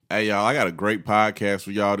Hey, y'all, I got a great podcast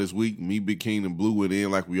for y'all this week. Me, Big King, and Blue went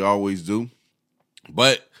in like we always do.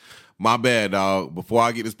 But my bad, dog. Before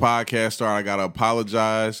I get this podcast started, I got to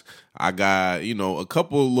apologize. I got, a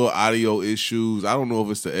couple of little audio issues. I don't know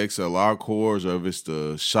if it's the XLR cords or if it's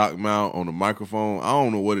the shock mount on the microphone. I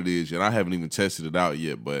don't know what it is yet. I haven't even tested it out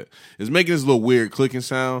yet, but it's making this little weird clicking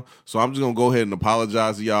sound. So I'm just going to go ahead and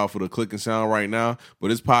apologize to y'all for the clicking sound right now. But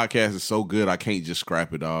this podcast is so good, I can't just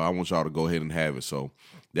scrap it, dog. I want y'all to go ahead and have it. So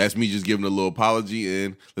that's me just giving a little apology,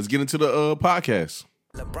 and let's get into the podcast.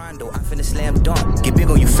 LeBrondo, I'm finna slam dunk. Get big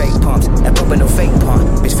on you fake pumps. That bump no fake pump.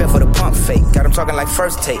 Bitch fell for the pump fake. Got him talking like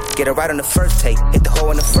first take. Get it right on the first take. Hit the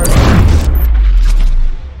hole in the first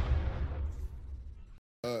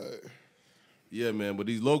Yeah, man, but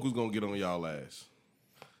these locals gonna get on y'all ass.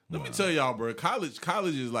 Let me tell y'all, bro.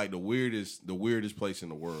 College is like the weirdest place in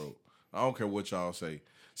the world. I don't care what y'all say.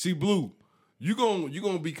 See, Blue, you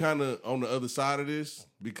gonna be kind of on the other side of this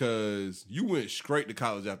because you went straight to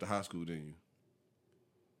college after high school, didn't you?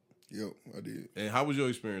 Yep, I did. And how was your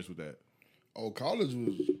experience with that? Oh, college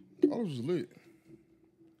was lit.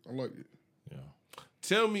 I liked it. Yeah.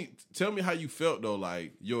 Tell me how you felt though,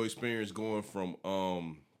 like your experience going from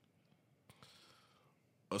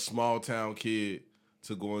a small town kid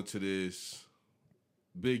to going to this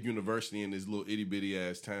big university in this little itty bitty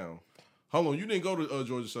ass town. Hold on, you didn't go to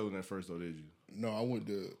Georgia Southern at first though, did you? No, I went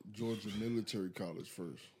to Georgia Military College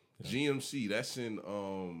first. GMC, that's in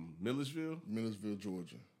Millersville? Millersville,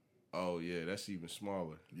 Georgia. Oh, yeah, that's even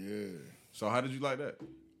smaller. Yeah. So how did you like that?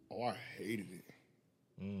 Oh, I hated it.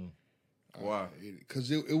 Why? I hated it. Because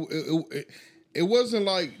it wasn't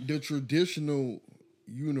like the traditional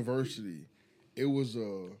university. It was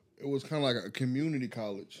kind of like a community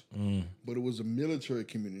college, but it was a military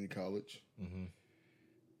community college. Mm-hmm.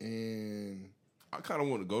 And I kind of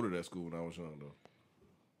wanted to go to that school when I was young, though.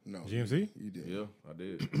 No. GMC? You did. Yeah, I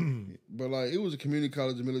did. But like, it was a community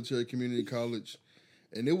college, a military community college.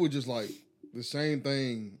 And it was just like the same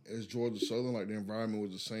thing as Georgia Southern. Like the environment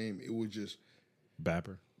was the same. It was just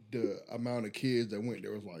Bapper. The amount of kids that went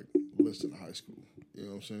there was like less than high school. You know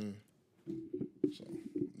what I'm saying? So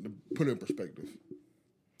to put it in perspective.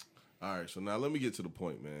 All right, so now let me get to the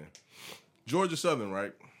point, man. Georgia Southern,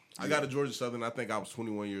 right? I got to Georgia Southern. I think I was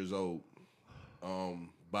 21 years old,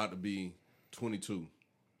 about to be 22.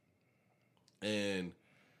 And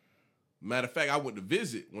matter of fact, I went to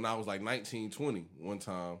visit when I was like 19, 20 one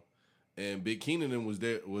time, and Big Keenan was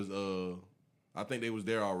there. I think they was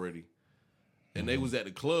there already, and they was at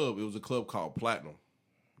the club. It was a club called Platinum.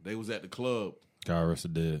 They was at the club. God rest the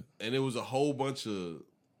dead. And it was a whole bunch of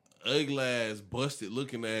ugly ass, busted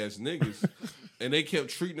looking ass niggas, and they kept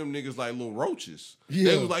treating them niggas like little roaches.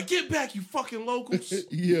 Yeah. They was like, "Get back, you fucking locals."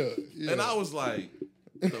 Yeah. And I was like,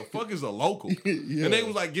 "The fuck is a local?" Yeah. And they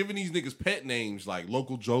was like giving these niggas pet names like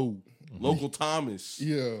Local Joe. Local Thomas.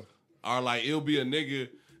 Yeah. Or like it'll be a nigga.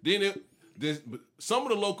 Then some of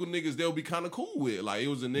the local niggas they'll be kind of cool with. Like it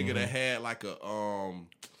was a nigga that had like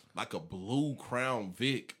a blue Crown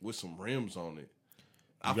Vic with some rims on it.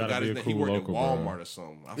 I forgot his name. He worked at Walmart or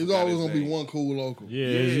something. There's always gonna be one cool local.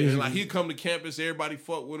 Yeah. And like he'd come to campus, everybody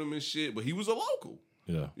fuck with him and shit, but he was a local.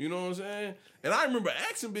 Yeah. You know what I'm saying? And I remember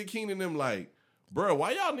asking Big King and them like, "Bro,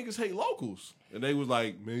 why y'all niggas hate locals?" And they was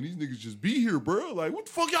like, "Man, these niggas just be here, bro. Like, what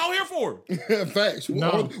the fuck y'all here for?" Facts.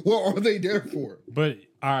 What are they there for? But,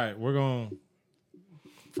 all right, we're going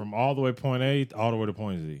from all the way point A all the way to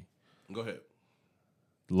point Z. Go ahead.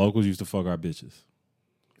 Locals used to fuck our bitches.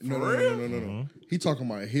 No. Mm-hmm. He talking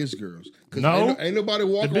about his girls. No. Ain't nobody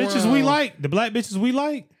walking around. The bitches we like, the black bitches we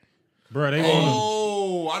like, bro, they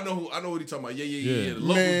I know what he talking about. Yeah. The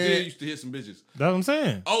locals did used to hit some bitches. That's what I'm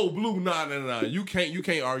saying. Oh, Blue, nah. You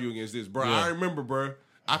can't argue against this, bro. Yeah. I remember, bro.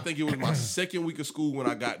 I think it was my second week of school when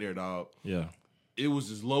I got there, dog. Yeah. It was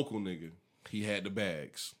this local nigga. He had the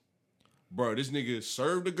bags. Bro, this nigga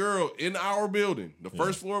served a girl in our building, the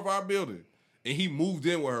first floor of our building. And he moved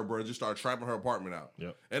in with her, bro, and just started trapping her apartment out.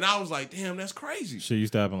 Yep. And I was like, damn, that's crazy. Shit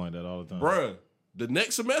used to happen like that all the time. Bro, the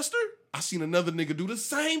next semester, I seen another nigga do the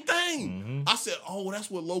same thing. Mm-hmm. I said, oh,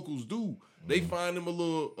 that's what locals do. Mm-hmm. They find them a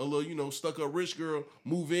little, stuck up rich girl,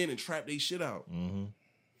 move in and trap they shit out. Mm-hmm.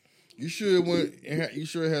 You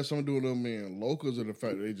sure it had something to do with them being locals or the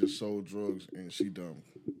fact that they just sold drugs and she dumb?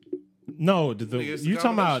 No, you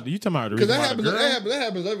talking about the reason because that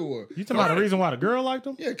happens everywhere. You talking about the reason why the girl liked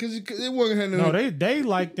them? Yeah, because it wasn't. No, they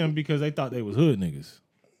liked them because they thought they was hood niggas.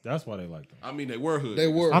 That's why they liked them. I mean, they were hood. They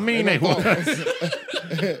were. I mean, they were.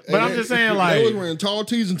 But I'm just saying, like, they was wearing tall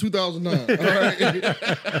tees in 2009. All right,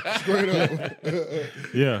 straight up.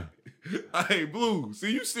 Yeah. Hey, Blue,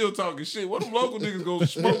 see, you still talking shit. What them local niggas gonna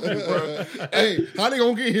smoke you, bro? Hey, how they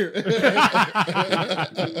gonna get here?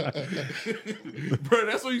 Bro,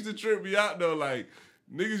 that's what used to trip me out, though. Like,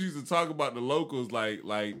 niggas used to talk about the locals like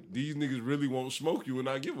these niggas really won't smoke you and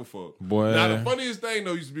not give a fuck. Boy. Now, the funniest thing,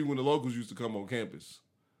 though, used to be when the locals used to come on campus.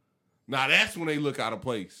 Now, that's when they look out of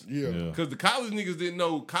place. Yeah. Because the college niggas didn't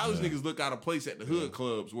know. College niggas look out of place at the hood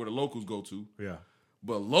clubs where the locals go to. Yeah.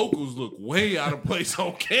 But locals look way out of place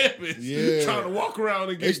on campus. Yeah. Trying to walk around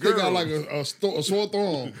and get They still girls. got like a sore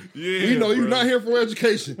thumb. Yeah, You know, you're bro. not here for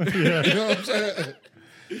education. You know what I'm saying?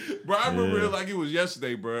 Bro, I remember it like it was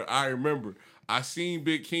yesterday, bro. I remember. I seen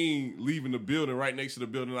Big King leaving the building right next to the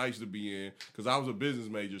building I used to be in because I was a business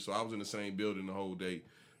major, so I was in the same building the whole day.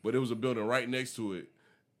 But it was a building right next to it,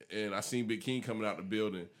 and I seen Big King coming out the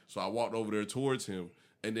building, so I walked over there towards him,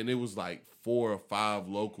 and then it was like 4 or 5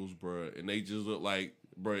 locals, bro, and they just looked like,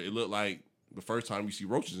 bro, it looked like the first time you see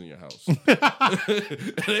roaches in your house. And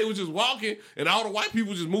they was just walking, and all the white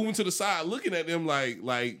people just moving to the side, looking at them like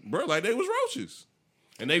bro, like they was roaches.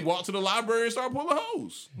 And they walked to the library and started pulling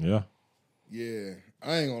hoes. Yeah. Yeah,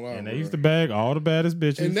 I ain't gonna lie. And they bro. used to bag all the baddest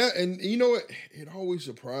bitches. And you know what? It always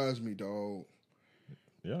surprised me, dog.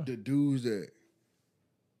 Yeah. The dudes that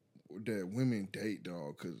women date,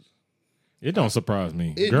 dog, because It don't surprise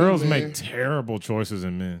me. It do, Girls man. make terrible choices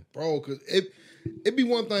in men. bro, because it be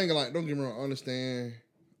one thing, like, don't get me wrong, I understand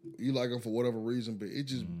you like them for whatever reason, but it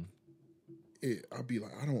just I'll be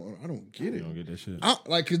like, I don't get You it. don't get that shit.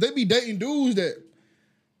 Like, cause they be dating dudes that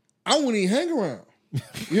I wouldn't even hang around.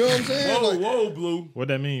 You know what I'm saying? Whoa, Like, whoa, Blue. What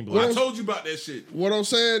that mean, Blue? I told you about that shit. what I'm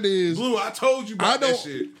saying is, Blue, I told you about that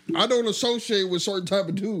shit. I don't associate with certain type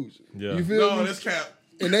of dudes. Yeah. You feel No, me? that's cap.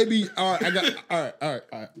 And they be all right. All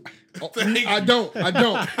right. Oh, Thank I you. don't.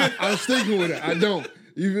 I'm sticking with it. I don't.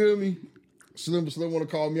 You feel me? Slim want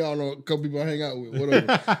to call me out on a couple people I hang out with, whatever.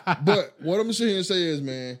 But what I'm sitting here and say is,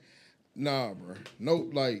 man, nah, bro. No,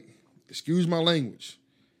 like, excuse my language.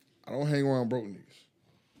 I don't hang around broke niggas.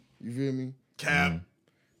 You feel me? Cap.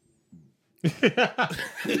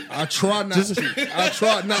 I try not to. I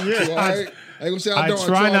try not to. All right. I ain't gonna say I I don't.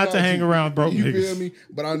 try not to hang around broke You niggas. feel me?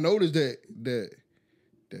 But I noticed that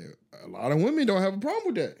a lot of women don't have a problem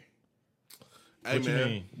with that. Hey, What you man.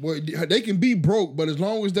 mean? Well, they can be broke, but as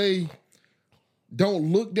long as they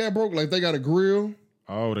don't look that broke, like they got a grill,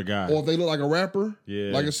 Oh, the guy. or if they look like a rapper.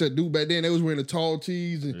 Yeah. Like I said, dude, back then they was wearing the tall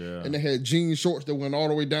tees and they had jean shorts that went all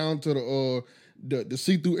the way down to the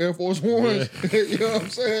see-through Air Force Ones. You know what I'm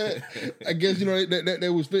saying? I guess, you know, they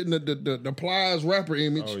was fitting the Plies rapper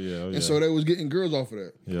image. Oh, yeah. And so they was getting girls off of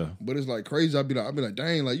that. Yeah. But it's like crazy. I'd be like,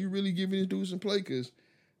 dang, like you really giving this dude some play? Because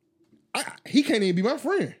he can't even be my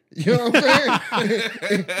friend. You know what I'm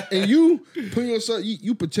saying? and you put yourself,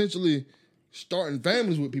 you potentially starting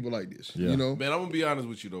families with people like this. Yeah. You know? Man, I'm going to be honest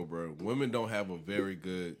with you, though, bro. Women don't have a very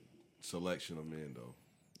good selection of men, though.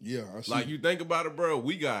 Yeah, I see. Like, you think about it, bro,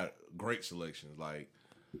 we got great selections. Like,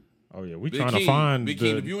 Oh, yeah. We Big trying King, to find Big the,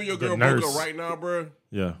 King, if you and your the girl nurse. broke up right now, bro,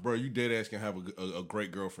 Yeah. bro, you dead ass can have a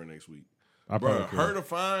great girlfriend next week. I Bro, probably her could. to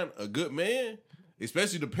find a good man,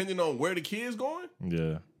 especially depending on where the kid's going,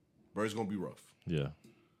 Yeah. bro, it's going to be rough. Yeah.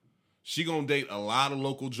 She going to date a lot of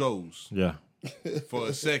local Joes Yeah. for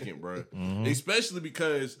a second, bro. Especially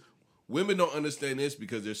because women don't understand this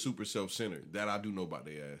because they're super self-centered. That I do know about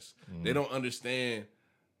their ass. They don't understand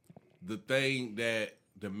the thing that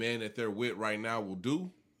the man that they're with right now will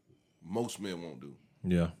do, most men won't do.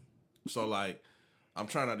 Yeah. So, like, I'm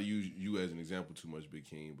trying not to use you as an example too much, Big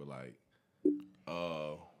King, but, like,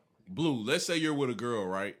 Blue, let's say you're with a girl,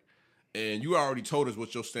 right? And you already told us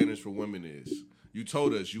what your standards for women is. You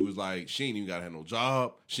told us, you was like, she ain't even got to have no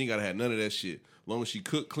job. She ain't got to have none of that shit. As long as she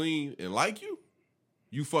cook, clean, and like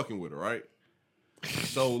you fucking with her, right?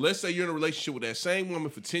 So let's say you're in a relationship with that same woman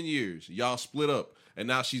for 10 years. Y'all split up, and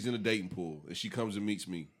now she's in a dating pool, and she comes and meets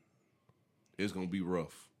me. It's going to be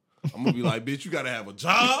rough. I'm going to be like, bitch, you got to have a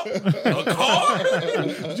job, a car.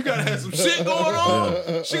 You got to have some shit going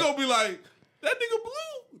on. She going to be like, that nigga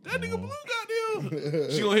Blue. That nigga Blue,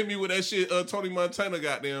 goddamn. She going to hit me with that shit Tony Montana,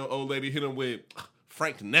 goddamn, old lady hit him with,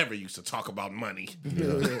 Frank never used to talk about money. You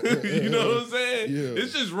know what I'm saying? Yeah.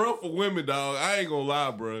 It's just rough for women, dog. I ain't going to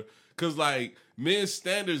lie, bro. Because, like, men's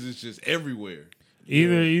standards is just everywhere.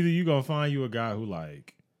 Either you gonna find you a guy who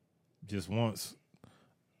like just wants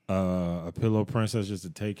a pillow princess just to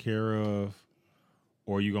take care of,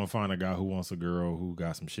 or you gonna find a guy who wants a girl who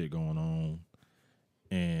got some shit going on.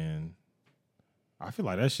 And I feel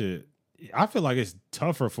like that shit. I feel like it's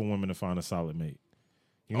tougher for women to find a solid mate.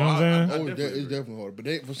 You know what I'm saying? It's definitely hard.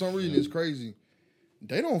 But for some reason, it's crazy.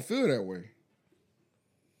 They don't feel that way.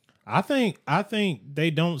 I think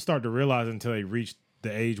they don't start to realize until they reach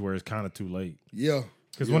the age where it's kind of too late. Yeah.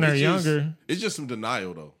 Because when they're younger, it's just some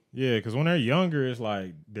denial though. Yeah, because when they're younger, it's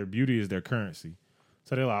like their beauty is their currency.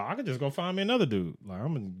 So they're like, I could just go find me another dude. Like,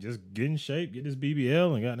 I'm going to just get in shape, get this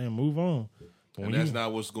BBL, and goddamn move on. But and that's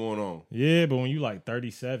not what's going on. Yeah, but when you like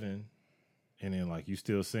 37, and then like you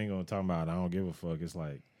still single and talking about I don't give a fuck, it's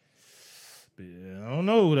like, I don't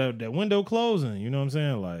know, that window closing, you know what I'm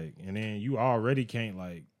saying? Like, and then you already can't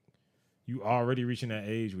like, you already reaching that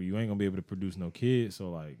age where you ain't gonna be able to produce no kids.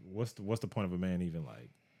 So like, what's the point of a man even like,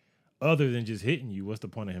 other than just hitting you? What's the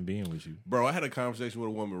point of him being with you? Bro, I had a conversation with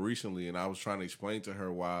a woman recently, and I was trying to explain to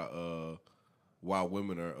her why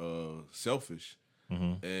women are selfish,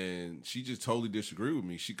 and she just totally disagreed with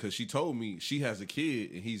me. Because she told me she has a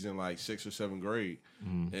kid and he's in like 6th or 7th grade,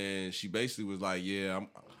 and she basically was like, "Yeah,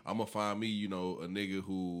 I'm gonna find me, a nigga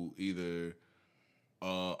who either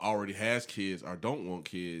already has kids or don't want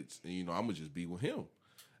kids, and I'm gonna just be with him."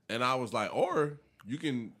 And I was like, or you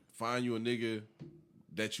can find you a nigga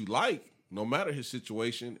that you like, no matter his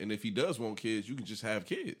situation, and if he does want kids, you can just have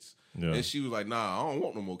kids. Yeah. And she was like, nah, I don't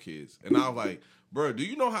want no more kids. And I was like, bro, do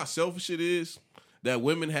you know how selfish it is that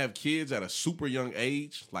women have kids at a super young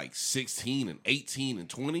age, like 16 and 18 and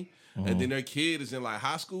 20, and then their kid is in like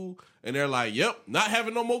high school, and they're like, yep, not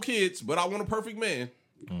having no more kids, but I want a perfect man.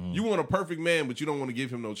 You want a perfect man, but you don't want to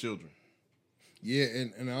give him no children. Yeah,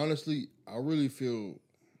 and honestly, I really feel,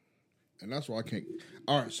 and that's why I can't.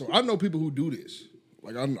 All right, so I know people who do this.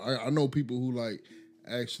 Like I know people who like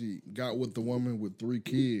actually got with the woman with 3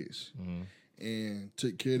 kids and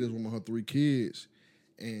took care of this woman with her 3 kids,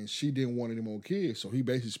 and she didn't want any more kids. So he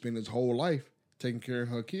basically spent his whole life taking care of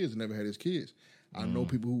her kids and never had his kids. I know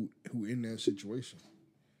people who in that situation.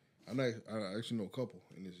 I actually know a couple,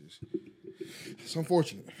 and it's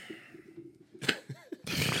unfortunate.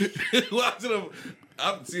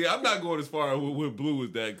 I'm not going as far with Blue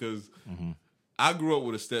as that because I grew up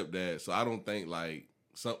with a stepdad, so I don't think like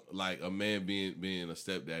a man being a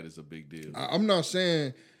stepdad is a big deal. I'm not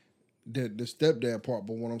saying that the stepdad part,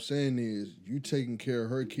 but what I'm saying is you taking care of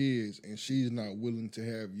her kids and she's not willing to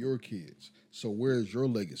have your kids. So where's your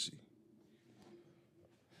legacy?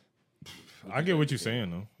 I get what you're saying,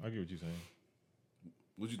 though. I get what you're saying.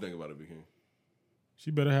 What you think about it, Big King? She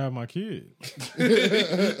better have my kid.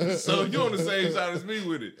 So you on the same side as me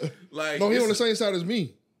with it? Like, no, he on the same side as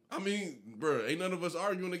me. I mean, bro, ain't none of us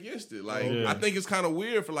arguing against it. Like, I think it's kind of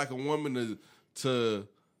weird for like a woman to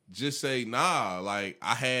just say, nah. Like,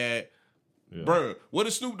 I had, bro. What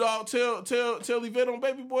did Snoop Dogg tell Yvette on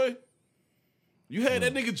Baby Boy? You had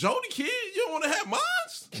that nigga Jody kid. You don't want to have mine.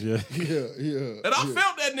 Yeah. And I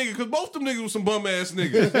felt that nigga because both them niggas was some bum ass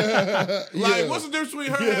niggas. Like, what's the difference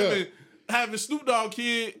between her having Snoop Dogg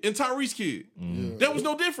kid and Tyrese kid? There was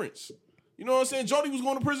no difference. You know what I'm saying? Jody was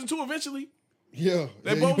going to prison too eventually. Yeah.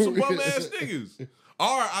 They both some bum ass niggas. Or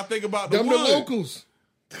I think about the Them Wood. the locals.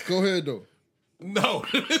 Go ahead though. No,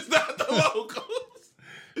 it's not the locals.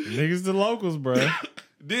 Niggas the locals, bro.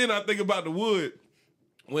 Then I think about the Wood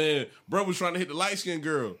when bro was trying to hit the light skinned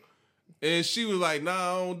girl. And she was like, nah,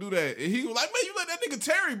 I don't do that. And he was like, man, you let that nigga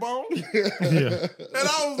Terry bone. And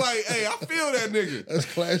I was like, hey, I feel that nigga. That's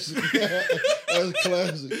classic. That's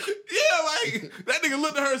classic. Yeah, like, that nigga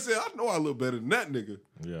looked at her and said, I know I look better than that nigga.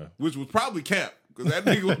 Yeah. Which was probably Cap, because that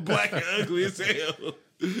nigga was black and ugly as hell.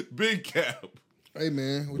 Big Cap. Hey,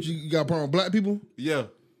 man, what you got a problem with black people? Yeah.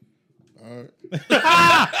 All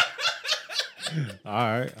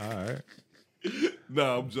right. All right.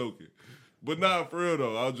 Nah, I'm joking. But nah, for real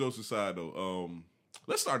though, all jokes aside though,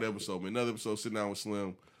 let's start the episode, man. Another episode, Sitting Down with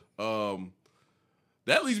Slim.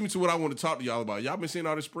 That leads me to what I want to talk to y'all about. Y'all been seeing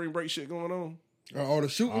all this spring break shit going on? All the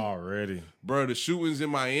shooting? Already. Bro, the shootings in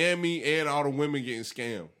Miami and all the women getting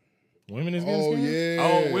scammed. Women is getting scammed? Yeah.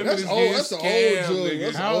 Oh, women is getting that's scammed, old nigga.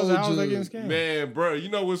 That's How old is they getting scammed? Man, bro, you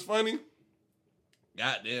know what's funny?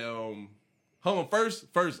 Goddamn. Hold on, first,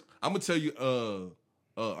 I'm gonna tell you, I'm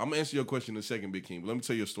gonna answer your question in a second, Big King, but let me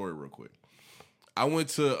tell you a story real quick. I went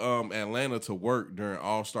to Atlanta to work during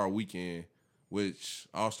All-Star Weekend, which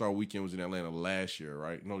All-Star Weekend was in Atlanta last year,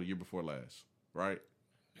 right? No, the year before last, right?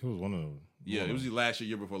 It was one of them. Yeah, it was the last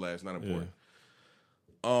year before last, not important.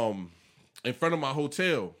 Yeah. In front of my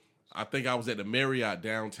hotel, I think I was at the Marriott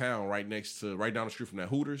downtown, right down the street from that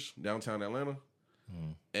Hooters, downtown Atlanta.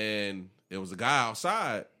 And there was a guy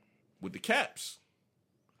outside with the caps.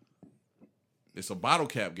 It's a bottle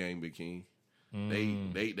cap game, Big King.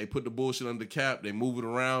 They put the bullshit under the cap. They move it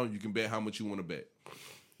around. You can bet how much you want to bet.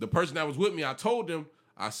 The person that was with me, I told them,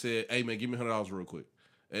 I said, hey, man, give me $100 real quick.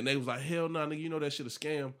 And they was like, hell no, nigga, you know that shit a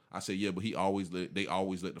scam. I said, yeah, but they always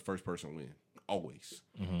let the first person win. Always.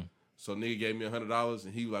 So nigga gave me $100,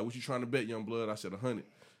 and he was like, what you trying to bet, young blood? I said, 100.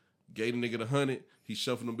 Gave the nigga the 100. He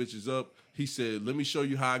shuffled them bitches up. He said, let me show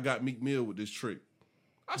you how I got Meek Mill with this trick.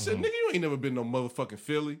 I said, nigga, you ain't never been no motherfucking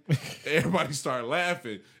Philly. Everybody started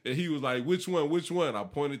laughing. And he was like, which one? I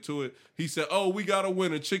pointed to it. He said, oh, we got a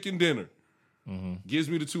winner, chicken dinner. Gives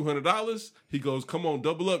me the $200. He goes, come on,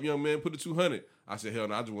 double up, young man. Put the 200. I said, hell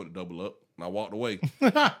no, I just want to double up. And I walked away.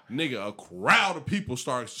 Nigga, a crowd of people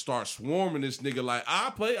start swarming this nigga like,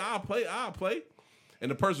 I'll play. And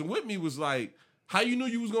the person with me was like, how you knew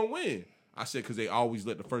you was going to win? I said, because they always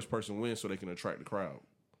let the first person win so they can attract the crowd.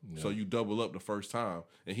 Yeah. So you double up the first time.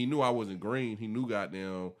 And he knew I wasn't green. He knew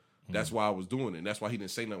goddamn that's why I was doing it. And that's why he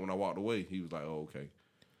didn't say nothing when I walked away. He was like, oh, okay.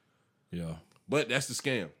 Yeah. But that's the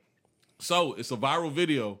scam. So it's a viral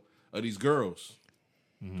video of these girls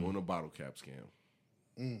doing a bottle cap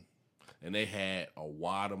scam. And they had a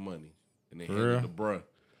wad of money. And they handed the bruh.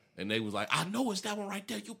 And they was like, I know it's that one right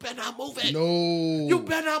there. You better not move it. No. You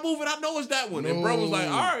better not move it. I know it's that one. No. And bro was like,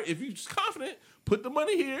 all right, if you're confident, put the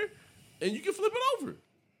money here and you can flip it over.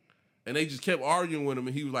 And they just kept arguing with him.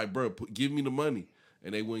 And he was like, bro, give me the money.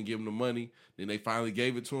 And they wouldn't give him the money. Then they finally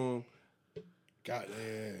gave it to him. Got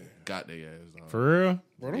their ass. Dog. For real?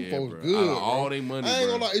 Bro, them folks good. All their money, I ain't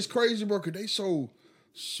gonna lie. It's crazy, bro, because they so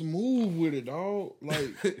smooth with it, dog.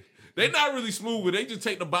 Like... They not really smooth with it. They just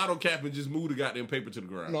take the bottle cap and just move the goddamn paper to the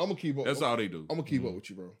ground. No, I'm gonna keep up. That's all they do. I'm gonna keep up with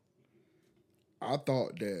you, bro. I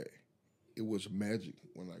thought that it was magic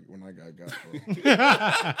when I got bro.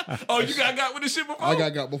 Oh, you got with this shit before? I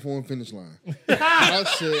got before the finish line. I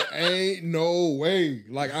said, ain't no way.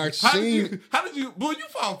 Like I seen. How did you? Boy, you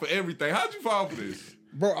fall for everything. How did you fall for this,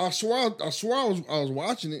 bro? I swear I was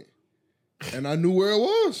watching it, and I knew where it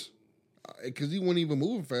was. Because he wasn't even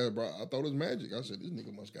moving fast, bro. I thought it was magic. I said, this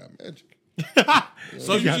nigga must got magic.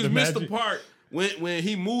 So you just missed the part when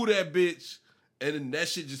he moved that bitch and then that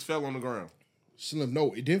shit just fell on the ground. Slim,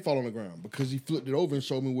 no, it didn't fall on the ground because he flipped it over and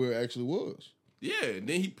showed me where it actually was. Yeah, and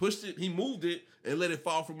then he pushed it, he moved it, and let it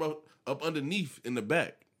fall from up underneath in the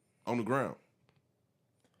back on the ground.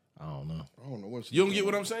 I don't know what you don't get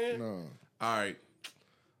what I'm saying? No. All right.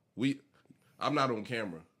 I'm not on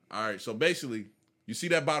camera. All right, so basically, you see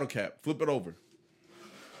that bottle cap, flip it over.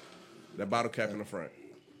 That bottle cap in the front.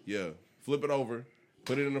 Yeah. Flip it over,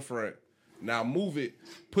 put it in the front. Now move it,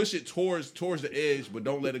 push it towards the edge, but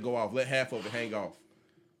don't let it go off. Let half of it hang off.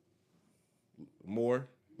 More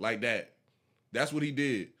like that. That's what he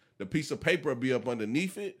did. The piece of paper will be up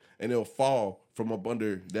underneath it, and it'll fall from up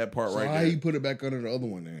under that part right there. How he put it back under the other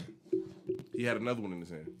one then? He had another one in his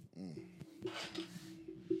hand.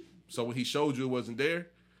 So when he showed you it wasn't there,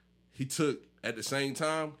 he took, at the same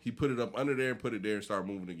time, he put it up under there and put it there and started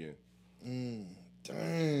moving again.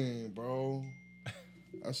 Dang, bro.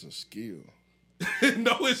 That's a skill.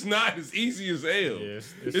 No, it's not. It's easy as hell. Yeah,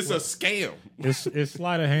 it's a scam. It's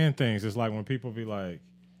sleight of hand things. It's like when people be like,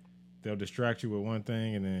 they'll distract you with one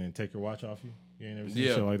thing and then take your watch off you. You ain't never seen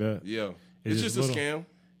shit like that? Yeah. It's just a scam.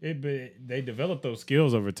 They develop those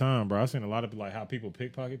skills over time, bro. I've seen a lot of like how people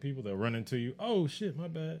pickpocket people. They'll run into you. Oh shit, my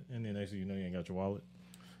bad. And then next thing you know, you ain't got your wallet.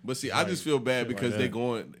 But see, I just feel bad because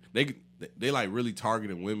they like really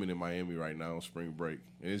targeting women in Miami right now on spring break,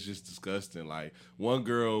 and it's just disgusting. Like one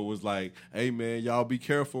girl was like, "Hey man, y'all be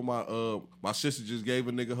careful. My sister just gave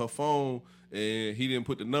a nigga her phone, and he didn't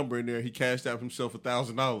put the number in there. He cashed out himself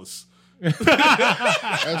 $1,000."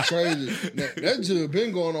 That's crazy. That should have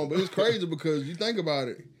been going on, but it's crazy because you think about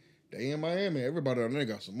it. They in Miami, everybody down there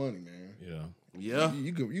got some money, man. Yeah.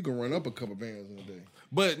 You can run up a couple bands in a day.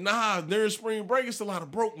 But nah, during spring break, it's a lot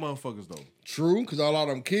of broke motherfuckers though. True, because a lot of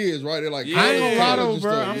them kids, right? They're like, I ain't gonna lie though,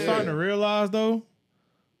 bro. I'm starting to realize though.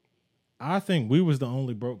 I think we was the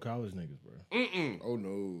only broke college niggas, bro. Oh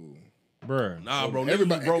no, bro. Nah, bro.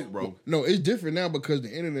 Everybody broke, bro. No, it's different now because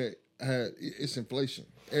the internet it's inflation.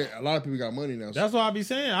 A lot of people got money now. That's what I be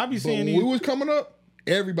saying. I be seeing when we was coming up,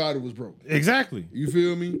 everybody was broke. Exactly. You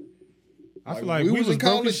feel me? I feel like we was in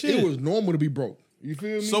college. It was normal to be broke. You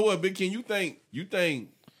feel me? So what, Big King? You think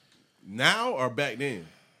now or back then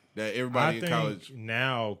that everybody in college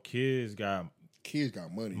now kids got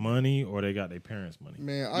money, or they got their parents' money.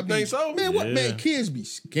 Man, I think so. Man, what man? Kids be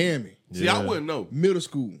scamming. See, I wouldn't know. Middle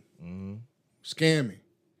school, scamming.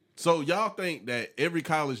 So y'all think that every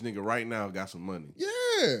college nigga right now got some money? Yeah,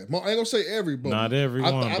 I ain't gonna say every, but not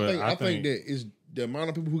everyone. I think that is the amount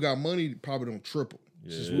of people who got money probably don't triple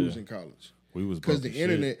since we was in college. We was because the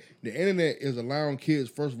internet is allowing kids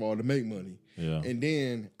first of all to make money, and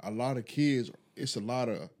then a lot of kids. It's a lot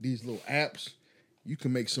of these little apps. You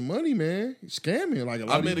can make some money, man. Scamming like a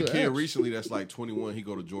lot. I met a kid apps. recently that's like 21. He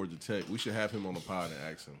go to Georgia Tech. We should have him on the pod and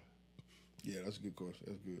ask him. Yeah, that's a good question.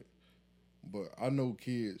 That's good. But I know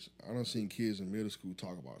kids. I done seen kids in middle school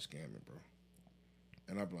talk about scamming, bro.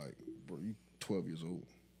 And I'm like, bro, you 12 years old.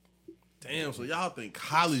 Damn, so y'all think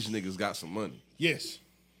college niggas got some money? Yes.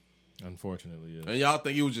 Unfortunately, yeah. And y'all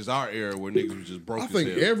think it was just our era where niggas was just broke I as think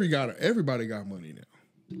hell? everybody got money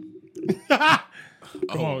now.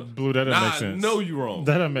 Come on, Blue. That doesn't make sense. No, you wrong.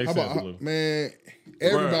 That doesn't make How sense, about, Blue. man,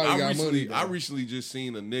 everybody Bruh, got money. I recently just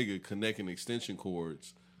seen a nigga connecting extension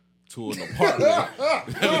cords to an apartment.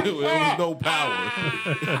 There was no power.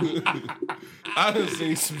 I done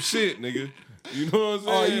seen some shit, nigga. You know what I'm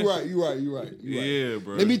Oh, saying? you right. Yeah,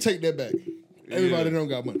 bro. Let me take that back. Everybody don't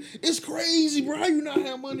got money. It's crazy, bro. How you not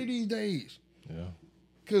have money these days? Yeah.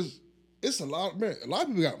 Because it's a lot, man. A lot of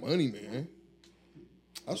people got money, man.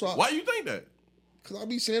 That's why. Why you think that? Because I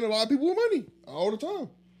be seeing a lot of people with money all the time.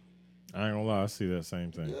 I ain't gonna lie, I see that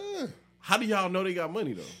same thing. Yeah. How do y'all know they got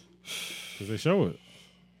money though? Because they show it.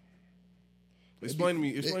 Explain to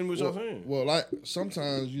me what y'all saying. Well, like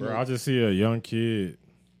sometimes you Bro, know. I just see a young kid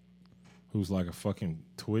who's like a fucking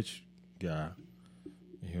Twitch guy.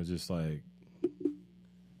 And he'll just like,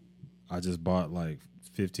 I just bought like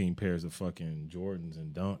 15 pairs of fucking Jordans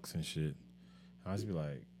and Dunks and shit. I just be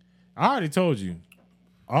like, I already told you,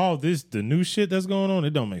 all this, the new shit that's going on,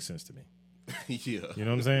 it don't make sense to me. Yeah. You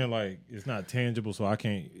know what I'm saying? Like, it's not tangible, so I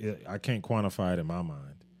can't quantify it in my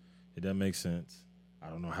mind. It doesn't make sense. I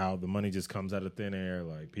don't know how the money just comes out of thin air.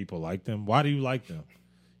 Like, people like them. Why do you like them?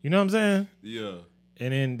 You know what I'm saying? Yeah.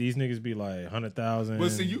 And then these niggas be like 100,000. But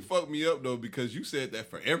see, you fucked me up though because you said that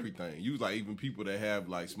for everything. You was like, even people that have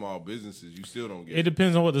like small businesses, you still don't get It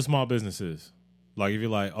depends on what the small business is. Like, if you're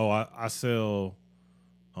like, oh, I sell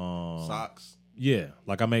socks. Yeah,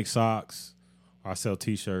 like I make socks, or I sell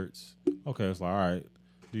T-shirts. Okay, it's like, all right,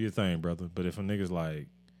 do your thing, brother. But if a nigga's like,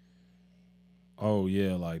 oh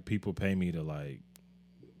yeah, like people pay me to like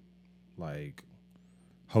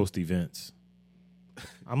host events,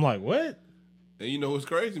 I'm like, what? And you know what's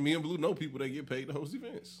crazy? Me and Blue know people that get paid to host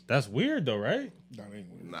events. That's weird though, right? That ain't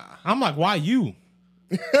weird. Nah. I'm like, why you?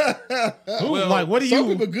 Who? Well, like, what do Some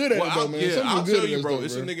you? people good at it though, man. Some people I'll good tell at you, this, bro. though,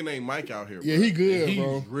 It's a nigga named Mike out here. Yeah, bro. he good, And he's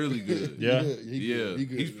bro. really good. Yeah. He good.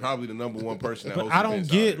 He's probably the number one person that But hosts I don't events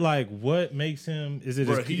out get here. like what makes him. Is it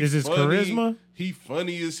Bro, is his charisma? He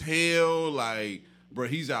funny as hell. Like, bro,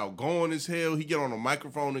 he's outgoing as hell. He get on a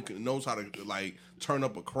microphone and knows how to like turn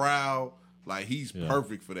up a crowd. Like, he's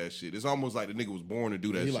perfect for that shit. It's almost like the nigga was born to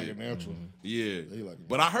do that He shit. like a natural. Yeah. He like it.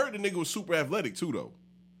 But I heard the nigga was super athletic too, though.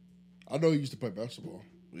 I know he used to play basketball.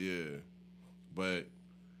 Yeah. But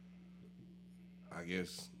I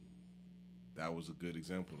guess that was a good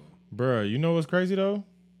example, though. Bruh, you know what's crazy though?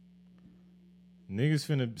 Niggas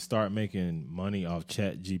finna start making money off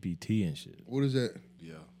Chat GPT and shit. What is that?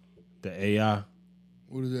 Yeah. The AI.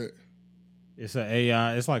 What is that? It's an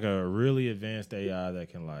AI. It's like a really advanced AI that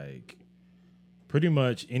can like pretty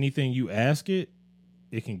much anything you ask it,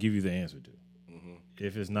 it can give you the answer to. Mm-hmm.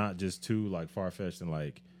 If it's not just too like far fetched and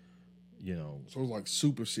like, you know, So it's like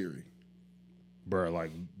Super Siri. bruh,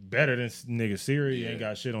 like better than nigga Siri ain't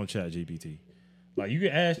got shit on Chat GPT. Like you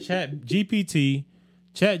can ask Chat GPT,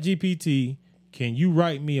 can you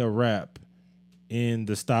write me a rap in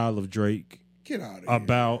the style of Drake Get out of here.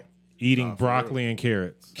 about eating for broccoli and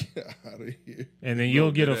carrots? Get out of here. And then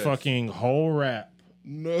you'll get a deadass. fucking whole rap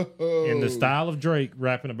No. in the style of Drake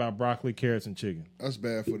rapping about broccoli, carrots, and chicken. That's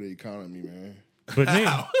bad for the economy, man. But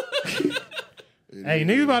nigga, hey,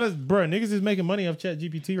 niggas about us, bro. Niggas is making money off Chat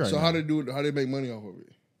GPT right So now. how they do it? How they make money off of it?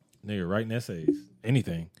 Nigga writing essays,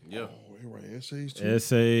 anything, Yeah. Oh, they write essays too.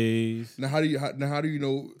 essays. Now how do you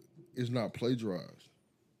know it's not plagiarized?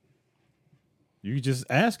 You just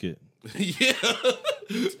ask it. Yeah.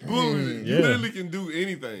 Blue, you Yeah. literally can do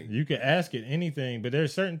anything. You can ask it anything, but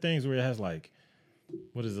there's certain things where it has like,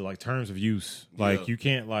 what is it, like terms of use? Like Yeah. you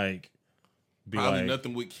can't like be Probably like,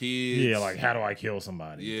 nothing with kids. yeah, like how do I kill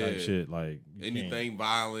somebody? Yeah. Type shit. Like you can't. anything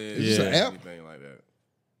violent. Is this an app? Anything like that.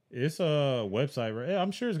 It's a website, right? Yeah,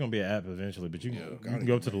 I'm sure it's gonna be an app eventually, but you can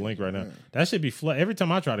go to the link right now. man. That should be flooded. Every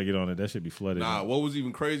time I try to get on it, that should be flooded. Nah, what was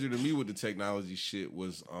even crazier to me with the technology shit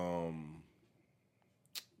was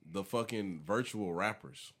the fucking virtual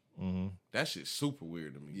rappers. Mm-hmm. That shit's super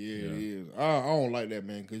weird to me. Yeah, it is. I don't like that,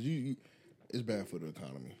 man, because you it's bad for the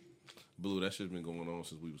economy. Blue, that shit's been going on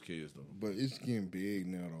since we was kids though. But it's getting big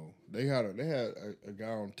now, though. They had a guy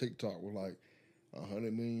on TikTok with like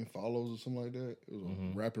 100 million followers or something like that. It was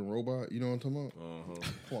a rapping robot. You know what I'm talking about?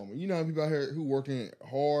 Come on, man. You know how people out here who working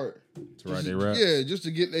hard To write their rap. Yeah, just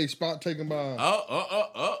to get their spot taken by.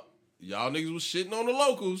 Y'all niggas was shitting on the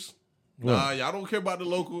locals. Nah, y'all don't care about the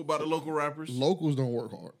local rappers. Locals don't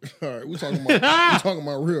work hard. All right, we talking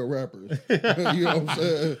about real rappers. You know what I'm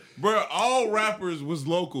saying? Bruh, all rappers was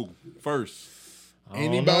local first.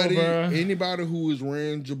 Anybody who was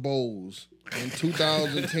wearing Jabos in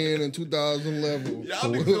 2010 and 2011, y'all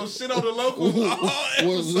niggas gonna shit on the locals.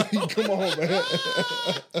 Come on, man.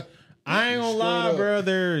 I ain't gonna lie, bro.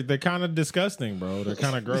 They're kind of disgusting, bro. They're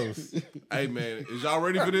kind of gross. Hey, man, is y'all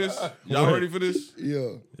ready for this? Y'all ready for this?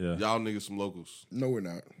 Yeah. Y'all niggas some locals. No, we're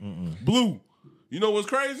not. Blue, you know what's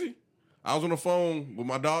crazy? I was on the phone with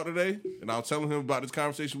my dog today, and I was telling him about this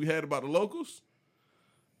conversation we had about the locals.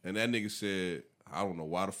 And that nigga said, I don't know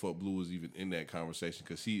why the fuck Blue was even in that conversation,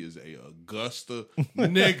 because he is a Augusta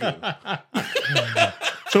nigga.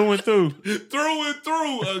 Through and through. Through and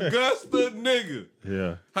through, Augusta nigga.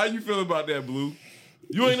 Yeah. How you feel about that, Blue?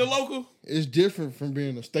 You ain't a local? It's different from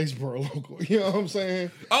being a Statesboro local. You know what I'm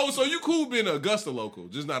saying? Oh, so you cool being an Augusta local,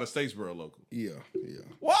 just not a Statesboro local. Yeah.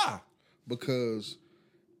 Why? Because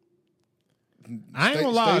I ain't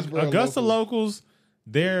gonna lie, Statesboro Augusta locals,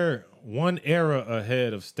 they're one era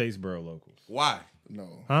ahead of Statesboro locals. Why? No.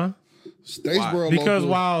 Huh? Statesboro Because locals,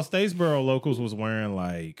 while Statesboro locals was wearing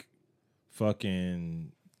like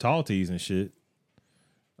fucking tall tees and shit,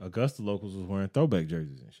 Augusta locals was wearing throwback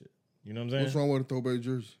jerseys and shit. You know what I'm saying? what's wrong with a throwback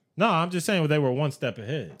jersey? No, I'm just saying they were one step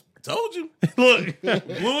ahead. Told you. Look. Blue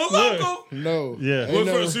a local? No. Yeah. Ain't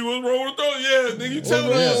no- See what's wrong with those? Yeah, nigga, you telling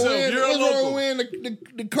What's yourself wrong you're a with local. wearing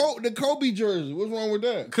the Kobe jersey? What's wrong with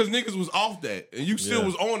that? Because niggas was off that, and you still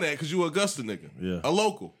was on that because you a Augusta nigga. Yeah. A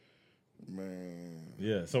local. Man.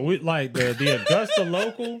 Yeah. So we like the Augusta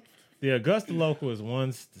local. The Augusta local is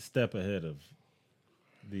one step ahead of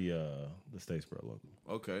the Statesboro local.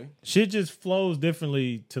 Okay. Shit just flows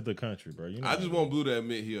differently to the country, bro. You know I just want Blue to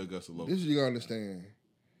admit he Augusta local. This is you gotta understand.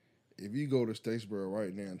 If you go to Statesboro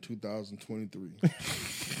right now in 2023,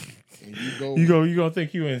 and you gonna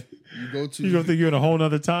think you in a whole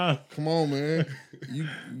nother time. Come on, man. You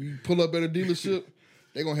pull up at a dealership,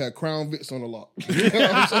 they gonna have Crown Vics on the lot. You know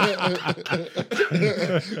what I'm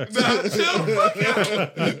saying?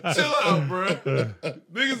 Chill out, bro.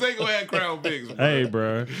 Niggas ain't gonna have Crown Vics, bro. Hey,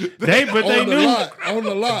 bro. They knew on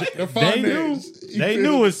the lot. The finance. They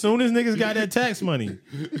knew as soon as niggas got that tax money,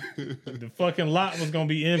 the fucking lot was gonna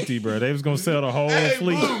be empty, bro. They was gonna sell the whole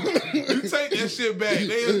fleet. Blue, you take that shit back. They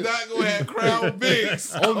is not gonna have Crown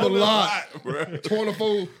Vics on the lot, bro.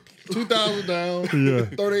 24, 2,000 down,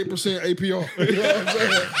 38% APR. You know what I'm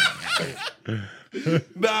saying?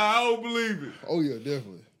 Nah, I don't believe it. Oh yeah,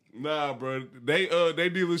 definitely. Nah, bro. They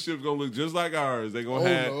dealership's gonna look just like ours. They gonna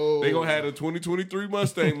have the 2023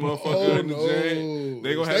 Mustang motherfucker in the jam.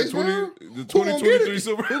 They gonna have the 2023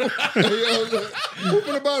 Super. Who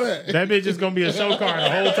finna buy that? That bitch is gonna be a show car the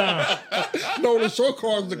whole time. No, the show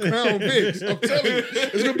car's the Crown Vics. I'm telling you,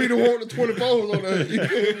 it's gonna be the one with the 24s on there. You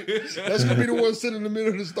feel me? That's gonna be the one sitting in the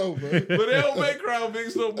middle of the stove, man. But they don't make Crown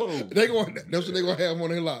Vics no more. That's what they gonna have on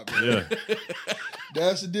their lot, man. Yeah.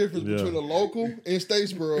 That's the difference between a local and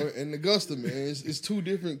Statesboro and Augusta, man. It's two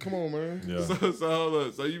different. Come on, man. Yeah. So hold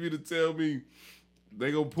up. So you mean to tell me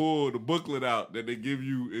they gonna pull the booklet out that they give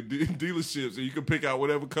you in dealerships, and you can pick out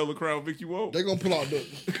whatever color Crown Vic you want? They gonna pull out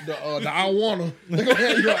the I wanna. They gonna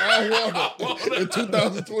have you an I wanna in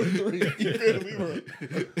 2023. You feel me, bro?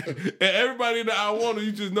 And everybody in the I wanna,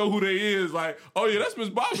 you just know who they is. Like, oh yeah, that's Miss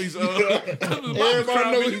Bobby's. That's Miss Bobby's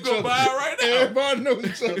Crown Vic. You gonna buy it right now? Everybody knows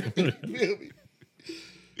each other. You feel me?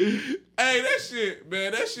 Hey,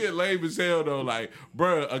 that shit lame as hell though. Like,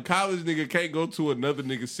 bruh, a college nigga can't go to another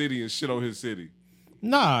nigga city and shit on his city.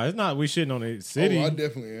 Nah, it's not. We shitting on the city. Oh, I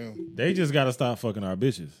definitely am. They just gotta stop fucking our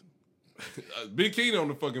bitches. Big Keen on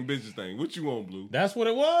the fucking bitches thing. What you want, Blue? That's what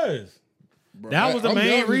it was. Bro, that was the I'm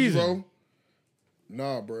main bro. reason.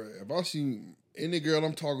 Nah, bro. If I see any girl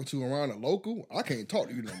I'm talking to around a local, I can't talk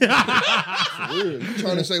to you no more. For real. You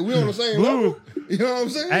trying to say we on the same level? You know what I'm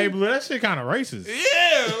saying? Hey, Blue, that shit kind of racist.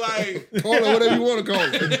 Yeah, like call it whatever you want to call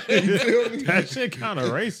it. You feel me? That shit kind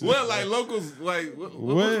of racist. What, like locals? Like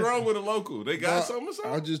what's wrong with a local? They got something or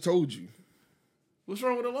something? I just told you. What's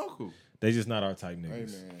wrong with a local? They just not our type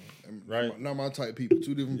niggas. Hey man, right? Not my type people.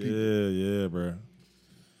 Two different people. Yeah, bro.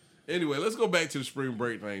 Anyway, let's go back to the spring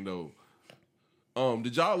break thing though.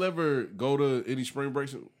 Did y'all ever go to any spring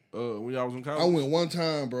breaks when y'all was in college? I went one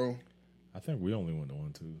time, bro. I think we only went to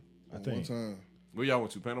one too. One time. Where y'all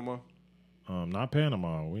went to? Panama? Not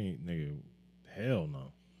Panama. We ain't, nigga. Hell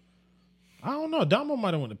no. I don't know. Damo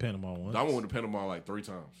might have went to Panama once. Damo went to Panama like 3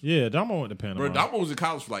 times. Yeah, Damo went to Panama. Bro, Damo was in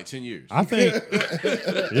college for like 10 years. I think.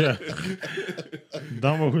 Yeah.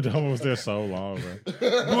 Damo was there so long, bro.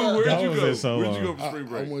 Where'd you go? So Where'd you go for spring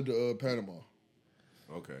break? I went to Panama.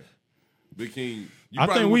 Okay. Big King, you I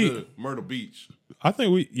probably think went to Myrtle Beach. I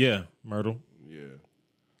think Myrtle. Yeah.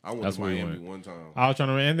 I went That's to where we Miami went. one time. I was trying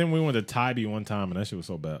to, and then we went to Tybee one time, and that shit was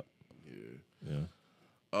so bad. Yeah. Yeah.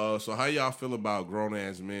 So how y'all feel about grown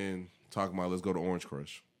ass men talking about let's go to Orange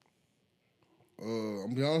Crush? I'm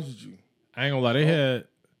gonna be honest with you. I ain't gonna lie, they had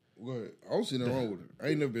Go ahead. I don't see nothing wrong with it. I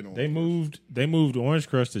ain't never been on. they moved Orange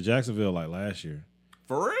Crush to Jacksonville like last year.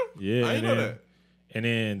 For real? Yeah, I didn't know that. And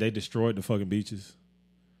then they destroyed the fucking beaches.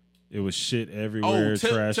 It was shit everywhere,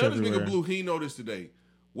 trash tell everywhere. this nigga Blue, he know this today.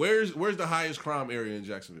 Where's the highest crime area in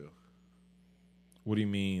Jacksonville? What do you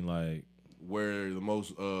mean, like? Where the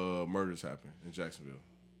most murders happen in Jacksonville?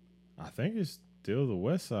 I think it's still the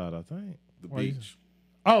west side, I think. The beach.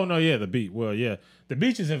 Oh, no, yeah, the beach. Well, yeah. The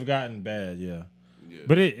beaches have gotten bad, yeah. Yeah.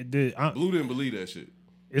 But Blue didn't believe that shit.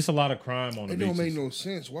 it's a lot of crime on the It beaches. don't make no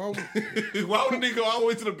sense. Why would Why would a nigga go all the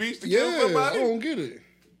way to the beach to kill I somebody? don't get it.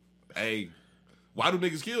 Hey, why do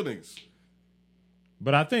niggas kill niggas?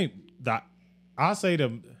 But I think that I'll say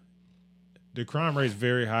the crime rate is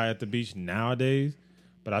very high at the beach nowadays,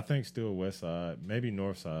 but I think still west side, maybe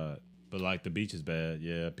north side. But like the beach is bad.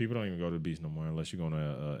 Yeah, people don't even go to the beach no more unless you're going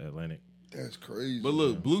to Atlantic. That's crazy. But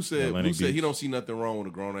look, Blue said Atlantic he Beach. don't see nothing wrong with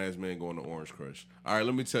a grown ass man going to Orange Crush. All right,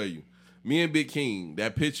 let me tell you, me and Big King,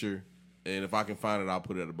 that picture, and if I can find it, I'll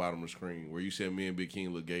put it at the bottom of the screen where you said me and Big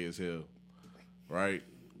King look gay as hell. Right?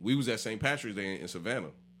 We was at St. Patrick's Day in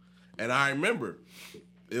Savannah, and I remember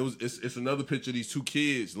it's another picture of these two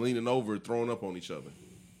kids leaning over, throwing up on each other.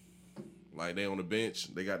 Like they on the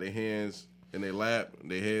bench, they got their hands in their lap,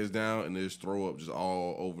 their heads down, and there's throw up just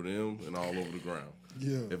all over them and all over the ground.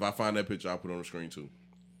 Yeah. If I find that picture, I'll put it on the screen too.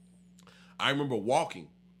 I remember walking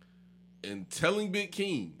and telling Big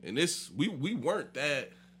King, and this we weren't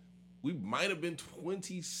that, we might have been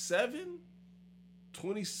 27,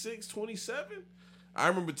 26, 27. I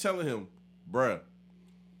remember telling him, bruh,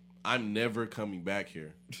 I'm never coming back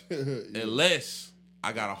here unless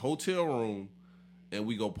I got a hotel room and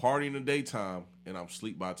we go party in the daytime and I'm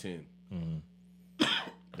sleep by 10.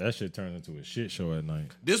 That shit turned into a shit show at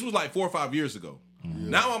night. This was like 4 or 5 years ago.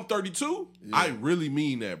 Now I'm 32. Yeah. I really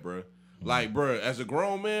mean that, bruh. Like, bruh, as a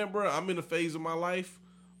grown man, bruh, I'm in a phase of my life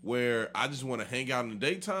where I just want to hang out in the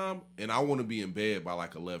daytime and I want to be in bed by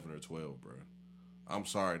like 11 or 12, bruh. I'm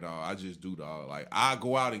sorry, dog. I just do, dog. Like, I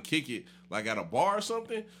go out and kick it like at a bar or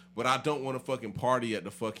something, but I don't want to fucking party at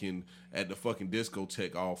the fucking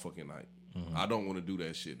discotheque all fucking night. I don't want to do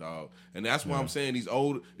that shit, dog. And that's why I'm saying these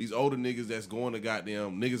older niggas that's going to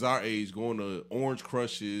goddamn niggas our age going to Orange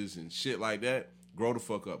Crushes and shit like that, grow the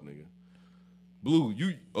fuck up, nigga. Blue,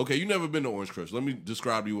 you never been to Orange Crush. Let me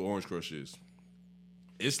describe to you what Orange Crush is.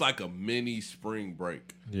 It's like a mini spring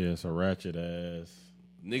break. Yeah, it's a ratchet ass.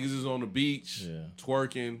 Niggas is on the beach,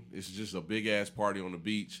 twerking. It's just a big ass party on the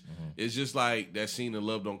beach. It's just like that scene in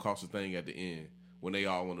Love Don't Cost a Thing at the end when they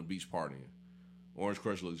all on the beach partying. Orange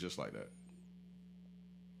Crush looks just like that.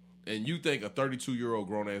 And you think a 32-year-old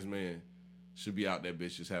grown ass man should be out that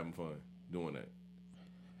bitch just having fun doing that?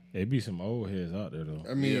 There be some old heads out there though.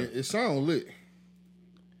 I mean, it sound lit.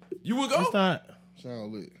 You would go? It's not.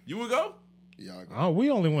 Sound lit. You would go? Yeah, I go. Oh,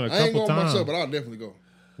 we only went a I ain't couple going times. myself, but I'll definitely go.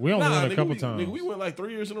 We only went a nigga, couple times. Nigga, we went like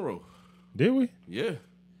 3 years in a row. Did we? Yeah.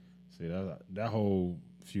 See, that whole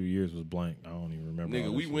few years was blank. I don't even remember. Nigga,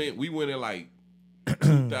 all that shit. we went in like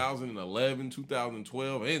 2011,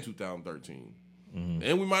 2012, and 2013.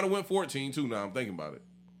 And we might have went 14 too now I'm thinking about it.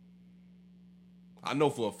 I know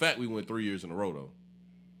for a fact we went 3 years in a row though.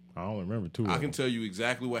 I don't remember two. I can tell you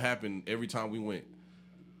exactly what happened every time we went.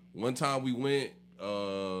 One time we went,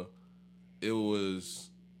 it was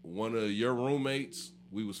one of your roommates.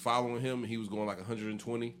 We was following him and he was going like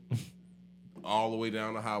 120 all the way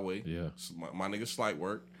down the highway. Yeah. My nigga Slight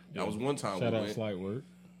Work. That was one time Shout we out went. Slight Work.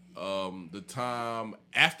 The time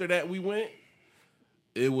after that we went,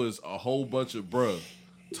 it was a whole bunch of bruh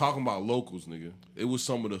talking about locals, nigga. It was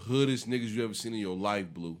some of the hoodest niggas you ever seen in your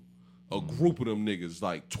life, Blue. A group of them niggas,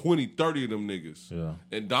 like 20, 30 of them niggas. Yeah.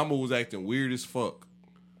 And Damo was acting weird as fuck.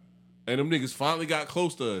 And them niggas finally got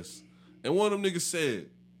close to us. And one of them niggas said,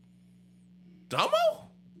 Damo?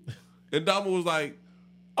 And Damo was like,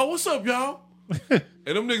 oh, what's up, y'all?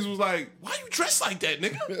 And them niggas was like, why you dressed like that,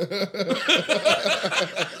 nigga?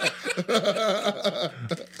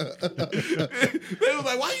 They was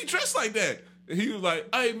like, why you dressed like that? And he was like,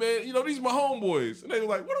 hey, man, these are my homeboys. And they was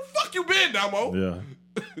like, where the fuck you been, Damo? Yeah.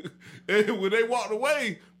 And when they walked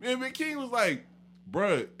away, me and Big King was like,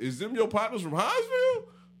 bruh, is them your partners from Hinesville?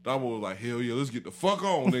 Damo was like, hell yeah, let's get the fuck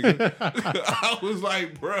on, nigga. I was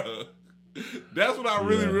like, bruh. That's when I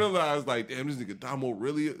really realized, like, damn, this nigga Damo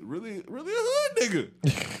really a hood nigga.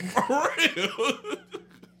 For real.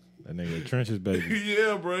 That nigga Trenches baby.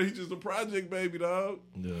 Yeah, bro. He just a project baby, dog.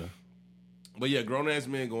 Yeah. But yeah, grown ass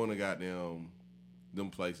men going to goddamn them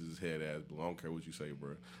places is head ass blue. I don't care what you say,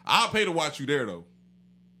 bro. I'll pay to watch you there though.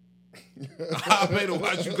 I pay to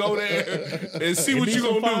watch you go there and see what you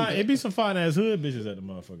gonna do. It be some fine ass hood bitches at the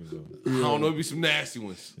motherfuckers though. I don't know. It be some nasty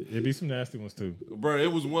ones. It be some nasty ones too, bro.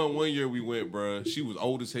 It was one year we went, bro. She was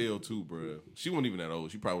old as hell too, bro. She wasn't even that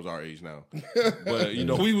old. She probably was our age now, but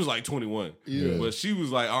we was like 21. Yeah, but she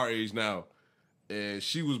was like our age now, and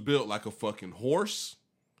she was built like a fucking horse,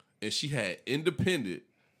 and she had independent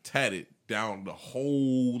tatted down the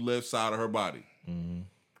whole left side of her body,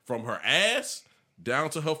 from her ass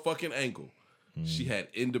down to her fucking ankle. She had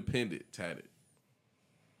independent tatted.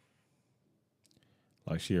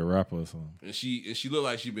 Like she a rapper or something. And she looked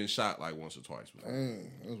like she been shot like once or twice.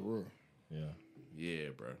 Dang, that's real. Yeah. Yeah,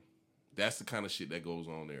 bro. That's the kind of shit that goes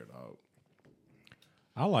on there, dog.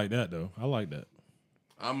 I like that though. I like that.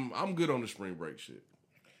 I'm good on the spring break shit.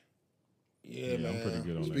 Yeah, man. I'm pretty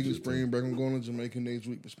good on that. Speaking of spring break, I'm going to Jamaica next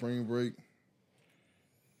week for spring break.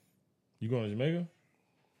 You going to Jamaica?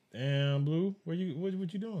 Damn, Blue. What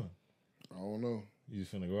you doing? I don't know. You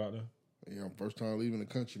just finna go out there? Yeah, first time leaving the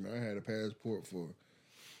country, man. I had a passport for.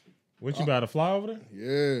 What you about to fly over there?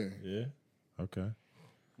 Yeah. Yeah. Okay.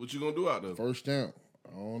 What you gonna do out there? First stamp.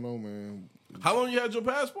 I don't know, man. How long you had your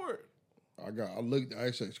passport? I looked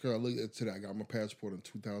at it today. I got my passport in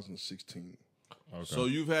 2016. Okay. So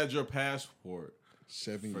you've had your passport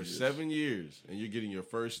 7 for years. 7 years, and you're getting your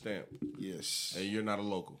first stamp. Yes. And you're not a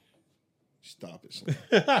local. Stop it, son.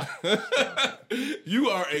 You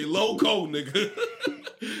are a loco, nigga.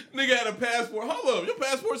 Nigga had a passport. Hold up, your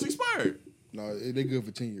passport's expired. No, they good for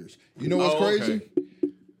 10 years. You know what's crazy? Okay.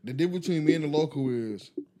 The difference between me and the local is,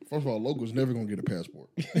 first of all, locals never gonna get a passport.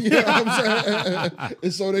 You know what I'm saying?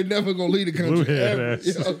 And so they never gonna leave the country ever.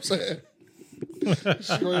 You know what I'm saying?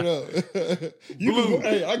 Straight up.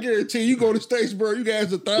 Hey, I guarantee you go to Statesboro, you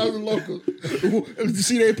guys 1,000 locals to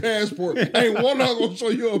see their passport. Ain't one not gonna show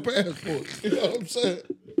you a passport. You know what I'm saying?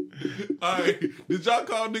 All right. Did y'all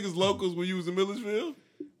call niggas locals when you was in Millersville?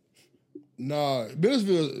 Nah,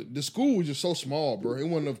 Millersville, the school was just so small, bro. It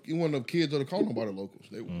wasn't enough kids that call nobody locals.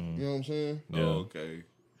 You know what I'm saying? Yeah. Oh, okay.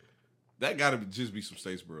 That gotta just be some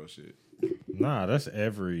Statesboro shit. Nah, that's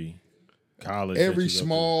every college. Every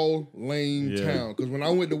small lane town. Because when I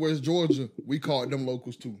went to West Georgia, we called them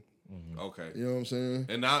locals too. Okay. You know what I'm saying?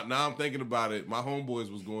 And now I'm thinking about it. My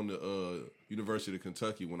homeboys was going to University of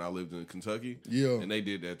Kentucky when I lived in Kentucky. Yeah. And they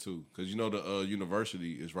did that too. Because you know the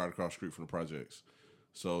university is right across the street from the projects.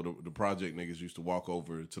 So the project niggas used to walk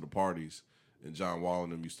over to the parties, and John Wall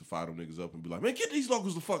and them used to fire them niggas up and be like, man, get these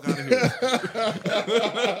locals the fuck out of here.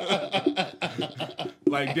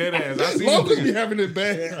 Like dead ass. I see locals be having it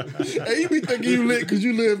bad. Hey, you be thinking you lit because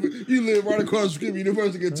you live right across the street from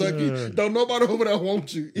University of Kentucky. Don't nobody over there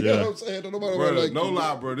want you. You know what I'm saying? Don't nobody over there like no you.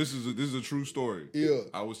 lie, bro. This is a true story. Yeah.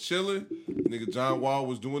 I was chilling. Nigga John Wall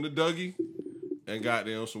was doing the Dougie, and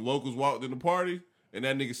goddamn some locals walked in the party. And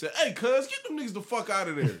that nigga said, hey, cuz, get them niggas the fuck out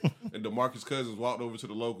of there. And DeMarcus Cousins walked over to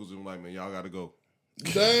the locals and was like, man, y'all got to go.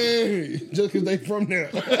 Dang. Just because they from there.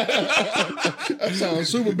 That sounds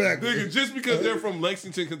super back. Nigga, just because they're from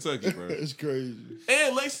Lexington, Kentucky, bro. It's crazy.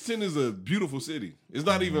 And Lexington is a beautiful city. It's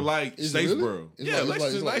not even like Statesboro. Really? Yeah,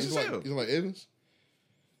 Lexington's nice as hell. It's like Evans?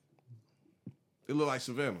 It look like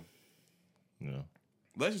Savannah. Yeah.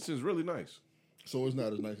 Lexington's really nice. So it's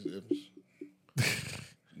not as nice as Evans.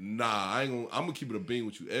 Nah, I'm gonna keep it a bean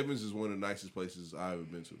with you. Evans is one of the nicest places I've ever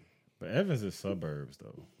been to. But Evans is suburbs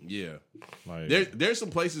though. Yeah. Like There's some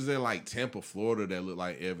places in like Tampa, Florida that look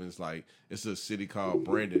like Evans. Like it's a city called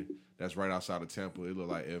Brandon that's right outside of Tampa. It look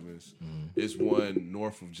like Evans. It's one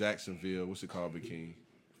north of Jacksonville. What's it called, Big King?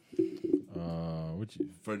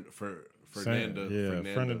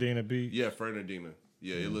 Fernandina Beach. Yeah, Fernandina.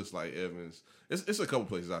 Yeah, it looks like Evans. It's a couple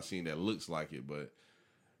places I've seen that looks like it, but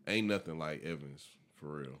ain't nothing like Evans for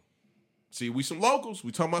real. See, we some locals.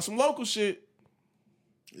 We talking about some local shit.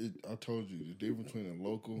 I told you the difference between a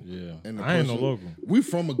local and the I ain't person. no local. We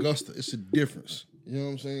from Augusta. It's a difference. You know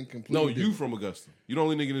what I'm saying? Completely No, different. you from Augusta. You the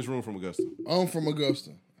only nigga in this room from Augusta. I'm from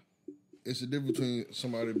Augusta. It's the difference between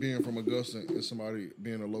somebody being from Augusta and somebody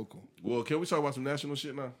being a local. Well, can we talk about some national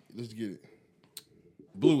shit now? Let's get it.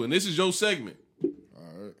 Blue, and this is your segment. All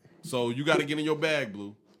right. So you got to get in your bag,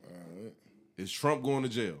 Blue. All right. Is Trump going to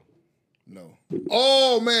jail? No.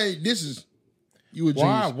 Oh man, this is you a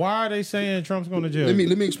genius. Why are they saying Trump's going to jail? Let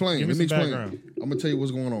me explain. Give me Let me some explain. background. I'm gonna tell you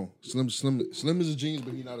what's going on. Slim is a genius,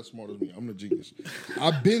 but he's not as smart as me. I'm the genius.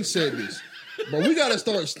 I've been said this, but we gotta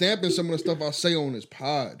start stamping some of the stuff I say on this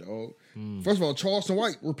pod, dog. First of all, Charleston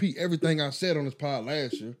White repeat everything I said on this pod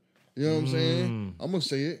last year. You know what I'm saying? I'm gonna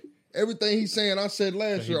say it. Everything he's saying I said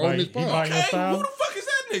last year on this pod. Hey, who the fuck is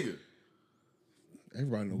that nigga?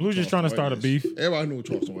 Everybody knows. Blue just trying to start a beef. Everybody know what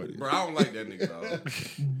Charleston White is. Bro, I don't like that nigga, dog.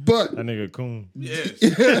 But That nigga coon. Yes.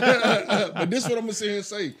 but this is what I'm gonna sit here and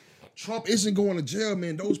say. Trump isn't going to jail,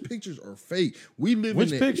 man. Those pictures are fake. We live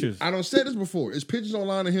Which in pictures? I don't said this before. It's pictures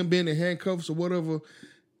online of him being in handcuffs or whatever.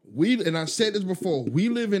 And I said this before. We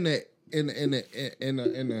live in a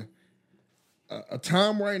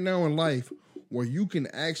time right now in life where you can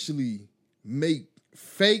actually make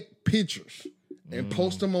fake pictures and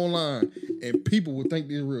post them online, and people will think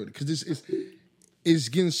they're real because it's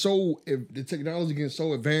getting so. If the technology getting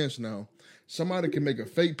so advanced now, somebody can make a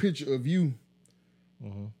fake picture of you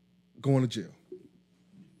going to jail,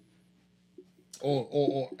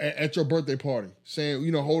 or at your birthday party,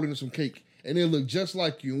 saying holding some cake, and it look just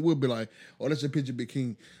like you, and we'll be like, "Oh, that's a picture of Big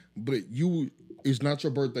King," but it's not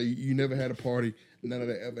your birthday. You never had a party. None of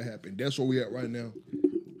that ever happened. That's where we at right now.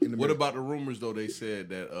 What about the rumors, though? They said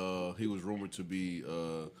that he was rumored to be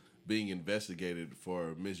being investigated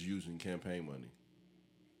for misusing campaign money.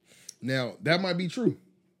 Now, that might be true,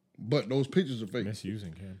 but those pictures are fake.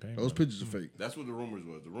 Misusing campaign. Those pictures are fake. That's what the rumors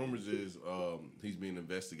was. The rumors is he's being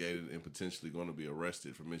investigated and potentially going to be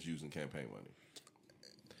arrested for misusing campaign money.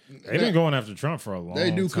 They've been going after Trump for a long time.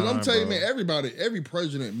 They do, because I'm telling you, bro. man, every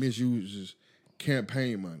president misuses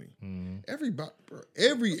campaign money. Everybody, bro,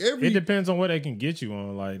 every. It depends on what they can get you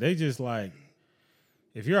on. Like, they just like,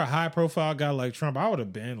 if you're a high profile guy like Trump, I would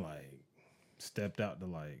have been like, stepped out to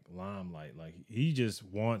like limelight. Like, he just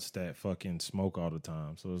wants that fucking smoke all the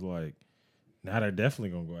time. So it's like, now they're definitely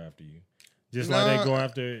gonna go after you. Just like they go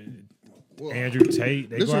after Andrew Tate.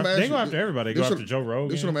 They go after everybody. They go after Joe Rogan.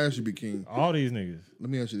 This is what I'm asking you, Big King. All these niggas. Let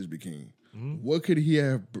me ask you this, Big King. What could he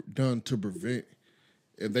have done to prevent,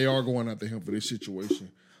 if they are going after him for this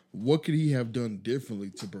situation, what could he have done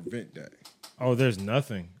differently to prevent that? Oh, there's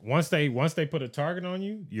nothing. Once they put a target on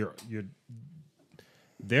you,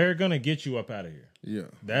 they're gonna get you up out of here. Yeah.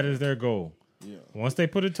 That is their goal. Yeah. Once they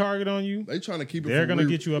put a target on you, they trying to keep. They're gonna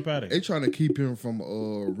get you up out of here. They trying to keep him from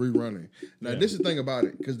rerunning. Now, this is the thing about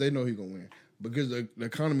it, because they know he's gonna win. Because the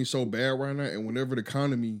economy's so bad right now, and whenever the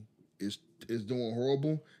economy is doing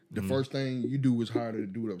horrible, the first thing you do is hire the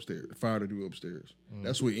dude upstairs, fire the dude upstairs.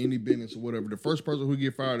 That's with any business or whatever. The first person who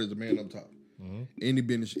get fired is the man up top. Any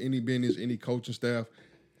business, any coaching staff,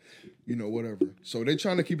 whatever. So they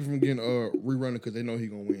trying to keep it from getting rerunning because they know he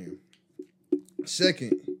gonna win.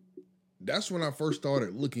 Second, that's when I first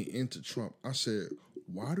started looking into Trump. I said,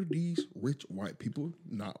 why do these rich white people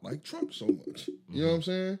not like Trump so much? You know what I'm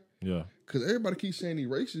saying? Yeah. Because everybody keeps saying he's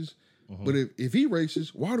racist, but if he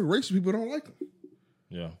racist, why do racist people don't like him?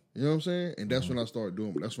 Yeah. You know what I'm saying? And that's when I started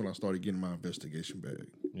doing. That's when I started getting my investigation bag.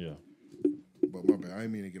 Yeah. But my bad, I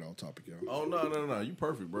didn't mean to get off topic, y'all. Oh no, you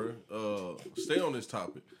perfect, bro. Stay on this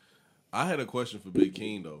topic. I had a question for Big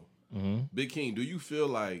King though. Big King, do you feel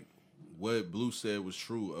like what Blue said was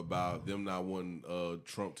true about them not wanting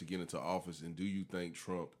Trump to get into office, and do you think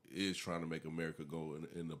Trump is trying to make America go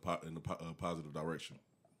in a positive direction?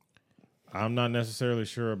 I'm not necessarily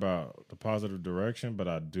sure about the positive direction, but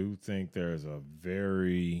I do think there's a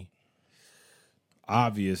very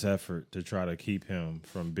obvious effort to try to keep him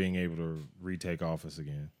from being able to retake office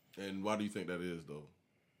again. And why do you think that is, though?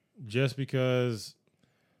 Just because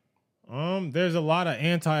there's a lot of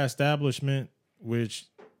anti-establishment, which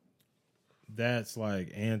that's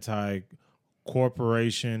like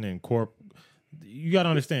anti-corporation and you got to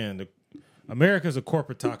understand, America's a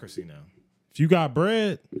corporatocracy now. If you got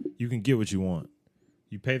bread, you can get what you want.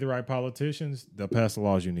 You pay the right politicians, they'll pass the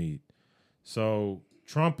laws you need. So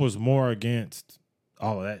Trump was more against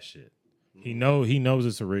all of that shit. He knows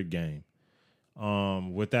it's a rigged game.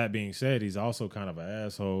 With that being said, he's also kind of an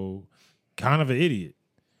asshole, kind of an idiot.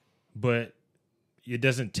 But it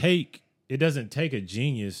doesn't take a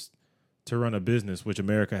genius to run a business, which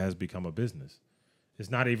America has become a business.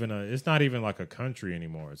 It's not even like a country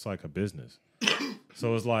anymore. It's like a business.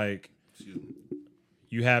 So it's like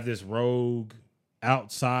you have this rogue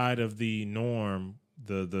outside of the norm,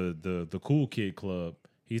 the cool kid club.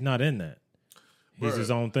 He's not in that. He's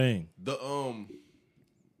his own thing.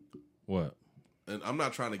 What? And I'm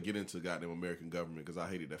not trying to get into goddamn American government because I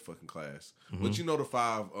hated that fucking class. But you know the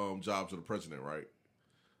 5 jobs of the president, right?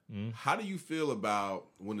 How do you feel about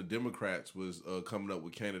when the Democrats was coming up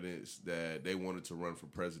with candidates that they wanted to run for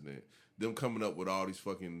president? Them coming up with all these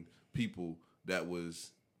fucking people that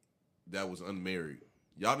was unmarried.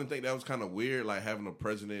 Y'all didn't think that was kind of weird, like having a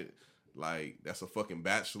president like that's a fucking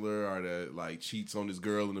bachelor or that like cheats on his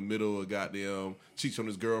girl in the middle of cheats on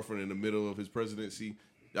his girlfriend in the middle of his presidency?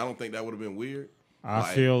 Y'all don't think that would have been weird?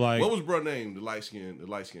 I feel like, what was bro name? The light skinned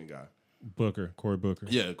guy. Cory Booker.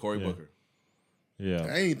 Yeah, Cory Booker. Yeah.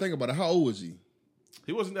 I ain't even think about it. How old was he?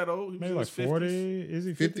 He wasn't that old. He Maybe was like in his 40. 50s. Is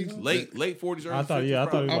he 50? 50s? Late 40s, early I thought 50s. he was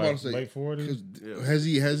I'm about like to say, late 40s. Yeah.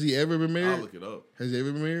 Has he ever been married? I'll look it up. Has he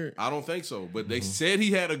ever been married? I don't think so, but they said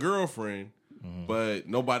he had a girlfriend, but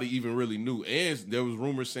nobody even really knew. And there was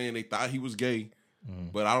rumors saying they thought he was gay,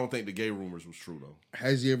 but I don't think the gay rumors was true though.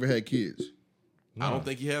 Has he ever had kids? I don't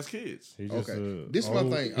think he has kids. He's just Okay. a This is my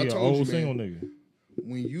old, thing. I he a told old you, single man. nigga.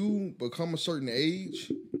 When you become a certain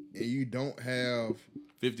age and you don't have,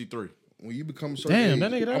 53. when you become a certain Damn, age,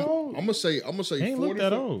 that nigga that old? I'm gonna say He 40 ain't look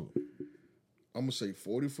that for, old. I'm gonna say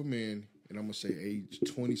 40 for men, and I'm gonna say age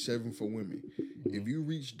 27 for women. If you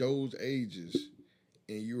reach those ages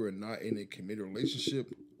and you are not in a committed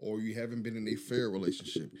relationship or you haven't been in a fair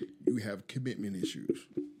relationship, you have commitment issues.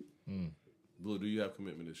 Blue, do you have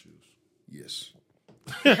commitment issues? Yes.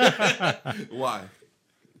 Why?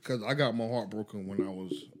 Because I got my heart broken when I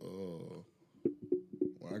was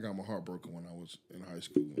in high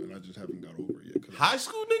school, and I just haven't got over it yet. 'Cause High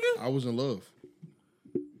school, nigga? I was in love.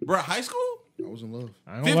 Bro, high school? I was in love.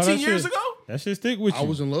 I ain't gonna lie, 15 that years shit- ago? That shit stick with you. I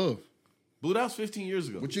was in love. Blue, that was 15 years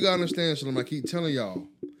ago. What you gotta understand, Shalom, I keep telling y'all,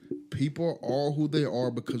 people are who they are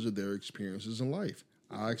because of their experiences in life.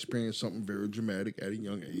 I experienced something very dramatic at a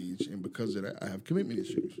young age, and because of that, I have commitment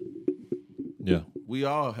issues. Yeah. We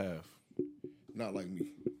all have. Not like me.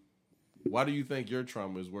 Why do you think your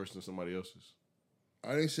trauma is worse than somebody else's?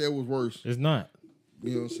 I didn't say it was worse. It's not.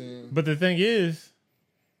 You know what I'm saying? But the thing is,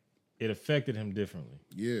 it affected him differently.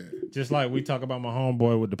 Yeah. Just like we talk about my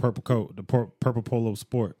homeboy with the purple coat, the purple polo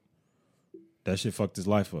sport. That shit fucked his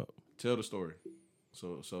life up. Tell the story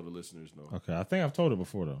so the listeners know. Okay, I think I've told it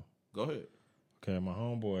before though. Go ahead. Okay, my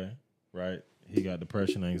homeboy, right? He got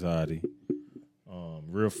depression, anxiety,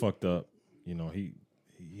 real fucked up. You know, he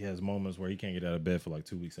has moments where he can't get out of bed for like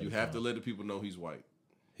 2 weeks at a You time. have to let the people know he's white.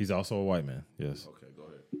 He's also a white man, yes. Okay, go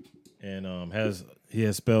ahead. And he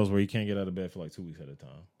has spells where he can't get out of bed for like 2 weeks at a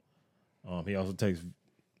time. He also takes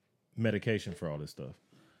medication for all this stuff.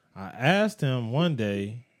 I asked him one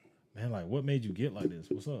day, man, like, what made you get like this?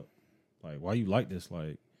 What's up? Like, why you like this?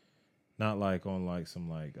 Like, not like on like some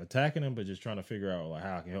like attacking him, but just trying to figure out like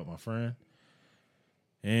how I can help my friend.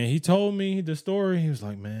 And he told me the story. He was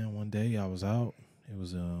like, man, one day I was out. It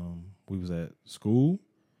was we was at school,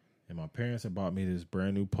 and my parents had bought me this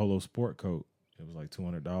brand new polo sport coat. It was like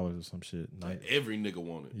 $200 or some shit. Like every nigga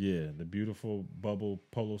wanted. Yeah, the beautiful bubble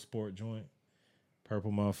polo sport joint,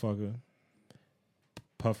 purple motherfucker,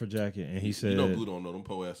 puffer jacket, and he said, You know Blue don't know them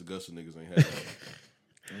po ass Augusta niggas ain't had that.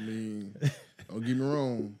 I mean, don't get me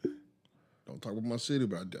wrong. Don't talk about my city,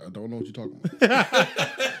 but I don't know what you're talking about.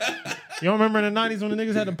 "You don't remember in the '90s when the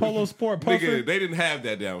niggas had the polo sport puffer?" Nigga, they didn't have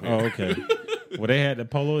that down here. Oh, okay. Well, they had the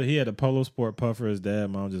polo. He had the polo sport puffer. His dad,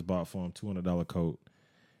 mom just bought for him $200 coat.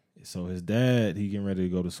 So his dad, he getting ready to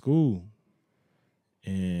go to school,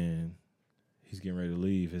 and he's getting ready to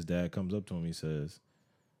leave. His dad comes up to him. He says,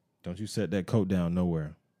 "Don't you set that coat down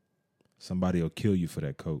nowhere. Somebody will kill you for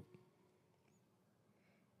that coat."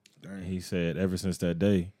 Dang. And he said, ever since that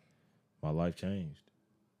day, my life changed.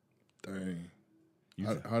 Dang.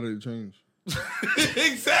 How did it change?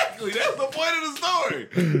 Exactly. That's the point of the story.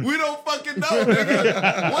 We don't fucking know,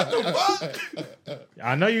 nigga. What the fuck?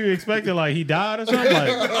 I know you expected like he died or something. Like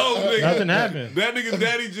No, nigga. nothing happened. That nigga's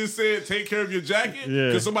daddy just said, take care of your jacket, Yeah.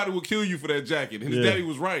 because somebody will kill you for that jacket. And his Yeah. daddy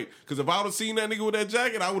was right. Because if I would have seen that nigga with that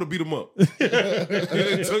jacket, I would have beat him up. And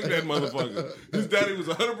it took that motherfucker. His daddy was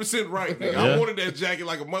 100% right, nigga. I Yeah. wanted that jacket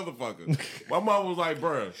like a motherfucker. My mom was like,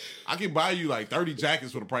 bruh, I can buy you like 30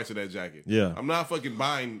 jackets for the price of that jacket. Yeah. I'm not fucking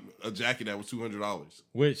buying a jacket that was $200.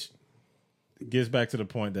 Which gets back to the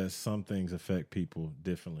point that some things affect people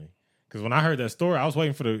differently. Because when I heard that story, I was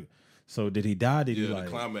waiting for the. So did he die? Did Yeah, he the like?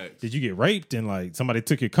 climax. Did you get raped and like somebody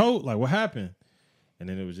took your coat? Like what happened? And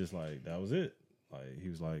then it was just like that was it. Like he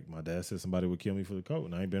was like, my dad said somebody would kill me for the coat,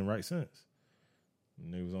 and I ain't been right since.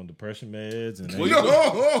 And he was on depression meds and Well, you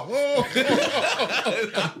know,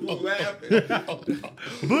 laughing.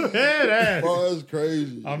 blue head ass. Oh, that's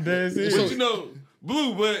crazy. I'm dead But serious. you know,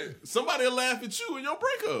 Blue, but somebody will laugh at you in your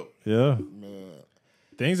breakup. Yeah, Man.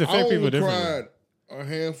 things I affect people only differently. cried a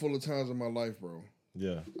handful of times in my life, bro.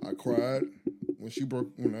 Yeah, I cried when she broke.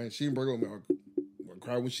 She didn't break up with me. I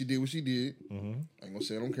cried when she did what she did. Mm-hmm. I ain't gonna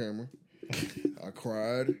say it on camera. I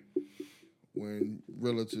cried when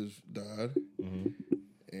relatives died, Mm-hmm.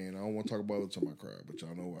 and I don't want to talk about the time I cried, but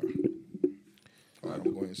y'all know why. All right, I'm going to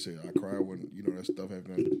go ahead and say it. I cried when that stuff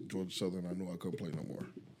happened at Georgia Southern. I knew I couldn't play no more.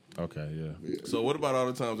 okay, yeah. So what about all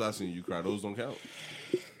the times I seen you cry? Those don't count.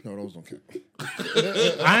 No, those don't count.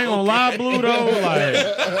 I ain't gonna lie, Blue though.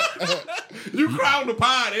 Like You crown the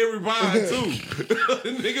pod every pod too.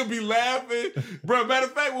 Nigga be laughing, bro. Matter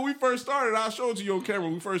of fact, when we first started, I'll show it to you on camera.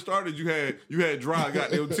 When we first started, you had dry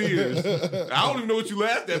goddamn tears. I don't even know what you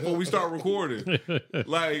laughed at before we start recording.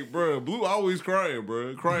 Like, bro, Blue always crying,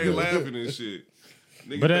 bro, crying, laughing and shit.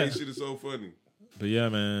 Nigga, that shit is so funny. But yeah,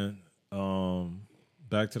 man.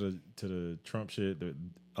 Back to the Trump shit, the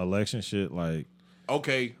election shit. Like,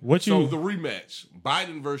 okay, the rematch,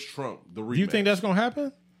 Biden versus Trump. The rematch. Do you think that's gonna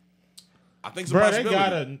happen? I think it's a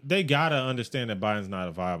possibility. They gotta understand that Biden's not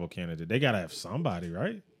a viable candidate. They gotta have somebody,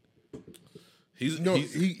 right? He's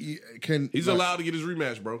allowed to get his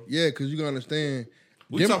rematch, bro. Yeah, because you gotta understand.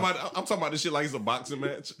 I'm talking about this shit like it's a boxing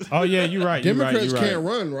match. Oh yeah, you're right. Democrats can't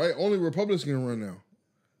run, right? Only Republicans can run now.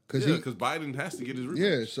 Because Biden has to get his rematch.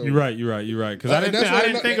 Yeah, so you're right. Because I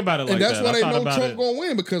didn't think about it like that. And that's why they know Trump gonna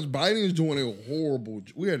win, because Biden is doing a horrible.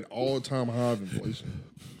 We had an all-time high of inflation.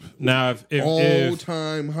 Now, if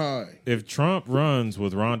all-time high. If Trump runs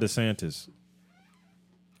with Ron DeSantis,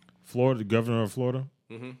 Florida, governor of Florida,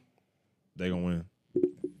 they gonna win.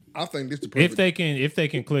 I think this is the perfect. If they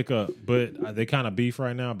can click up, but they kind of beef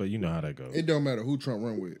right now. But you know how that goes. It don't matter who Trump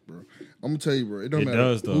run with, bro. I'm gonna tell you, bro. It don't matter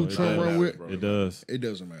does, though. who Trump run with. It does. It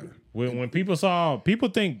doesn't matter. When people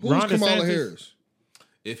think who's Ron Kamala DeSantis, Harris?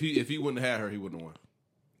 If he wouldn't have had her, he wouldn't have won.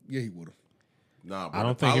 Yeah, he would have. Nah, bro. I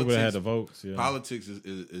don't think he would have had the votes. Yeah. Politics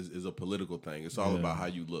is a political thing. It's all about how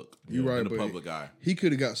you look. You're right, in the but public eye. He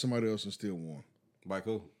could have got somebody else and still won. Like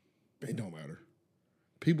who? It don't matter.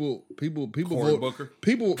 People Cory vote. Booker.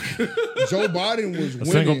 People. Joe Biden was winning.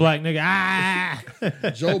 Single black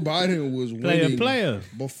nigga. Joe Biden was winning player.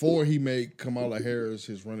 before he made Kamala Harris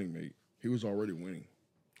his running mate. He was already winning.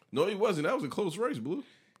 No, he wasn't. That was a close race, Blue.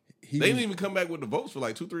 They didn't even come back with the votes for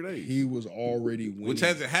like 2-3 days. He was already winning, which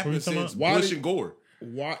hasn't happened since Bush and Gore.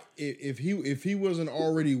 Why, if he wasn't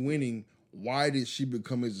already winning, why did she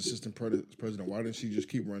become his assistant president? Why didn't she just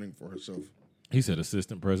keep running for herself? He said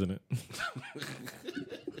assistant president.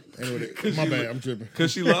 Anyway, my bad, I'm tripping.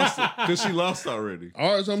 Because she lost. Because she lost already.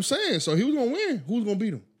 All right, so I'm saying, so he was gonna win. Who's gonna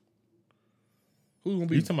beat him? Who's gonna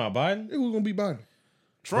beat him? You talking about Biden? Yeah, who's gonna beat Biden?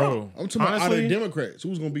 Trump. I'm talking about out of the Democrats.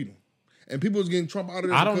 Who's gonna beat him? And people was getting Trump out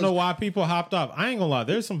of there. I don't know why people hopped off. I ain't gonna lie.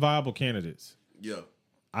 There's some viable candidates. Yeah.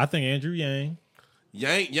 I think Andrew Yang.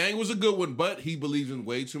 Yang was a good one, but he believes in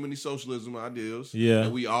way too many socialism ideals. Yeah.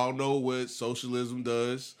 And we all know what socialism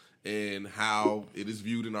does and how it is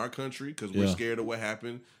viewed in our country because we're scared of what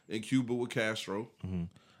happened in Cuba with Castro. Mm-hmm.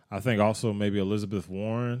 I think also maybe Elizabeth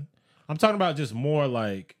Warren. I'm talking about just more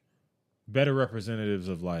like better representatives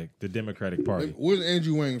of like the Democratic Party. Where's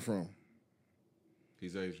Andrew Yang from?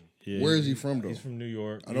 He's Asian. Yeah, where is he from, though? He's from New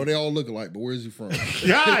York. I know they all look alike, but where is he from?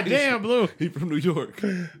 God damn, Blue. He from New York.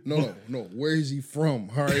 No. Where is he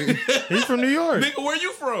from? All right. He's from New York. Nigga, where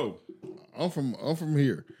you from? I'm from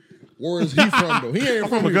here. Where is he from, though? He ain't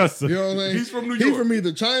from Augusta. You know what I'm saying? He's from New York. He's from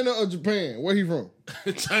either China or Japan. Where he from?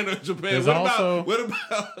 China or Japan. There's What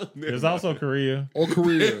about? There's also Korea. Or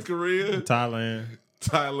Korea. Korea. Thailand.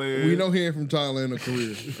 We know he ain't from Thailand or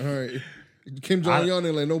Korea. All right. Kim Jong-un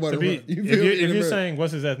ain't let nobody run. If you're saying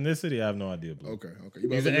what's his ethnicity, I have no idea. Blue. Okay.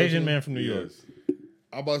 He's an Asian man from New York.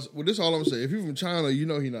 This is all I'm saying. If you're from China, you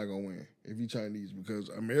know he's not gonna win if he's Chinese because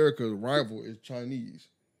America's rival is Chinese.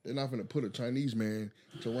 They're not gonna put a Chinese man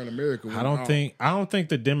to run America. I don't think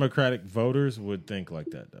the Democratic voters would think like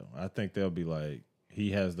that though. I think they'll be like, he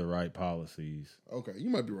has the right policies. Okay, you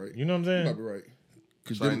might be right. You know what I'm saying? You might be right.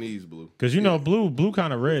 Chinese Blue. Because you know Blue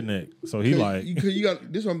kind of redneck, so he like. You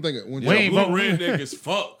got this. Is what I'm thinking. When we ain't Blue redneck as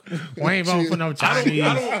fuck. We ain't voting for no Chinese.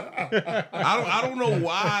 I don't know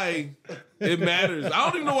why it matters. I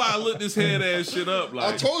don't even know why I looked this head ass shit up.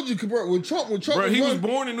 Like I told you, bro, when Trump bro, he was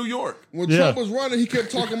born in New York. When Trump was running, he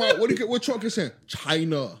kept talking about what Trump kept saying.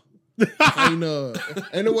 China. And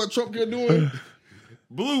then what Trump kept doing?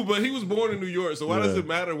 Blue, but he was born in New York, so why does it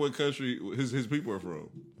matter what country his people are from?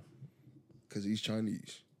 Because he's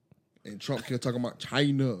Chinese, and Trump kept talking about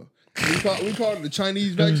China. We called it the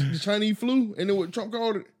Chinese vaccine, the Chinese flu, and then what Trump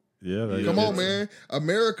called it. Yeah, come on, man.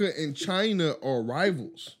 America and China are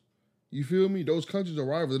rivals. You feel me? Those countries are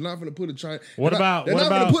rivals. They're not going to put a China. They're not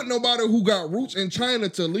going to put nobody who got roots in China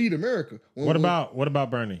to lead America. What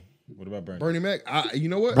about Bernie? What about Bernie? Bernie Mac. You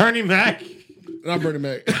know what? Bernie Mac. Not Bernie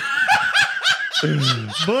Mac.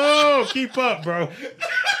 Blue, keep up, bro.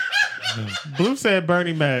 Blue said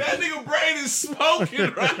Bernie Mac. That nigga brain is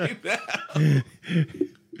smoking right now.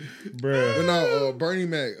 Bruh. But no, Bernie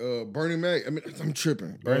Mac. Bernie Mac. I mean, I'm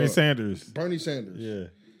tripping. Bernie Sanders. Bernie Sanders. Yeah.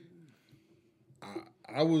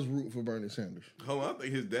 I was rooting for Bernie Sanders. Hold on, I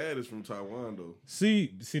think his dad is from Taiwan though.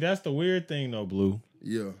 See, that's the weird thing though, Blue.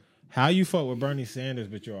 Yeah. How you fuck with Bernie Sanders,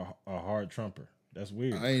 but you're a hard Trumper? That's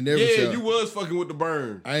weird. I ain't never Yeah, say you was fucking with the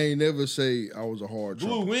burn. I ain't never say I was a hard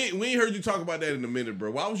Blue, trumper. we ain't heard you talk about that in a minute,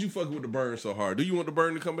 bro. Why was you fucking with the burn so hard? Do you want the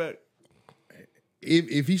burn to come back?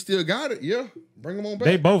 If he still got it, yeah, bring him on back.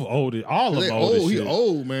 They both old. All of They them old. as old. He shit.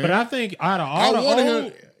 old, man. But I think out of I all the wanted old,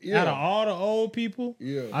 him- yeah. out of all the old people,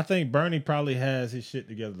 Yeah. I think Bernie probably has his shit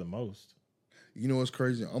together the most. You know what's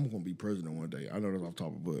crazy? I'm gonna be president one day. I know that's off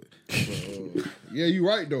topic, but yeah, you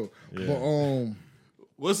right though. Yeah. But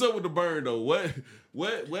What's up with the burn though? What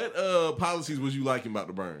policies was you liking about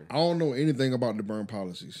the burn? I don't know anything about the burn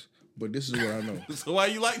policies, but this is what I know. So why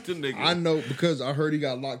you like the nigga? I know because I heard he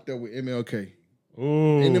got locked up with MLK.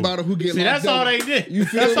 Ooh. Anybody who get See, locked that's up, all they need. You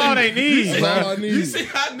feel That's me? all they need. That's all I need. You see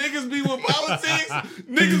how niggas be with politics?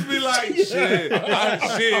 Niggas be like, shit.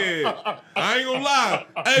 I ain't gonna lie.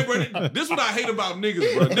 Hey, bro, this is what I hate about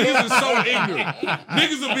niggas, bro. Niggas is so ignorant.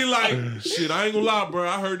 Niggas will be like, shit, I ain't gonna lie, bro.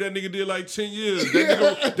 I heard that nigga did like 10 years.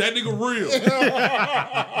 That nigga real.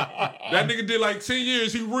 That nigga did like 10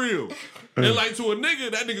 years. He real. And like to a nigga,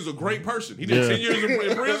 that nigga's a great person. He did 10 years in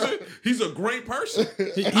prison. He's a great person.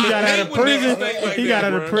 He got out of when prison. niggas think like He that, got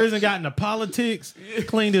out of bruh. prison, got into politics,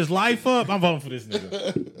 cleaned his life up. I'm voting for this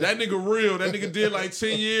nigga. That nigga real. That nigga did like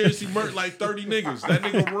 10 years. He murked like 30 niggas. That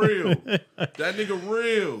nigga real. That nigga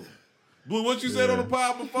real. Blue, what you said on the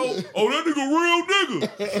pod before? Oh, that nigga real nigga.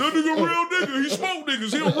 That nigga real nigga. He smoke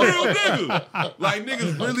niggas. He a real nigga. Like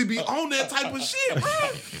niggas really be on that type of shit, bro.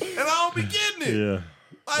 And I don't be getting it. Yeah.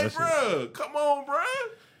 Like, bro, come on, bro.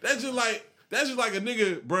 That's just like a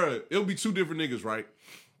nigga, bro. It'll be two different niggas, right?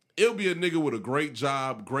 It'll be a nigga with a great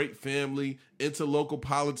job, great family, into local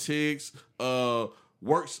politics,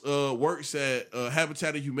 works at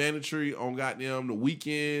Habitat of Humanity on goddamn the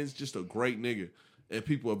weekends, just a great nigga. And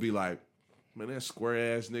people will be like, man, that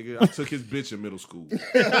square ass nigga, I took his bitch in middle school. You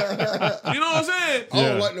know what I'm saying? I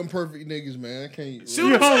don't like them perfect niggas, man. I can't. See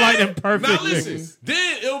You what I'm don't like saying? them perfect Now listen, niggas.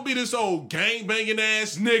 then it'll be this old gang banging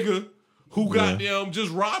ass nigga who goddamn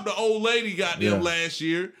just robbed the old lady goddamn last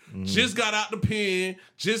year, just got out the pen,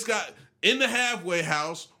 just got in the halfway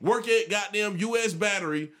house, work at goddamn US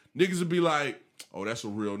Battery. Niggas would be like, oh, that's a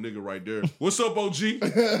real nigga right there. What's up, OG?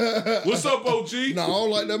 What's up, OG? No, I don't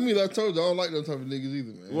like them either. I told you I don't like them type of niggas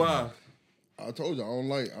either, man. Why? I told you I don't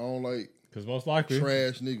like Because most likely,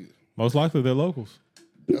 trash niggas. they're locals.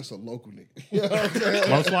 That's a local nigga. You know what I'm saying?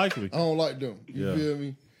 Most likely. I don't like them. You feel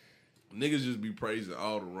me? Niggas just be praising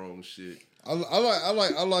all the wrong shit. I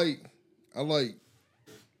like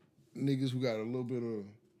niggas who got a little bit of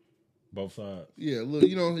Both sides. a little.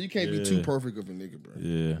 You know, you can't be too Yeah. perfect of a nigga, bro.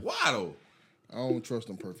 Yeah. Why though? I don't trust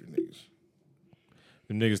them perfect niggas.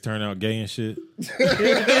 Them niggas turn out gay and shit. Here's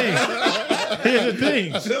the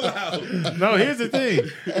thing. Chill out. No, here's the thing.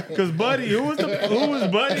 Because Buddy, who was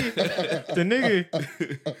Buddy? The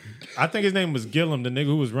nigga, I think his name was Gillum, the nigga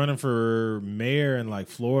who was running for mayor in like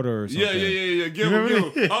Florida or something. Yeah. Give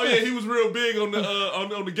him. Oh yeah, he was real big on the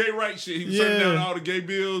on the gay rights shit. He was shutting down all the gay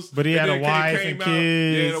bills. But he had then a wife and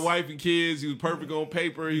kids. Yeah, the wife and kids. He was perfect on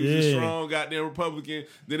paper. He was a strong goddamn Republican.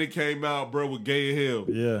 Then it came out, bro, was gay as hell.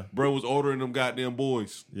 Yeah. Bro was ordering them goddamn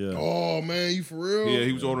boys. Yeah. Oh man, you for real? Yeah,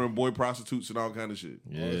 he was ordering boy prostitutes and all kind of shit.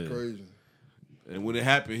 Oh, that's crazy. And when it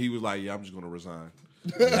happened, he was like, yeah, I'm just gonna resign.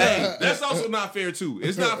 Hey, that's also not fair too.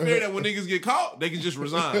 It's not fair that when niggas get caught, they can just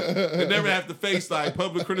resign. They never have to face like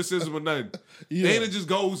public criticism or nothing. Yeah. Then it just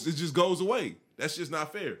goes away. That's just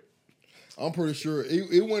not fair. I'm pretty sure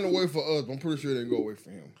it went away for us, but I'm pretty sure it didn't go away for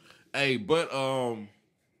him. Hey, but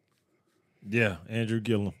Yeah, Andrew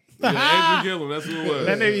Gillum. Andrew Gillum, that's who it was.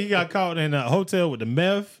 That nigga, he got caught in a hotel with the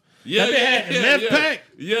meth. Yeah, That bitch had the meth pack.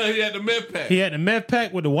 Yeah, he had the meth pack. He had the meth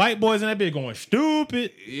pack with the white boys and that bitch going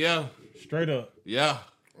stupid. Yeah, Straight up. yeah,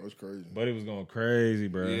 That's crazy. But it was going crazy,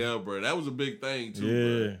 bro. yeah, bro. That was a big thing too.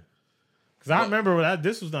 Yeah. Because I remember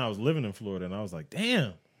this was when I was living in Florida, and I was like,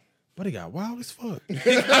 damn, but he got wild as fuck.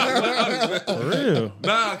 For real.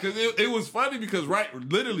 Nah, because it was funny because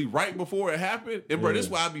literally right before it happened, and bro, this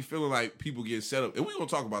is why I be feeling like people get set up. And we're gonna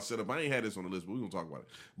talk about setup. I ain't had this on the list, but we're gonna talk about it.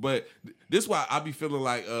 But this is why I be feeling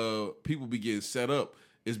like people be getting set up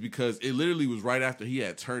is because it literally was right after he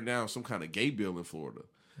had turned down some kind of gay bill in Florida.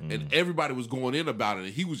 And everybody was going in about it,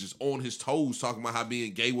 and he was just on his toes talking about how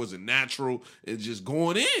being gay wasn't natural and just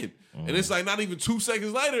going in. And it's like not even 2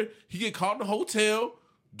 seconds later, he get caught in a hotel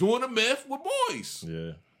doing a meth with boys.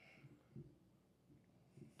 Yeah.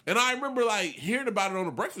 And I remember like hearing about it on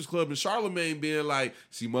the Breakfast Club and Charlamagne being like,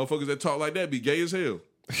 see motherfuckers that talk like that be gay as hell.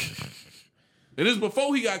 And this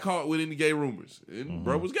before he got caught with any gay rumors. And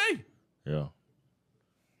bro was gay. Yeah.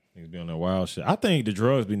 Niggas be on that wild shit. I think the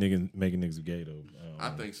drugs be making niggas gay, though. I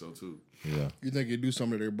think so too. Yeah. You think it do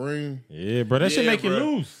something to their brain? Yeah, bro. That shit make you bro.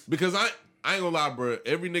 loose. Because I ain't gonna lie, bro.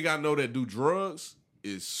 Every nigga I know that do drugs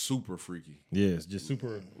is super freaky. Yeah, it's just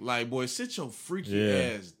super. Like, boy, sit your freaky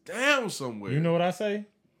ass down somewhere. You know what I say?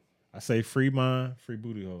 I say free mind, free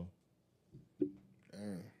booty hole.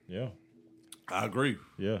 Yeah. I agree.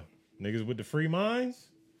 Yeah. Niggas with the free minds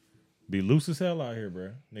be loose as hell out here,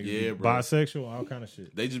 bro. Niggas be bro. bisexual, all kind of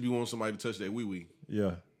shit. They just be wanting somebody to touch that wee-wee.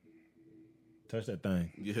 Yeah. Touch that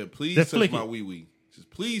thing. Yeah, please Just touch flick my it. wee-wee. Just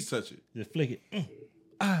please touch it. Just flick it.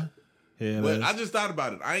 Yeah, But I just thought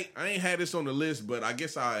about it. I ain't had this on the list, but I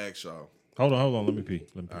guess I'll ask y'all. Hold on. Let me pee.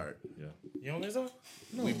 All right. Yeah. You on this one?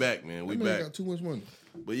 No, We back, man. We that man back. got too much money.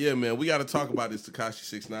 But yeah, man, we got to talk about this Tekashi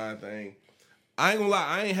 6ix9ine thing. I ain't gonna lie,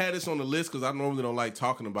 I ain't had this on the list because I normally don't like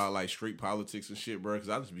talking about like street politics and shit, bro. Because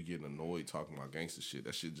I just be getting annoyed talking about gangster shit.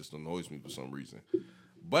 That shit just annoys me for some reason.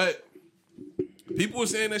 But people were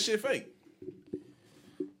saying that shit fake.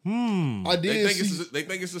 I did They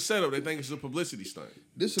think it's a setup. They think it's a publicity stunt.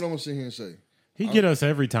 This is what I'm gonna sit here and say. He get us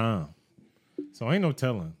every time. So ain't no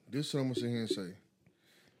telling. This is what I'm gonna sit here and say.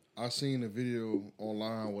 I seen a video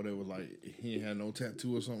online where they was like he ain't had no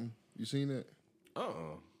tattoo or something. You seen that?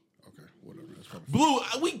 Okay, whatever. That's probably Blue,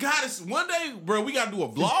 we got it. One day, bro, we got to do a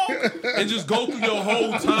vlog and just go through your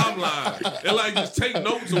whole timeline and like just take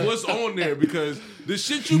notes of what's on there because the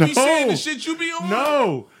shit you be saying, the shit you be on.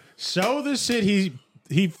 No. Show the shit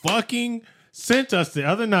he fucking sent us the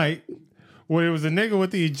other night where it was a nigga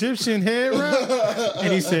with the Egyptian head wrap.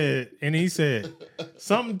 and he said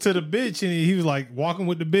something to the bitch and he was like walking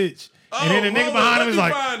with the bitch. And then the nigga behind him was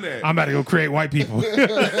like, I'm about to go create white people. Hold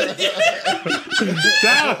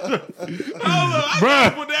on, I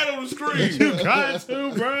gotta put that on the screen. You got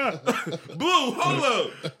to, bro. Blue, hold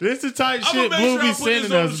up. This the type I'm shit gonna make Blue sure be I put this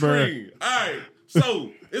sending on the us, bro. screen. All right,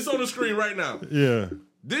 so it's on the screen right now. Yeah.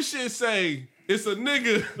 This shit say it's a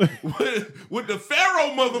nigga with the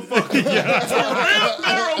Pharaoh motherfucker. The real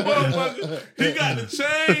Pharaoh motherfucker. He got the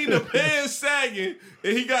chain, the pants sagging,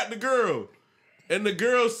 and he got the girl. And the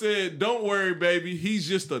girl said, "Don't worry, baby. He's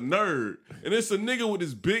just a nerd." And it's a nigga with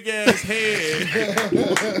his big ass head,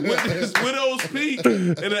 with his widow's peak,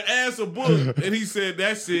 and an ass of book. And he said,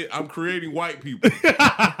 "That's it. I'm creating white people."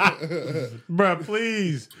 Bruh,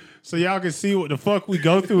 please. So y'all can see what the fuck we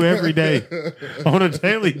go through every day on a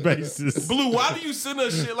daily basis. Blue, why do you send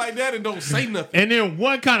us shit like that and don't say nothing? And then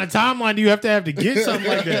what kind of timeline do you have to get something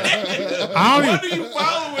like that? Why do you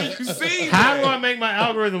follow when you see How that? do I make my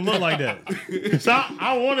algorithm look like that? So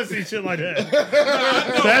I want to see shit like that.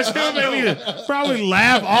 That's gonna make me probably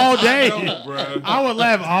laugh all day. I would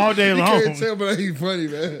laugh all day You long. can't tell, but he's funny,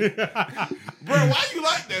 man. Bro, why you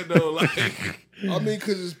like that though? Like, I mean,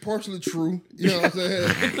 because it's partially true. You know what I'm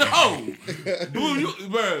saying? no, Blue,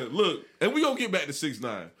 bro, look, and we gonna get back to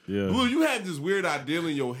 6ix9ine. Yeah. Blue, you had this weird idea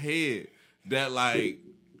in your head that like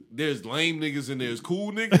there's lame niggas and there's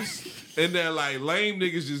cool niggas, and that like lame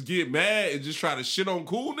niggas just get mad and just try to shit on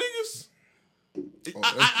cool niggas.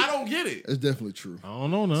 I don't get it. It's definitely true. I don't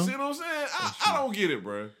know now. See what I'm saying? I don't get it,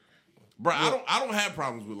 bro. Bro, I don't have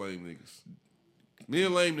problems with lame niggas. Me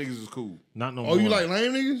and lame niggas is cool. Not no Oh, more. you like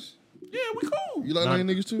lame niggas? Yeah, we cool. You like Not- lame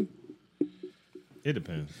niggas too? It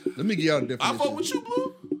depends. Let me give y'all a definition. I fuck with you,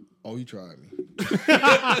 Blue. Oh, you tried me.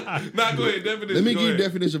 Nah, go ahead. Definition. Let me go give you a ahead.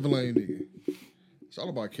 definition of a lame nigga. It's all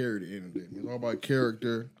about character at the end of the day. It's all about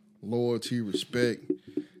character, loyalty, respect.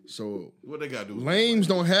 So What they got to do? lames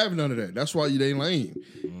don't have none of that. That's why they lame.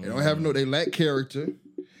 They don't have no. They lack character.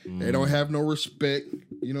 They don't have no respect.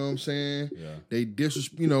 You know what I'm saying? Yeah. They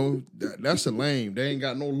disrespect. You know that's a lame. They ain't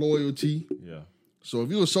got no loyalty. Yeah. So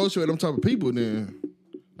if you associate with them type of people, then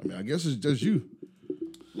I mean, I guess it's just you.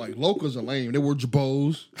 Like locals are lame. They wear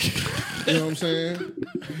jabos. You know what I'm saying?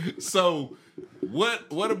 So,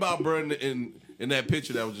 what about Burn in that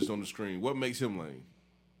picture that was just on the screen? What makes him lame?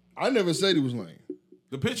 I never said he was lame.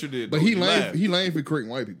 The picture did, But though. he You lame. laughed. He lame for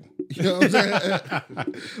creating white people. You know what I'm saying?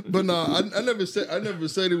 But no, I never said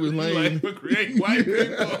he was He lame. lame for creating white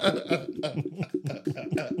people.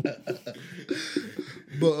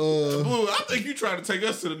 But Blue, I think you trying to take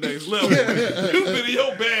us to the next level. You've been in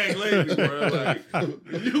your bag lately, bro. Like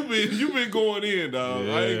you've been going in, dog.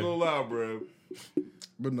 I ain't gonna lie, bro.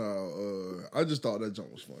 but no, I just thought that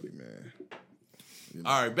joke was funny, man. You know?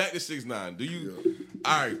 All right, back to 6ix9ine. Do you?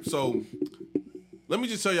 All right, so let me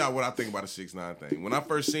just tell y'all what I think about the 6ix9ine thing. When I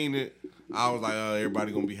first seen it, I was like,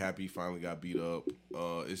 everybody gonna be happy. He finally got beat up.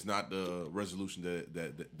 It's not the resolution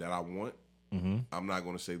that I want. Mm-hmm. I'm not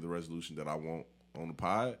gonna say the resolution that I want on the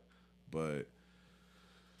pod, but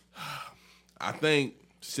I think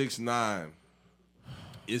 6ix9ine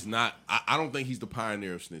is not. I don't think he's the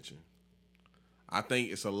pioneer of snitching. I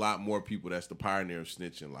think it's a lot more people that's the pioneer of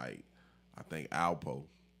snitching. Like I think Alpo.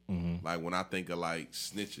 Like when I think of like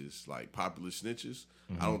snitches, like popular snitches,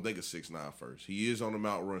 I don't think of 6ix9ine first. He is on the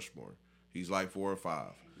Mount Rushmore. He's like 4 or 5.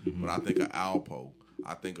 But I think of Alpo.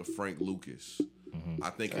 I think of Frank Lucas. I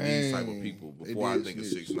think of these type of people before I think of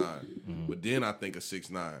 6ix9ine. But then I think of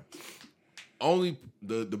 6ix9ine. Only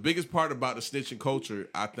the biggest part about the snitching culture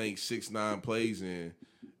I think 6ix9ine plays in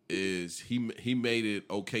is he made it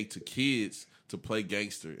okay to kids to play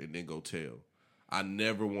gangster and then go tell. I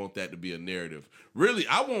never want that to be a narrative. Really,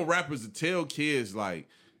 I want rappers to tell kids like,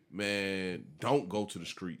 man, don't go to the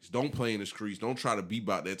streets. Don't play in the streets. Don't try to be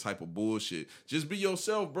about that type of bullshit. Just be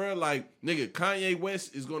yourself, bro. Like, nigga, Kanye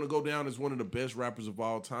West is going to go down as one of the best rappers of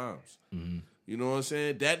all times. You know what I'm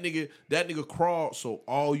saying? That nigga crawled so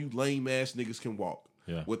all you lame ass niggas can walk.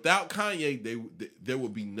 Yeah. Without Kanye, there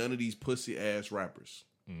would be none of these pussy ass rappers.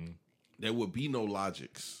 There would be no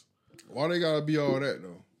Logics. Why they gotta be all that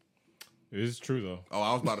though? It's true though. Oh,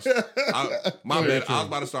 I was about to. My bad. I was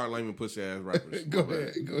about to start laming pussy ass rappers. Go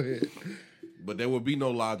ahead. But there would be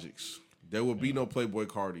no Logics. There would be no Playboy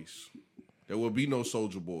Cardis. There would be no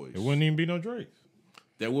Soulja Boys. It wouldn't even be no Drake.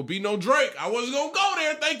 There would be no Drake. I wasn't gonna go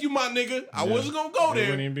there. Thank you, my nigga. I wasn't gonna go there.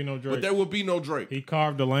 There wouldn't even be no Drake. But there would be no Drake. He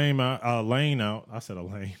carved a lane out. I said a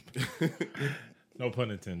lane. No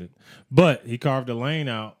pun intended. But he carved a lane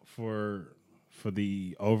out for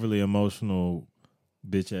the overly emotional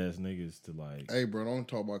bitch ass niggas to like. Hey, bro, don't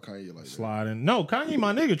talk about Kanye like slide in. No, Kanye,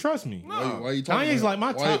 my nigga, trust me. Why you talking Kanye's about him? like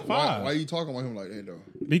my top 5. Why are you talking about him like that though?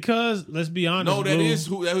 Because let's be honest. No, that Blue,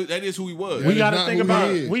 is who he was. we That got is to not think who about.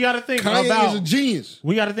 he is. We got to think Kanye about. is a genius.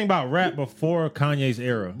 We got to think about rap before Kanye's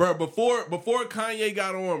era. Bro, before Kanye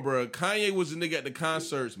got on, bro, Kanye was the nigga at the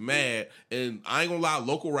concerts mad, and I ain't gonna lie,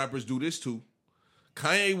 local rappers do this too.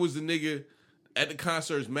 Kanye was the nigga at the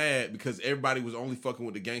concerts mad because everybody was only fucking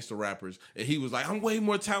with the gangster rappers, and he was like, I'm way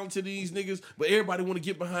more talented than these niggas, but everybody want to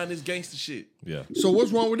get behind this gangster shit. Yeah. So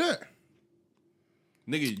what's wrong with that?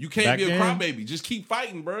 Nigga, you can't Back be a then- crybaby. Just keep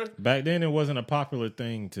fighting, bro. Back then, it wasn't a popular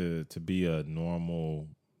thing to be a normal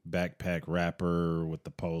backpack rapper with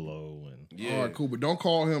the polo and. Yeah. All right, cool, but don't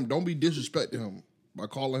be disrespecting him by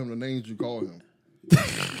calling him the names you call him.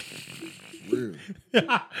 Real.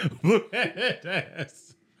 Look at that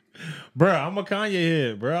ass. Bro, I'm a Kanye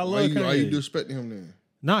head, bro. I love Kanye. Why you disrespecting him then?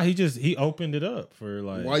 Nah, he opened it up for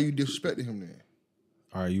like. Why you disrespecting him then?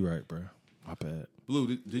 All right, you right, bro. My bad. Blue,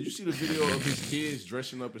 did you see the video of his kids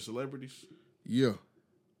dressing up as celebrities? Yeah.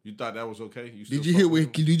 You thought that was okay? Did you hear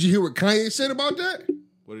what Kanye said about that?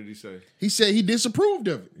 What did he say? He said he disapproved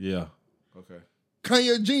of it. Yeah. Okay.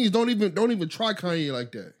 Kanye a genius. Don't even try Kanye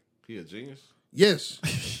like that. He a genius? Yes.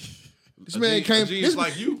 This man came. A genius This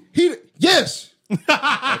like you? Yes.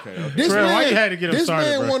 Okay. This Bro, man, why you had to get him this started,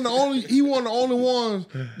 man bro? one of the only ones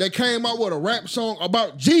that came out with a rap song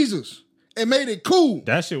about Jesus and made it cool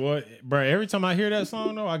That shit was, bro. Every time I hear that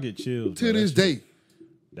song, though, I get chills. to bro. this That shit- day.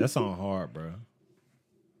 That song hard, bro.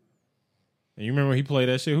 And you remember when he played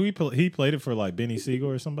that shit? He played it for like Benny Siegel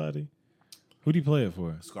or somebody? Who'd he play it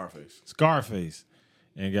for? Scarface. Scarface.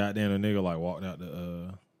 And goddamn, the nigga like walked out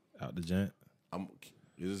the gent.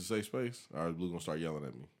 Is this a safe space? Or is Blue gonna start yelling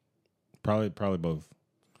at me? Probably both.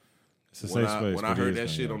 It's a When safe space. I but he heard is that gonna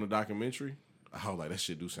shit yell. on the documentary, I was like, that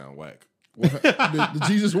shit do sound whack. The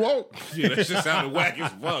Jesus walk. Yeah, that shit sounded whack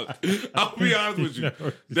as fuck. I'll be honest with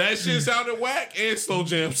you. That shit sounded whack and Slow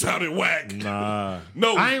Jam sounded whack. Nah.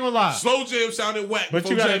 No, I ain't gonna lie. Slow Jam sounded whack But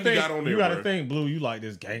before you gotta Jamie think, got on there, you gotta bro. think, Blue, you like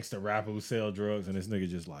this gangster rapper who sell drugs, and this nigga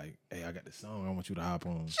just like, hey, I got this song, I want you to hop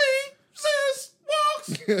on. Jesus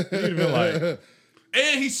walks. You'd have been like,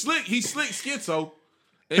 And he slick schizo.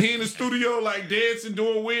 And he in the studio like dancing,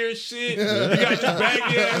 doing weird shit. You got your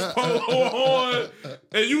baggy ass polo on.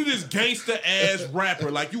 And you this gangster ass rapper.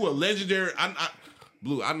 Like you a legendary.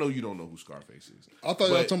 Blue, I know you don't know who Scarface is. I thought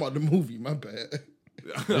you were talking about the movie. My bad.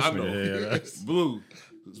 I know. Yeah, that's- Blue,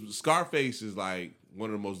 Scarface is like one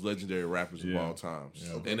of the most legendary rappers of all times.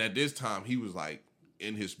 And at this time, he was like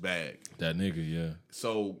in his bag. that nigga, yeah.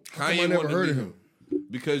 So I Kanye never wanted to heard leave of him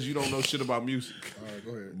because you don't know shit about music. All right,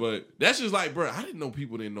 go ahead. But that's just like, bro, I didn't know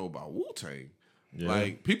people didn't know about Wu-Tang. Yeah.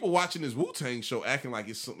 Like, people watching this Wu-Tang show acting like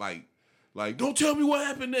it's like, don't tell me what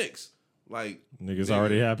happened next. Like, Niggas nigga.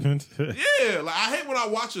 already happened. Yeah, like I hate when I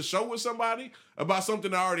watch a show with somebody about something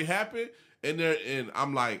that already happened, and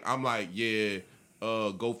I'm like, yeah,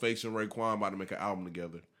 Ghostface and Raekwon about to make an album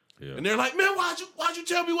together. Yeah. And they're like, man, why'd you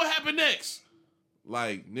tell me what happened next?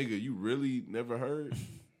 Like, nigga, you really never heard?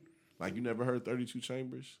 Like, you never heard 32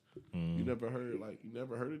 Chambers? You never heard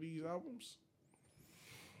of these albums?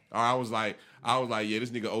 Or I was like, yeah, this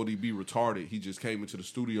nigga ODB retarded. He just came into the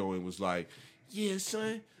studio and was like, yeah,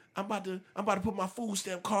 son, I'm about to put my food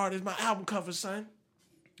stamp card as my album cover, son.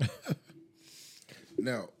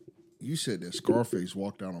 Now, You said that Scarface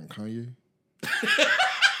walked out on Kanye?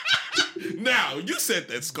 Now, you said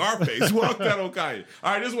that Scarface walked out on Kanye.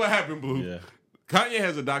 All right, this is what happened, Blue. Yeah. Kanye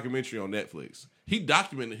has a documentary on Netflix. He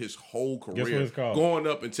documented his whole Guess what career it's called? going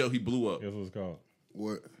up until he blew up. Guess what it's called?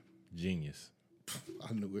 What? Genius.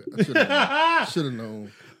 I knew it. I should have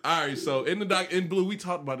known. All right, so in Blue, we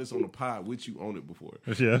talked about this on the pod with you on it before.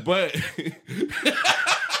 Yeah. But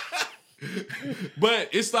but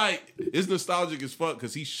it's like it's nostalgic as fuck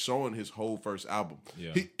because he's showing his whole first album.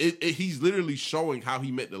 Yeah. He's literally showing how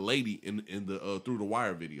he met the lady in the Through the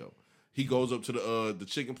Wire video. He goes up to the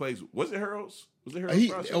chicken place. Was it Harold's? Was it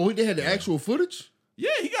Harold's? They had the actual footage? Yeah,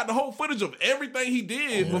 he got the whole footage of everything he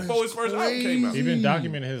did before his first album came out. He been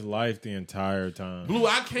documenting his life the entire time. Blue,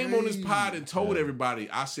 I came on this pod and told everybody,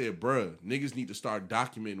 I said, bruh, niggas need to start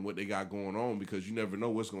documenting what they got going on because you never know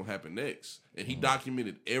what's going to happen next. And he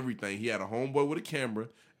documented everything. He had a homeboy with a camera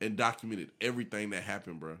and documented everything that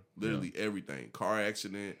happened, bruh. Literally everything. Car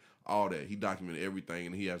accident, all that. He documented everything.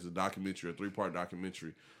 And he has a documentary, a 3-part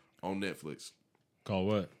documentary on Netflix. Called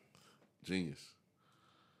what? Genius.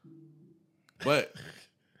 But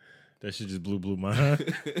that shit just blew my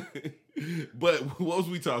mind. But what was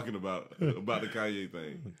we talking about the Kanye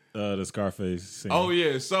thing? The Scarface scene. Oh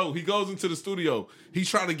yeah, so he goes into the studio. He's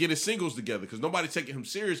trying to get his singles together because nobody's taking him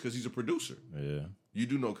serious because he's a producer. Yeah. You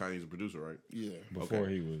do know Kanye's a producer, right? Yeah. Before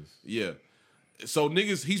he was. Yeah. So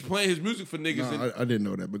niggas, he's playing his music for niggas. Nah, I didn't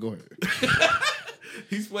know that, but go ahead.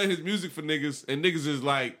 He's playing his music for niggas, and niggas is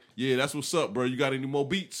like, yeah, that's what's up, bro. You got any more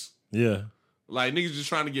beats? Yeah. Like, niggas just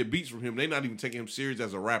trying to get beats from him. They not even taking him serious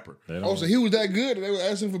as a rapper. Oh, so he was that good and they were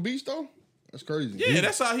asking for beats, though? That's crazy. Yeah,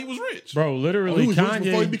 that's how he was rich. Bro, literally, he was Kanye. rich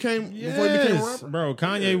before he became a rapper? Bro,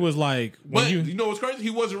 Kanye was like. But you know what's crazy? He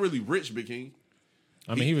wasn't really rich, Big King.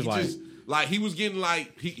 I mean, he was he was getting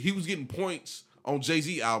he was getting points on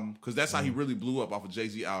Jay-Z album because that's how he really blew up off of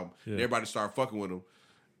Jay-Z album. Yeah. Everybody started fucking with him,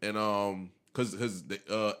 and because at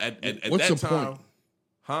What's that the time, point?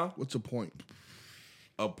 huh? What's the point?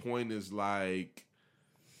 A point is like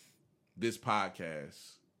this podcast.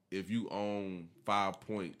 If you own 5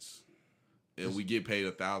 points and we get paid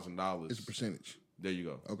 $1,000, It's a percentage. there you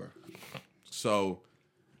go. Okay. So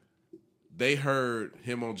they heard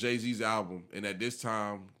him on Jay-Z's album, and at this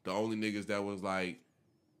time, the only niggas that was like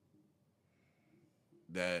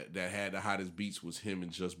that had the hottest beats was him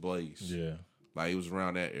and Just Blaze. Yeah. Like it was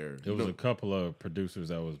around that era. There was a couple of producers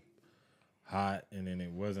that was hot, and then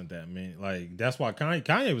it wasn't that many. Like that's why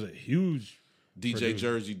Kanye was a huge DJ producer.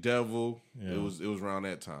 Jersey Devil. Yeah. It was around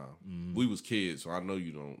that time. We was kids, so I know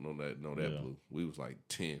you don't know that Yeah. Blue. We was like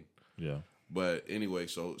 10. Yeah. But anyway,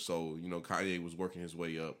 so you know, Kanye was working his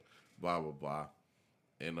way up, blah blah blah,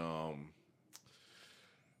 and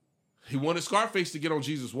he wanted Scarface to get on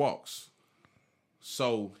Jesus Walks.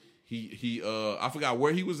 So he I forgot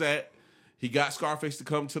where he was at. He got Scarface to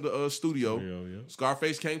come to the studio. Yeah.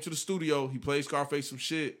 Scarface came to the studio. He played Scarface some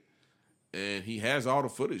shit, and he has all the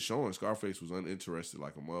footage showing Scarface was uninterested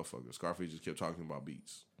like a motherfucker. Scarface just kept talking about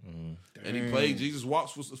beats, and he played Jesus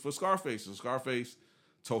Walks for Scarface, and Scarface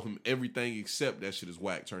told him everything except that shit is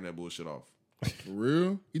whack. Turn that bullshit off. For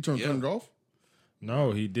real? He turned it off?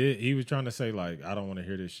 No, he did. He was trying to say like, I don't want to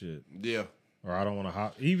hear this shit, Yeah, or I don't want to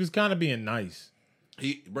hop. He was kind of being nice.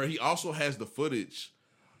 he also has the footage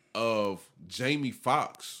of Jamie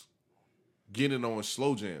Foxx getting on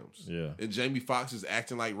slow jams. Yeah. And Jamie Foxx is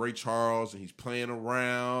acting like Ray Charles and he's playing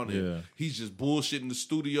around and he's just bullshitting the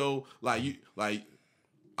studio. Like I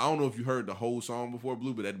don't know if you heard the whole song before,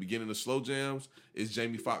 Blue, but at the beginning of slow jams is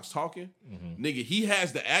Jamie Foxx talking. Nigga, he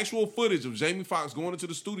has the actual footage of Jamie Foxx going into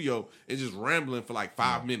the studio and just rambling for like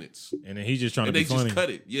 5 minutes. And then he's just trying to And be they funny. just cut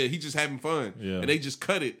it. Yeah, he's just having fun. Yeah. And they just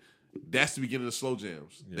cut it. That's the beginning of the slow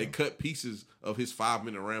jams. Yeah. They cut pieces of his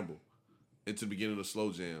 5-minute ramble into the beginning of the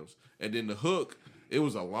slow jams. And then the hook, it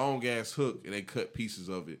was a long ass hook, and they cut pieces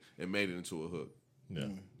of it and made it into a hook. Yeah.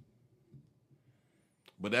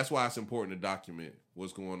 But that's why it's important to document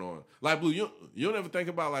what's going on. Like, Blue, you don't ever think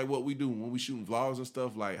about like what we do when we shooting vlogs and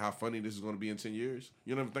stuff, like how funny this is going to be in 10 years?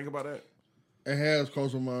 You don't ever think about that? It has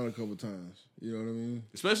crossed my mind a couple times. You know what I mean?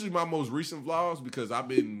 Especially my most recent vlogs, because I've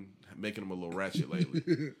been making them a little ratchet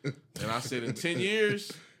lately. And I said in 10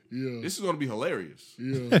 years, this is going to be hilarious.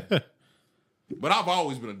 Yeah. But I've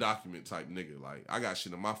always been a document type nigga. Like, I got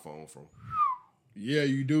shit on my phone from... Yeah,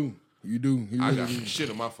 you do. You do. You I really got do. shit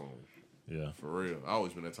on my phone. Yeah. For real. I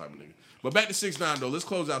always been that type of nigga. But back to 6ix9ine though. Let's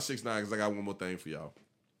close out 6ix9ine because I got one more thing for y'all.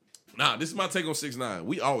 Nah, this is my take on 6ix9ine.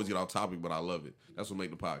 We always get off topic, but I love it. That's what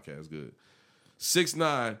make the podcast good.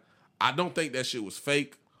 6ix9ine, I don't think that shit was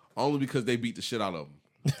fake, only because they beat the shit out of him.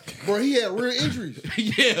 Bro, he had real injuries.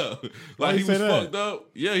 Yeah, like he say was that? fucked up.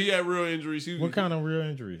 Yeah, he had real injuries. What kind of real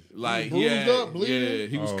injuries? Like Bruised he had, up, bleeding? yeah,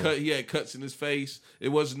 he was cut. He had cuts in his face. It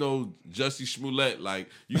wasn't no Jussie Smollett. Like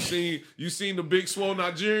you seen the big swole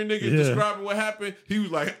Nigerian nigga describing what happened. He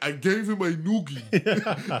was like, I gave him a noogie.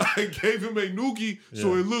 I gave him a noogie,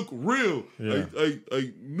 so it looked real. Yeah. A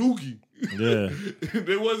noogie. Yeah.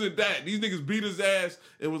 It wasn't that. These niggas beat his ass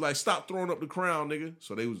and was like, stop throwing up the crown, nigga.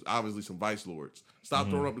 So they was obviously some vice lords. Stop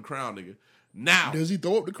throwing up the crown, nigga. Now Does he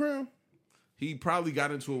throw up the crown? he probably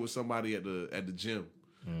got into it with somebody at the gym.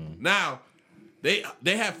 Now they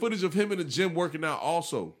had footage of him in the gym working out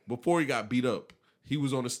also before he got beat up. He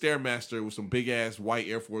was on a Stairmaster with some big ass white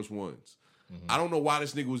Air Force Ones. I don't know why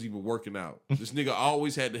this nigga was even working out. This nigga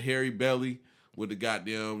always had the hairy belly with the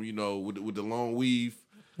goddamn, with the long weave.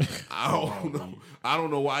 I don't know. I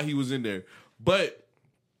don't know why he was in there. But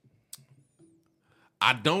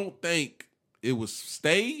I don't think it was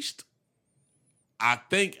staged. I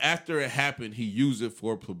think after it happened, he used it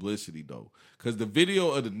for publicity, though. Because the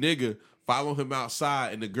video of the nigga following him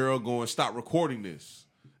outside and the girl going, stop recording this.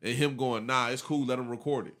 And him going, nah, it's cool, let him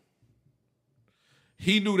record it.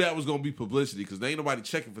 He knew that was going to be publicity because there ain't nobody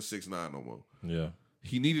checking for 6ix9ine no more. Yeah.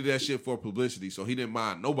 He needed that shit for publicity, so he didn't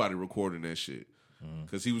mind nobody recording that shit.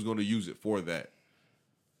 Because he was going to use it for that.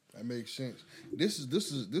 That makes sense. This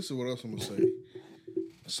is what else I'm gonna say.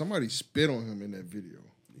 Somebody spit on him in that video.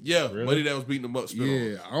 Yeah, really? Buddy that was beating him up spit on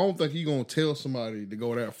him. I don't think he gonna tell somebody to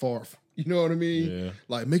go that far. You know what I mean? Yeah.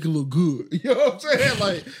 Like make it look good. You know what I'm saying?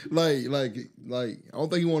 like I don't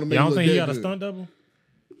think he want to make. Y'all don't think he got good. a stunt double?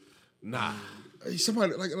 Nah.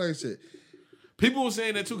 Somebody like I said, people were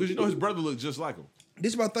saying that too because his brother looked just like him.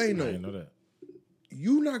 This is my thing though. I didn't know that.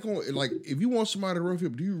 You not gonna like if you want somebody to run for you,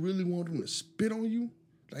 do you really want them to spit on you?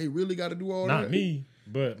 Like, you really got to do all that? Not me,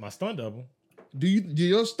 but my stunt double. Do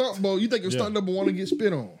your stunt double? You think your stunt double want to get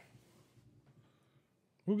spit on?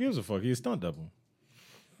 Who gives a fuck? He's a stunt double.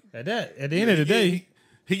 At the end of the day,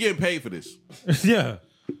 he getting paid for this. Yeah,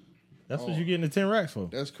 that's what you getting the 10 racks for.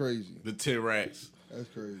 That's crazy. The 10 racks. That's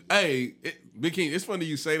crazy. Hey, Big King, it's funny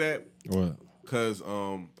you say that. What? Because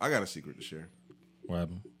I got a secret to share. What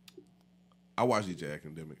happened? I watch DJ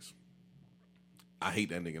Academics. I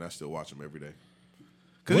hate that nigga and I still watch him every day.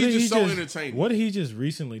 Because he's just so entertaining. What did he just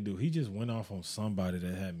recently do? He just went off on somebody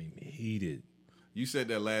that had me heated. You said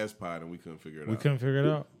that last pod and we couldn't figure it out. We couldn't figure it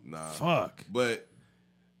out? Nah. Fuck. But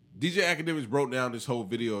DJ Academics broke down this whole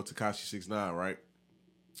video of Tekashi 6ix9ine, right?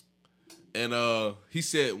 And he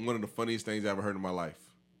said one of the funniest things I ever heard in my life.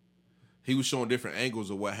 He was showing different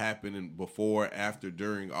angles of what happened and before, after,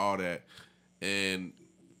 during, all that. And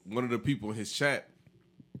one of the people in his chat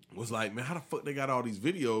was like, man, how the fuck they got all these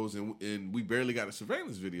videos and we barely got the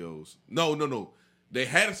surveillance videos? No. They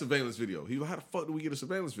had a surveillance video. He was like, how the fuck do we get a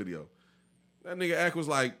surveillance video? That nigga Ack was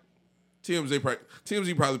like, TMZ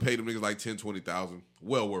probably paid them niggas like 10, 20,000.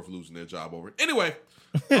 Well worth losing their job over it. Anyway,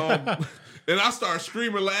 and I started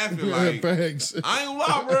screaming, laughing like, thanks. I ain't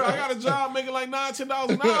lie, bro. I got a job making like $9, $10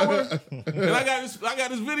 an hour. And I got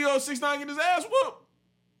this video of 6ix9ine getting his ass whooped.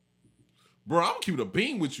 Bro, I'm gonna keep it a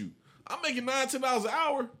beam with you. I'm making $9, $10 an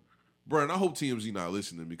hour. Bro, and I hope TMZ not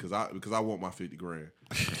listening because I want my 50 grand.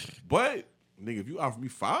 But nigga, if you offer me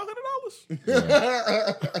 $500,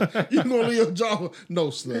 you gonna leave your job? No,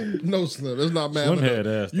 Slim. That's not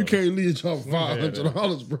mad. You can't leave your job for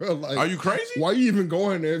 $500, bro. Like, are you crazy? Why you even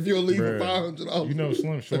going there if you'll leave for $500? You know,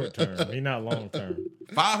 Slim short term. He not long term.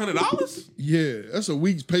 $500? Yeah, that's a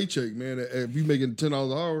week's paycheck, man. If you making $10 an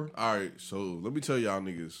hour. All right, so let me tell y'all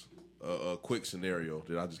niggas a quick scenario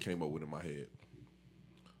that I just came up with in my head.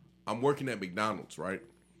 I'm working at McDonald's, right?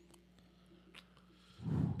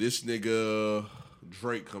 This nigga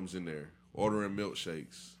Drake comes in there ordering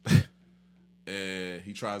milkshakes, and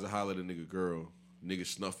he tries to holler at a nigga girl. Nigga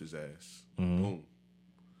snuff his ass. Boom.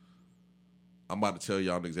 I'm about to tell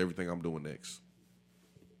y'all niggas everything I'm doing next.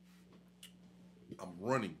 I'm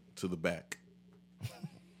running to the back.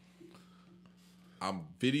 I'm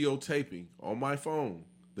videotaping on my phone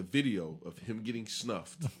the video of him getting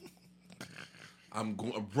snuffed. I'm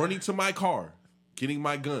running to my car, getting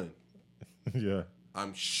my gun. Yeah.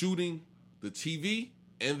 I'm shooting the TV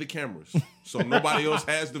and the cameras, so nobody else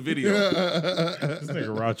has the video. This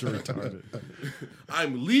nigga Roger retarded.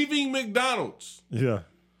 I'm leaving McDonald's. Yeah.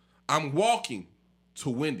 I'm walking to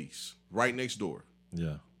Wendy's right next door.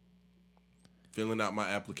 Yeah. Filling out my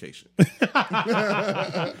application.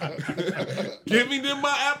 Giving them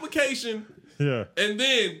my application. Yeah. And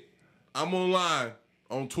then I'm online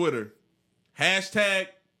on Twitter. Hashtag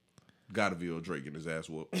gotta be on Drake getting his ass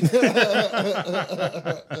whooped. Hey,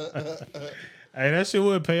 that shit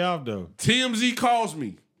would pay off though. TMZ calls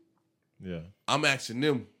me. Yeah. I'm asking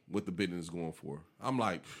them what the bidding is going for. I'm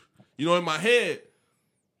like, in my head,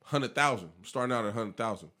 100,000. I'm starting out at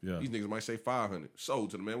 100,000. Yeah. These niggas might say 500.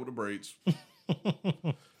 Sold to the man with the braids.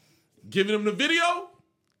 Giving them the video.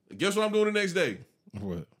 And guess what I'm doing the next day?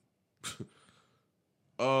 What?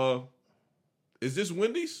 Is this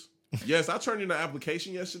Wendy's? Yes, I turned in an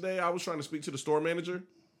application yesterday. I was trying to speak to the store manager.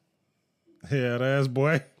 Yeah, that ass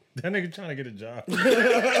boy. That nigga trying to get a job.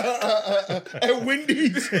 At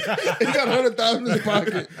Wendy's. He got 100,000 in his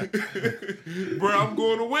pocket. Bro, I'm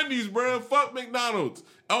going to Wendy's, bro. Fuck McDonald's.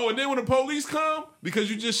 Oh, and then when the police come, because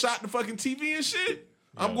you just shot the fucking TV and shit,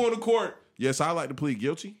 I'm going to court. Yes, I like to plead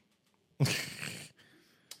guilty.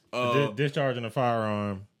 Discharging a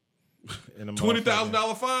firearm. In a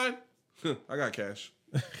 $20,000 fine? I got cash.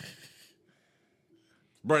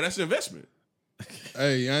 Bro, that's an investment.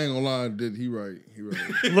 Hey, I ain't gonna lie, he right.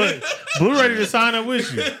 Look, Blue ready to sign up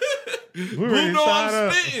with you. Blue know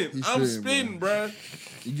I'm spitting. I'm spitting, bro.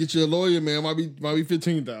 You get you a lawyer, man. Might be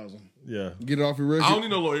 15,000. Yeah. Get it off your record. I don't need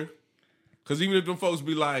no lawyer. Because even if them folks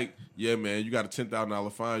be like, yeah, man, you got a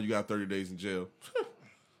 $10,000 fine, you got 30 days in jail.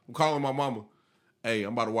 I'm calling my mama. Hey,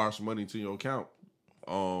 I'm about to wire some money into your account.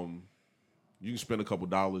 You can spend a couple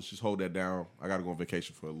dollars. Just hold that down. I got to go on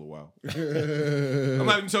vacation for a little while. I'm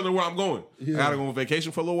not even telling her where I'm going. Yeah. I got to go on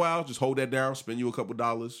vacation for a little while. Just hold that down. Spend you a couple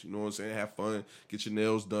dollars. You know what I'm saying? Have fun. Get your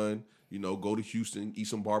nails done. Go to Houston. Eat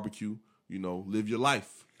some barbecue. Live your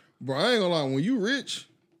life. Bro, I ain't gonna lie. When you rich,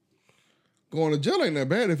 going to jail ain't that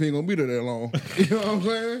bad if you ain't gonna be there that long. You know what I'm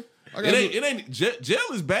saying? It ain't. Jail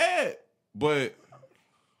is bad, but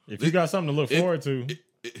if you got something to look forward to,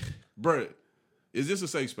 bro, is this a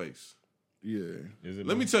safe space? Yeah.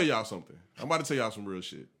 Let me tell y'all something. I'm about to tell y'all some real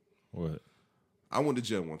shit. What? I went to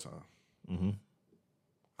jail one time. Mm-hmm.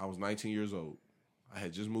 I was 19 years old. I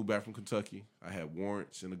had just moved back from Kentucky. I had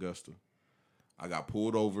warrants in Augusta. I got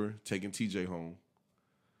pulled over, taking TJ home.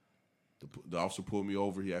 The officer pulled me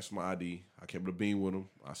over. He asked for my ID. I kept the bean with him.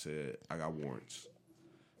 I said, I got warrants.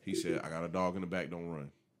 He said, I got a dog in the back, don't run.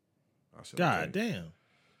 I said, God okay. damn.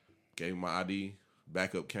 Gave him my ID.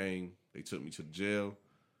 Backup came. They took me to the jail.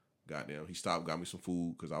 Goddamn, he stopped, got me some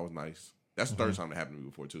food because I was nice. That's the third time that happened to me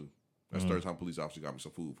before, too. That's the third time police officer got me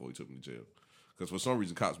some food before he took me to jail. Because for some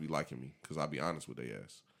reason, cops be liking me because I'll be honest with their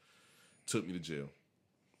ass. Took me to jail.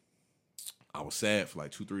 I was sad for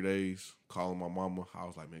like 2-3 days, calling my mama. I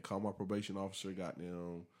was like, man, call my probation officer,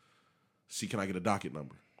 goddamn. See, can I get a docket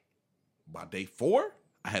number? By day 4,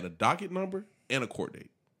 I had a docket number and a court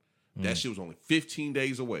date. That shit was only 15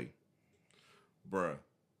 days away. Bruh.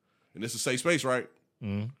 And this is a safe space, right?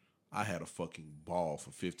 I had a fucking ball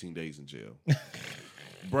for 15 days in jail.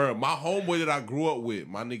 Bruh, my homeboy that I grew up with,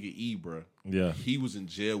 my nigga E, bruh. Yeah. He was in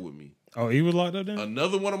jail with me. Oh, he was locked up then?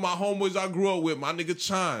 Another one of my homeboys I grew up with, my nigga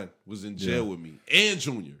Chine, was in jail with me. And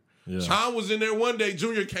Junior. Yeah. Chine was in there one day.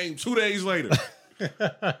 Junior came 2 days later.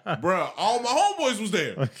 Bruh, all my homeboys was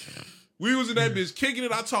there. We was in that bitch kicking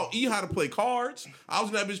it. I taught E how to play cards. I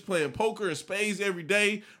was in that bitch playing poker and spades every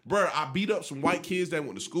day. Bruh, I beat up some white kids that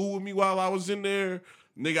went to school with me while I was in there.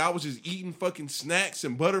 Nigga, I was just eating fucking snacks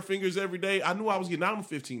and Butterfingers every day. I knew I was getting out in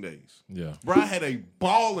 15 days. Yeah. Bro, I had a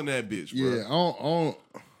ball in that bitch, bro.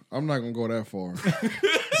 Yeah, I'm not going to go that far.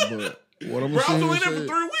 But what I'm bro, I was only there for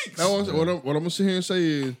 3 weeks. What I'm going to sit here and say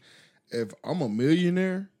is, if I'm a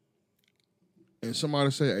millionaire and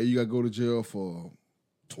somebody say, hey, you got to go to jail for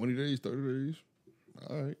 20 days, 30 days,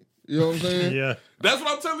 all right. You know what I'm saying? Yeah. That's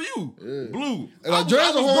what I'm telling you. Yeah. Blue. And I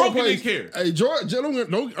jail's a horrible place. Care. Hey, George, I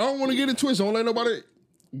don't want to get it twisted. Don't let nobody...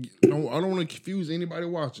 I don't want to confuse anybody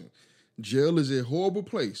watching. Jail is a horrible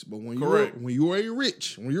place, but when you're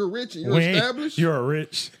rich and you're established, you're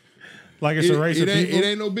rich. Like it's a race of people. It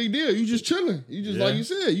ain't no big deal. You just chilling. You just like you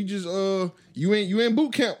said. You just you in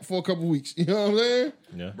boot camp for a couple weeks. You know what I'm saying?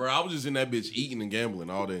 Yeah, bro. I was just in that bitch eating and gambling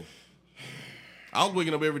all day. I was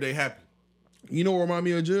waking up every day happy. You know what remind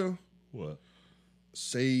me of jail? What?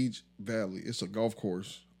 Sage Valley. It's a golf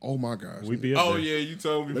course. Oh my gosh. We be up there. Yeah, you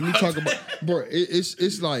told me. Let me talk about, bro.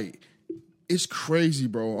 It's like it's crazy,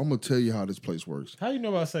 bro. I'm gonna tell you how this place works. How you know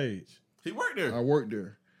about Sage? He worked there. I worked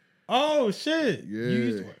there. Oh shit. Yeah. You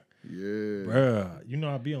used to work. Yeah. Bruh, you know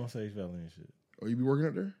I be on Sage Valley and shit. Oh, you be working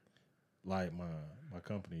up there? Like my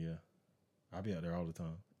company, yeah. I be out there all the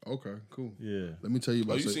time. Okay, cool. Yeah. Let me tell you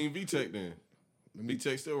about. You seen VTech then?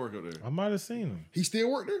 VTech still work up there. I might have seen him. He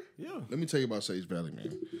still work there? Yeah. Let me tell you about Sage Valley,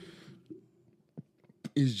 man.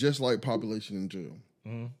 It's just like population in jail.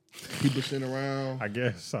 Mm-hmm. People sitting around. I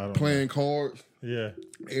guess I don't playing cards. Yeah.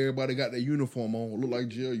 Everybody got their uniform on, look like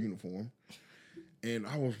jail uniform. And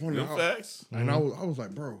I was wondering, facts. And I was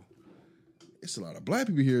like, bro, it's a lot of black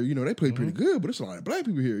people here. You know, they play pretty good, but it's a lot of black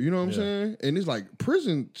people here. You know what I'm saying? And it's like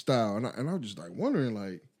prison style. And I was just like wondering,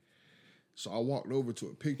 like, so I walked over to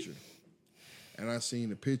a picture and I seen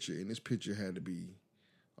the picture, and this picture had to be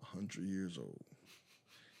 100 years old.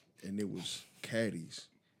 And it was caddies,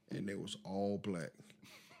 and they was all black.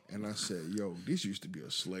 And I said, yo, this used to be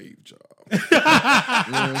a slave job. You know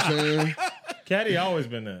what I'm saying? Caddy always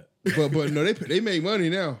been that. But no, they make money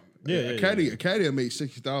now. Yeah, a caddy will make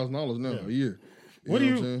 $60,000 now a year. What do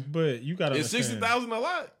you? But you got to Is $60,000 a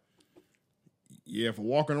lot? Yeah, for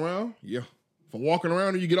walking around. Yeah, for walking around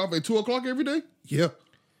and you get off at 2:00 every day. Yeah,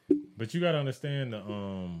 but you got to understand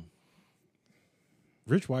the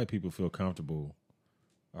rich white people feel comfortable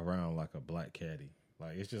around like a black caddy.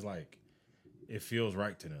 Like it's just like it feels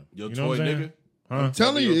right to them. Your you know toy what I'm saying? nigga. Huh? I'm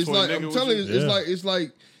telling you, Your it's toy like nigga I'm with telling you? you, it's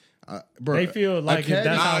like. Bro, They feel like caddy-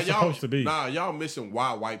 that's how it's y'all, supposed to be. Nah, y'all missing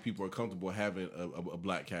why white people are comfortable having a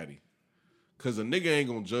black caddy. Because a nigga ain't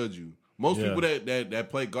gonna judge you. Most people that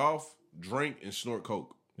play golf drink and snort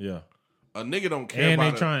coke. Yeah. A nigga don't care And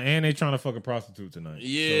about they trying to fuck a prostitute tonight.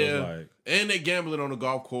 Yeah. So it's and they gambling on the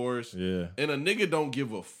golf course. Yeah. And a nigga don't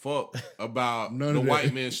give a fuck about None the of that.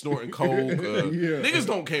 white man snorting coke. Niggas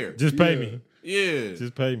don't care. just pay me. Yeah.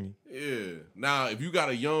 Just pay me. Yeah. Now, if you got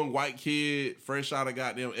a young white kid fresh out of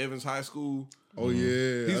goddamn Evans High School, Oh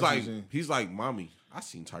yeah, he's like, mommy, I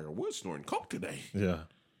seen Tiger Woods snorting coke today. Yeah.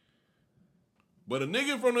 But a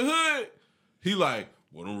nigga from the hood, he like,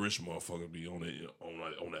 well, them rich motherfuckers be on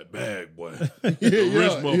that bag, boy. The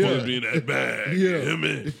rich motherfuckers be in that bag. Yeah. You hear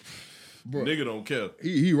me? Bro, Nigga don't care.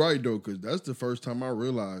 he right though, because that's the first time I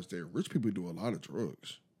realized that rich people do a lot of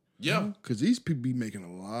drugs. Yeah. Because these people be making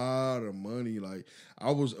a lot of money. Like,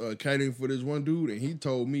 I was caddying for this one dude, and he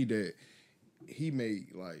told me that he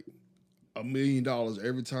made like $1 million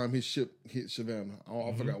every time his ship hit Savannah.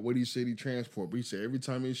 I forgot what he said he transport, but he said every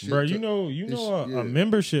time his ship. Bro, you know a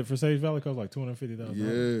membership for Sage Valley costs like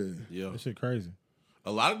 $250,000. Yeah. That shit crazy.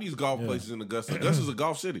 A lot of these golf places in Augusta. Augusta's a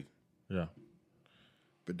golf city. Yeah.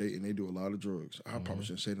 But they do a lot of drugs. I probably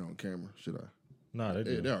shouldn't say that on camera, should I? Nah, they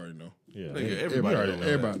do. They already know. Yeah. Nigga, everybody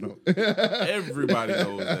know. Everybody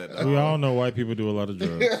knows that. We all know white people do a lot of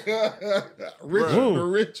drugs. The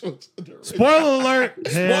rich ones. Spoiler alert.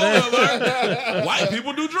 Spoiler alert. White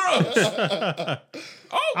people do drugs. Okay.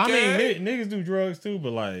 I mean, niggas do drugs too,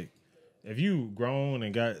 but like, if you grown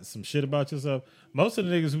and got some shit about yourself, most of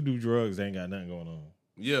the niggas who do drugs ain't got nothing going on.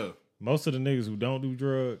 Yeah. Most of the niggas who don't do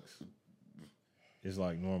drugs is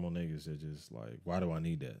like normal niggas that just like, why do I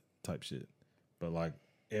need that type shit? But like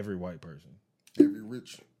every white person, Every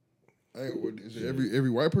rich. Is it every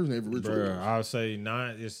white person, every rich bro, person? I would say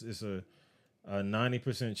it's a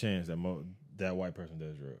 90% chance that that white person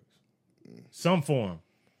does drugs, some form.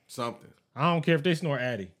 Something. I don't care if they snort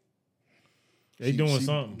Addy. They doing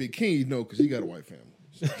something. Big King, because he got a white family.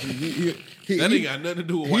 That ain't got nothing to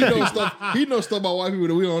do with He white knows people. stuff. He knows stuff about white people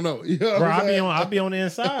that we don't know. You know what Bro, I'm saying? I be on the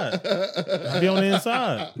inside. I be on the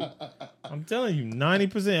inside. I'm telling you,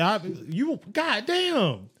 90%. You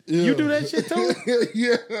goddamn. Yeah. You do that shit too?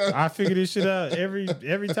 Yeah. I figure this shit out every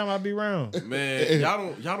time I be around. Man,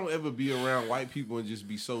 y'all don't ever be around white people and just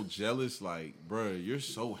be so jealous. Like, bro, you're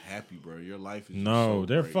so happy, bro. Your life is just so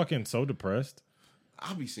They're great. fucking so depressed.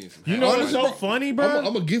 I'll be seeing some. You know what's so bro, funny, bro? I'm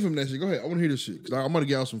gonna give him that shit. Go ahead. I want to hear this shit because I'm gonna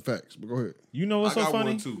get out some facts. But go ahead. You know what's I so got one,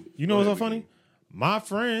 funny? too. You know Go what's so ahead, funny? Vicky. My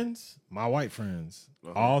friends, my white friends,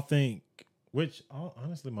 all think,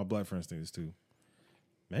 honestly, my black friends think this too.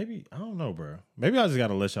 Maybe, I don't know, bro. Maybe I just got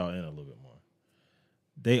to let y'all in a little bit more.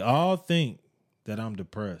 They all think that I'm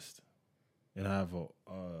depressed and I have a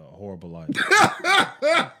horrible life.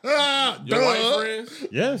 Your white friends?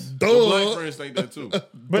 Yes. Your black friends think that too.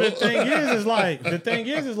 But the thing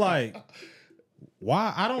is like,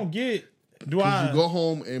 why I don't get, do I You go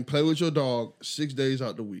home and play with your dog 6 days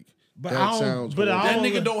out the week. But That I don't- sounds but I horrible. That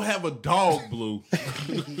don't- nigga don't have a dog, Blue.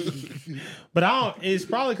 but I don't, it's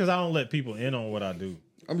probably because I don't let people in on what I do.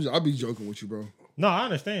 I'll be joking with you, bro. No, I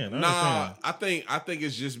understand. Nah, I think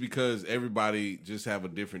it's just because everybody just have a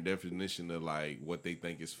different definition of like what they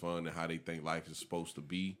think is fun and how they think life is supposed to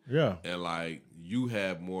be. Yeah. And like you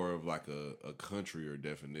have more of like a country or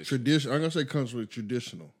definition. Tradition. I'm gonna say country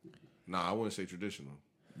traditional. Nah, I wouldn't say traditional.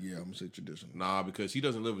 Yeah, I'm gonna say traditional. Nah, because he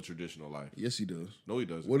doesn't live a traditional life. Yes, he does. No, he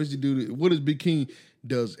doesn't. What does he do? What does Big King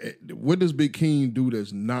does? What does Big King do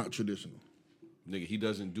that's not traditional? Nigga, he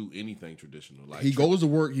doesn't do anything traditional. Like He goes to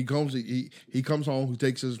work. He comes home. He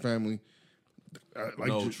takes his family.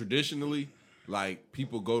 Traditionally, like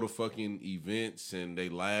people go to fucking events and they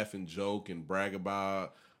laugh and joke and brag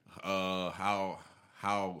about how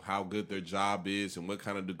good their job is and what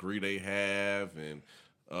kind of degree they have and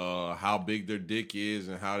how big their dick is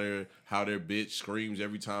and how their bitch screams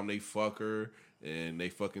every time they fuck her, and they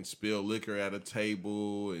fucking spill liquor at a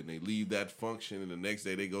table and they leave that function and the next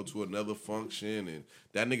day they go to another function, and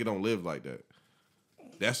that nigga don't live like that.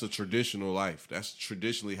 That's a traditional life. That's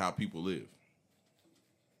traditionally how people live.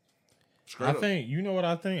 I think, you know what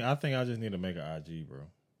I think? I think I just need to make an IG, bro.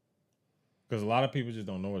 Because a lot of people just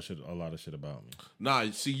don't know a lot of shit about me. Nah,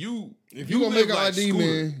 see, if you gonna make an ID, Scooter.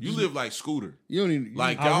 man, You live like Scooter. You don't even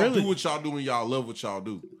like y'all do what y'all do and y'all love what y'all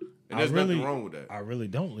do, and there's nothing wrong with that. I really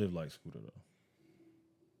don't live like Scooter though.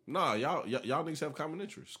 Nah, y'all niggas have common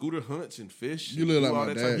interests. Scooter hunts and fish. You live like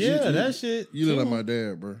my dad. Yeah, that shit. You look like my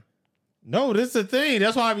dad, bro. No, this is the thing.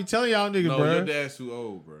 That's why I be telling y'all niggas, bro. Your dad's too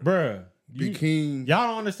old, bro. Bruh. Be king. Y'all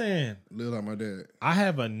don't understand. Live like my dad. I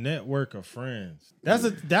have a network of friends.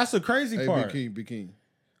 That's a crazy part. Be king.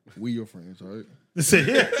 We your friends, all right? That's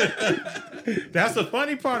the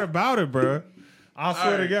funny part about it, bro. I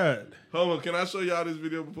swear to God. Hold on, can I show y'all this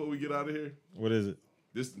video before we get out of here? What is it?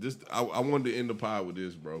 This I wanted to end the pod with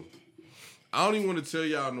this, bro. I don't even want to tell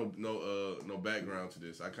y'all no background to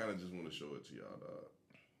this. I kind of just want to show it to y'all, dog.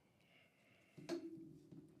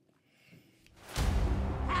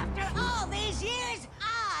 After all these years,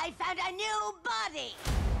 I found a new body.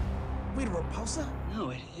 Wait, a repulsor? No,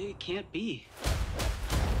 it can't be.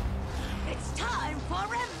 It's time for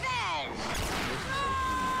revenge.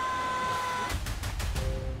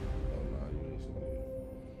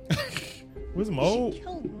 Where's Mo? She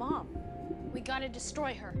killed Mom. We gotta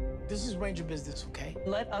destroy her. This is Ranger business, okay?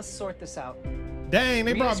 Let us sort this out. Dang,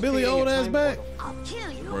 they brought Billy old ass back. I'll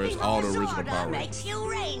kill you Where's before all the the original sword Power makes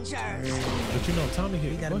you Rangers. But you know, Tommy hit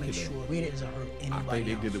We the gotta bucket make sure though. we didn't hurt I anybody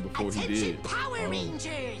think they did it before he Attention, did. Power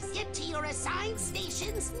Rangers! Get to your assigned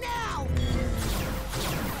stations now.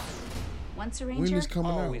 Once a When ranger, is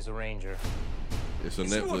coming out? Always a ranger. It's a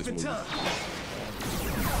Netflix movie.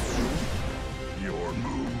 Your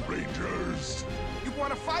move, Rangers. You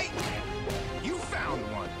wanna fight? You found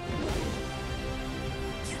one.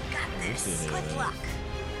 You got this. Good luck.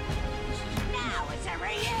 Now it's a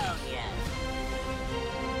reunion.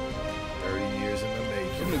 30 years in the Them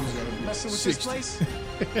making. niggas gotta be Messing with 60. this place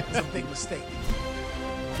is a big mistake.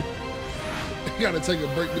 You gotta take a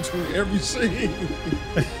break between every scene.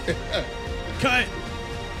 Cut.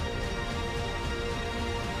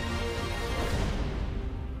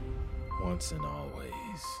 Once and always.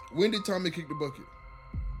 When did Tommy kick the bucket?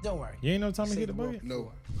 Don't worry. You ain't know Tommy Save hit the the world. bucket?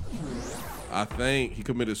 No. I think he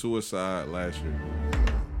committed suicide last year.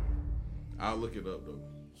 I'll look it up though,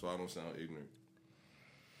 so I don't sound ignorant.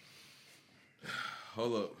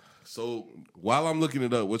 Hold up. So while I'm looking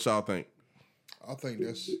it up, what y'all think? I think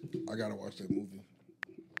I gotta watch that movie.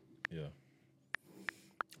 Yeah.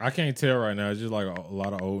 I can't tell right now. It's just like a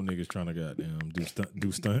lot of old niggas trying to goddamn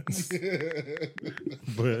do stunts.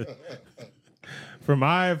 But from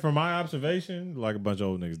my observation, like a bunch of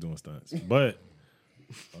old niggas doing stunts. But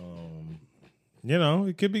you know,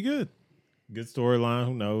 it could be good. Good storyline.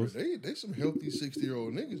 Who knows? They some healthy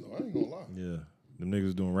 60-year-old niggas though. I ain't gonna lie. Yeah, them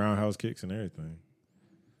niggas doing roundhouse kicks and everything.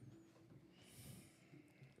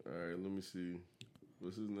 All right, let me see.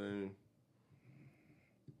 What's his name?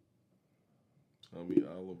 Tommy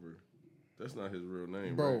Oliver. That's not his real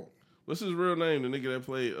name, Bro. right? What's his real name? The nigga that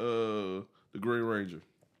played the Green Ranger.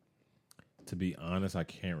 To be honest, I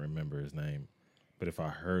can't remember his name, but if I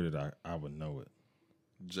heard it, I would know it.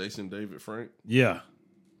 Jason David Frank. Yeah,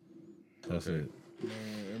 that's Okay.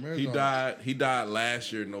 it. Man, He died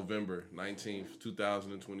last year, November 19th,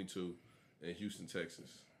 2022, in Houston, Texas.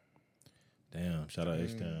 Damn, shout out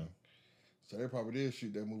H-Town. So they probably did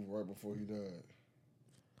shoot that movie right before he died.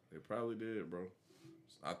 They probably did, bro.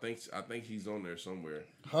 I think he's on there somewhere.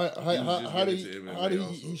 How did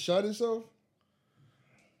also. he shot himself?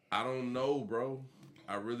 I don't know, bro.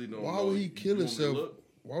 I really don't know. Why would he kill You want me to himself? look?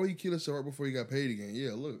 Why would he kill himself right before he got paid again?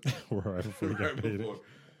 Yeah, look. Right before you got Right paid. before.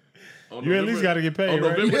 On You at least got to get paid, on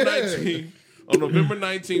right? November Yeah. 19th. On November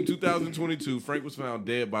 19, 2022, Frank was found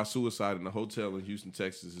dead by suicide in a hotel in Houston,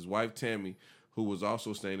 Texas. His wife, Tammy, who was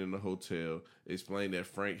also staying in the hotel, explained that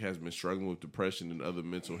Frank has been struggling with depression and other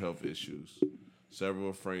mental health issues. Several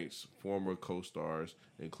of Frank's former co-stars,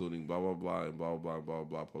 including blah, blah, blah, and blah, blah, blah,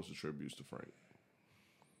 blah, posted tributes to Frank.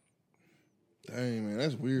 Dang, man,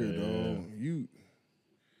 that's weird, dog.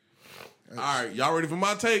 All right, y'all ready for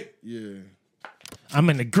my take? Yeah. I'm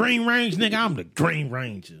in the Green Range, nigga. I'm the Green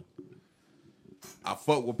Ranger. I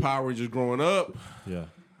fucked with Power Rangers growing up. Yeah.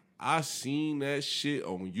 I seen that shit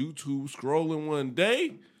on YouTube scrolling one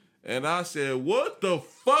day, and I said, what the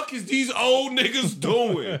fuck is these old niggas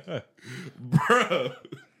doing? Bruh.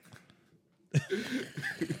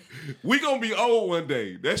 We gonna be old one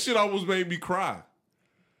day. That shit almost made me cry.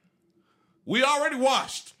 We already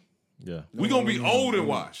washed. Yeah. We gonna be old and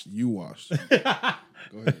washed. You washed. Go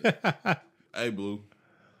ahead. Hey, Blue.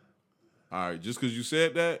 All right, just because you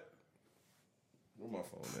said that. Where my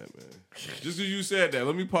phone at, man? Just because you said that,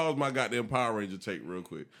 let me pause my goddamn Power Ranger take real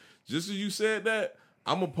quick. Just as you said that,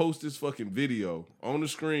 I'm gonna post this fucking video on the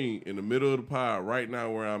screen in the middle of the pod right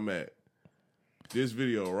now where I'm at. This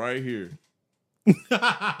video right here. We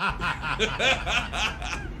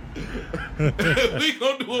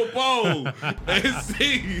gonna do a poll and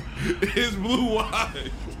see is Blue washed.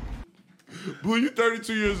 Blue, you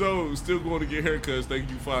 32 years old, still going to get haircuts. Think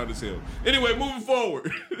you fine as hell. Anyway, moving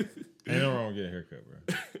forward. Ain't no wrong with getting a haircut, bro.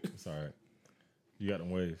 It's all right. You got them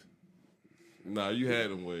waves. Nah, you had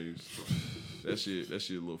them waves. That shit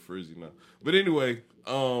a little frizzy now. But anyway,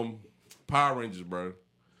 Power Rangers, bro.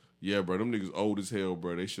 Yeah, bro, them niggas old as hell,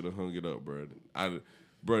 bro. They should have hung it up, bro.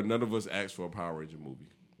 Bro, none of us asked for a Power Ranger movie.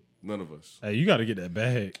 None of us. Hey, you got to get that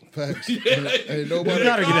bag. Facts. Yeah. Hey, nobody. You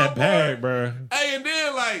got to get that bag, bro. Hey, and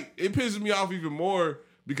then, like, it pisses me off even more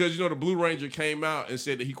because, you know, the Blue Ranger came out and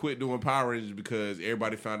said that he quit doing Power Rangers because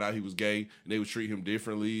everybody found out he was gay and they would treat him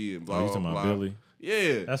differently and blah, You blah, talking blah. about Billy?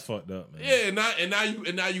 Yeah. That's fucked up, man. Yeah, and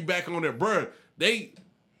now you back on that, bruh. They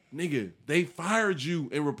fired you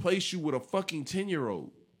and replaced you with a fucking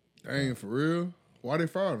 10-year-old. Dang, for real? Why they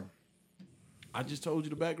fired him? I just told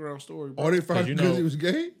you the background story, bro. Oh, they fired him because he was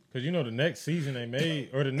gay? Because you know the next season they made,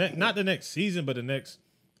 or not the next season, but the next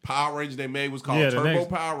Power Ranger they made was called the Turbo next-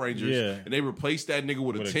 Power Rangers, yeah. and they replaced that nigga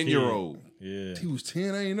with a With a 10-year-old. Yeah. He was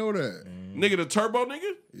 10, I ain't know that. Nigga, the Turbo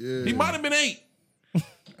nigga? Yeah. He might have been 8.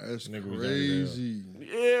 That's Nigga was crazy.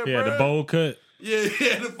 Yeah, Yeah, bro. the bowl cut. Yeah, he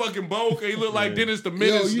had the fucking bowl. He looked like Dennis the Yo,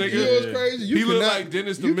 Menace, you nigga. know what's crazy? You He looked cannot- like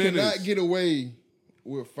Dennis the You Menace. cannot get away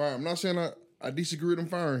with fire. I'm not saying I disagree with him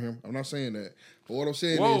firing him. I'm not saying that. But what I'm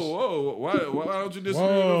saying is... Whoa. Why don't you disagree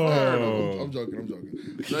with Whoa. him firing him? I'm joking.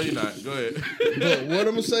 No, you're not. Go ahead. But what I'm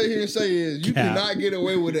gonna say here and say is you Cap. cannot get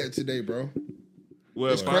away with that today, bro.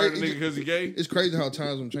 Well, It's firing the crazy. nigga because he gay? It's crazy how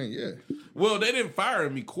times have changed. Yeah. Well, they didn't fire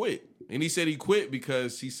him. He quit. And he said he quit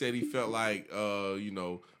because he said he felt like,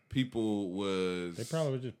 people was... They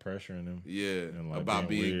probably were just pressuring him. Yeah, And, like, about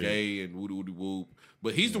being weird. gay and woody whoop.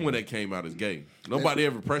 But he's the one that came out as gay. Nobody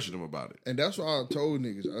ever pressured him about it. And that's why I told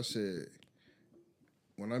niggas. I said,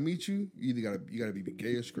 when I meet you, you gotta be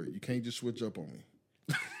gay or straight. You can't just switch up on me.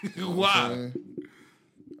 Why?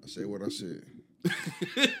 I said what I said.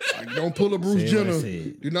 Like, don't pull a Bruce Say what I Jenner.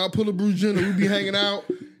 said. Do not pull a Bruce Jenner. We be hanging out.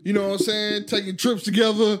 You know what I'm saying? Taking trips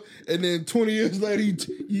together, and then 20 years later, you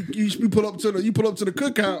pull up to the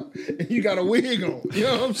cookout, and you got a wig on. You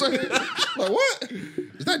know what I'm saying? Like, what?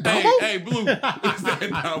 Is that Damo? Hey, Blue. Is that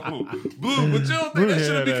Damo? Blue, but you don't think that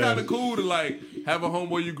should be kind of cool to, like, have a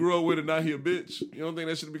homeboy you grew up with and not he a bitch? You don't think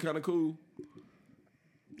that should be kind of cool?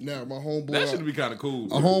 Now, my homeboy. That should be kind of cool.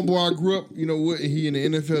 A homeboy I grew up, with, and he in the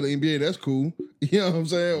NFL, the NBA, that's cool. You know what I'm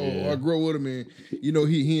saying? Or I grew up with him and,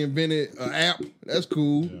 he invented an app. That's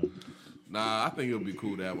cool. Yeah. Nah, I think it would be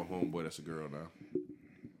cool to have a homeboy that's a girl now.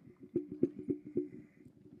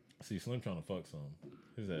 See, Slim trying to fuck some.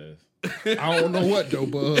 His ass. I don't know what, though,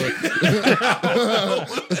 but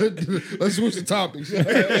let's switch the topics.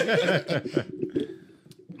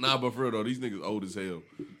 Nah, but for real, though, these niggas old as hell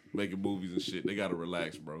making movies and shit. They got to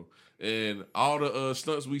relax, bro. And all the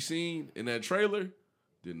stunts we seen in that trailer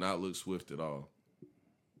did not look swift at all.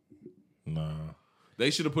 Nah. They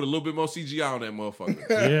should have put a little bit more CGI on that motherfucker.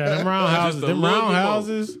 Yeah, them roundhouses. Just a Them little bit more.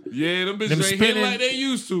 roundhouses. Yeah, them bitches Them ain't hitting spinning- like they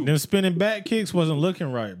used to. Them spinning back kicks wasn't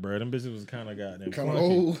looking right, bro. Them bitches was kind of goddamn Kind of clunky.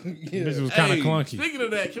 old. Them Yeah. bitches was kind of clunky. Speaking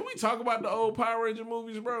of that, can we talk about the old Power Ranger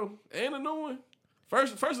movies, bro? And the new one?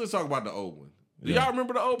 First, let's talk about the old one. Do y'all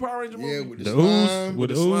remember the old Power Ranger movie? Yeah, with the The slime. ooze with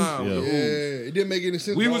the the ooze. slime, Yeah. with the Yeah, it didn't make any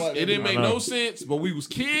sense. We but I was like it didn't that make I know. no sense, but we was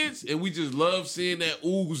kids and we just loved seeing that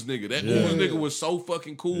ooze nigga. That Yeah. ooze nigga was so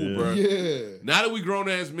fucking cool, Yeah. bro. Yeah. Now that we grown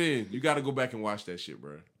ass men, you got to go back and watch that shit,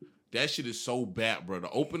 bro. That shit is so bad, bro. The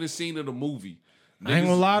opening scene of the movie. I ain't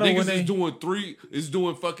gonna lie though, niggas when is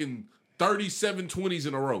doing fucking 37 20s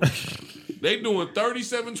in a row. They doing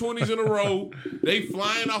 37 20s in a row. They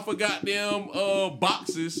flying off of goddamn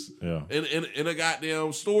boxes Yeah. in a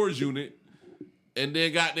goddamn storage unit. And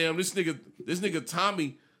then goddamn this nigga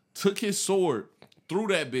Tommy took his sword, threw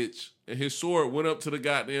that bitch, and his sword went up to the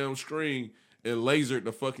goddamn screen and lasered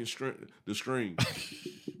the fucking the screen.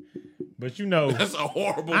 But you know, That's a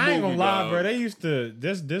horrible movie. I ain't gonna lie, dog. bro. They used to.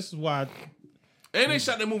 This is why. And they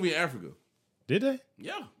shot that movie in Africa. Did they?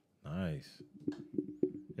 Yeah. Nice.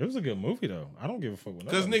 It was a good movie though. I don't give a fuck.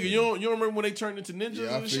 Because nigga, you don't remember when they turned into ninjas Yeah,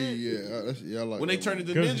 I and feel shit? you. Yeah, I like When they that turned one.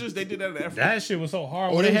 into Cause ninjas, they did that in Africa. That shit was so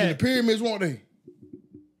hard. Oh, when they they was in the had pyramids, weren't they?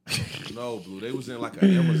 No, Blue. They was in like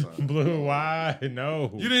an Amazon. Blue, why?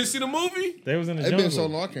 No. You didn't see the movie? They was in the It jungle. been so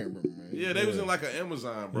long, I can't remember, man. Yeah, they was in like an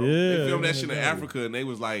Amazon, bro. Yeah, They filmed they that was shit in in the jungle. Africa, and they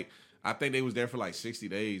was like, I think they was there for like 60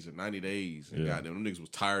 days or 90 days. And goddamn, them niggas was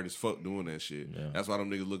tired as fuck doing that shit. Yeah. That's why them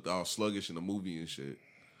niggas looked all sluggish in the movie and shit.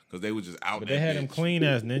 Because they was just out But there. they had them clean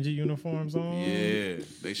ass ninja uniforms on. Yeah,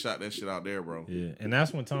 they shot that shit out there, bro. Yeah, and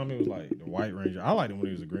that's when Tommy was like the White Ranger. I liked him when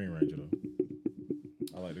he was a Green Ranger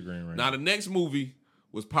though. I like the Green Ranger. Now the next movie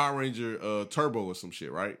was Power Ranger Turbo or some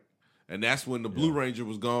shit, right? And that's when the Blue Ranger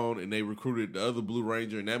was gone and they recruited the other Blue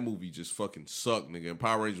Ranger, and that movie just fucking sucked, nigga. And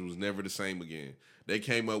Power Ranger was never the same again. They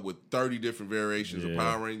came up with 30 different variations of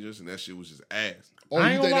Power Rangers, and that shit was just ass. Oh, I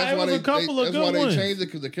you ain't think gonna lie, that's why it was a couple of that's good why they ones. changed it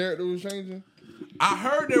because the character was changing? I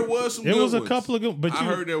heard there was some It good was a ones. couple of good, but I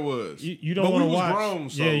heard there was. You But don't we want to was watch. grown,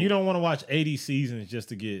 so. Yeah, you don't want to watch 80 seasons just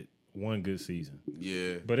to get one good season.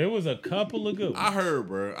 Yeah. But it was a couple of good ones. I heard,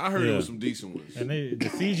 bro. I heard it was some decent ones. And the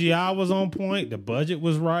CGI was on point. The budget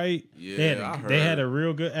was right. Yeah, I heard. They had a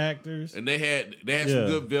real good actors. And they had some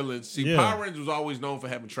good villains. See, Yeah. Power Rangers was always known for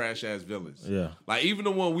having trash ass villains. Yeah. Like even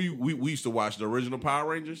the one we used to watch, the original Power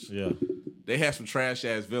Rangers. Yeah. They had some trash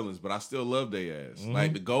ass villains, but I still love their ass. Mm-hmm.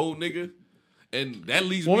 Like the gold nigga. And that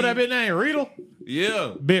leads What me. was that bit name? Rita?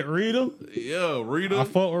 Yeah. Bit Rita? Yeah, Rita. I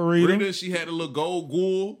fuck with Rita. Rita, she had a little gold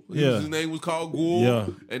ghoul. Yeah. His name was called Ghoul. Yeah.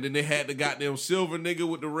 And then they had the goddamn silver nigga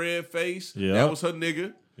with the red face. Yeah. That was her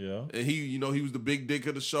nigga. Yeah. And he was the big dick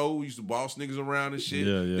of the show. He used to boss niggas around and shit.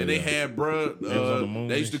 Yeah, yeah, Then they yeah. had bruh. They was on the moon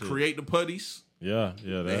They used to and shit. create the putties. Yeah.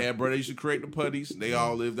 They had bruh. They used to create the putties. They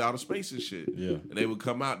all lived out of space and shit. Yeah. And they would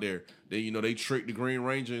come out there. They tricked the Green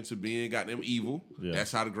Ranger into being goddamn evil. Yeah.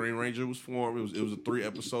 That's how the Green Ranger was formed. It was a 3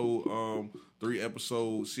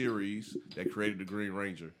 episode series that created the Green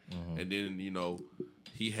Ranger. Mm-hmm. And then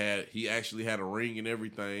he actually had a ring and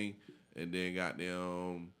everything. And then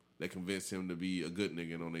goddamn they convinced him to be a good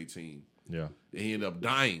nigga on their team. Yeah. And he ended up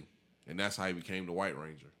dying, and that's how he became the White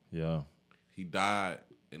Ranger. Yeah. He died,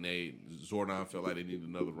 and Zordon felt like they needed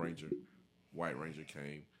another Ranger. White Ranger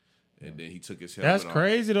came, and then he took his helmet That's off.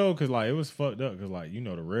 crazy though, cause like it was fucked up, cause like the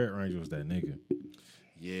Red Ranger was that nigga.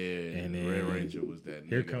 Yeah, And the then Red Ranger was that nigga.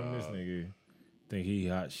 Here come this nigga. Think he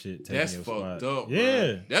hot shit. Taking That's your fucked spot. up. Yeah.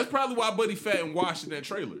 Bro. That's probably why Buddy Fat and washed in that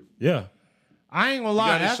trailer. Yeah. I ain't gonna He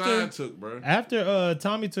lie. got his shine took, bro. After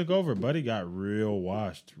Tommy took over, Buddy got real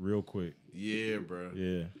washed real quick. Yeah, bro.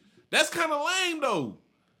 Yeah. That's kind of lame though.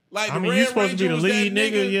 Like I the mean, Red you supposed to be Ranger the was lead that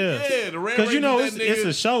nigga, yeah. Yeah, the Red Because Ranger it's, that nigga. it's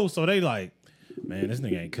a show, so they like, man, this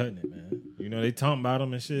nigga ain't cutting it, man. They talking about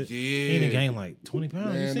him and shit. Yeah. He done gained like 20 pounds.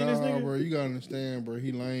 You Man, seen this nigga? bro, you gotta understand, bro.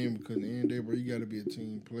 He lame because at the end of the day, bro, you gotta be a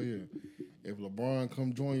team player. If LeBron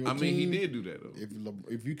come join your team, I mean, he did do that though.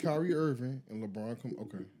 If you Kyrie Irving and LeBron come,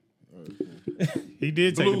 okay. All right, cool. He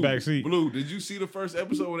did take the back seat. Blue, did you see the first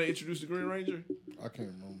episode when they introduced the Green Ranger? I can't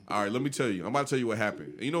remember. All right, let me tell you. I'm about to tell you what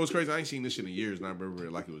happened. And you know what's crazy? I ain't seen this shit in years, and I remember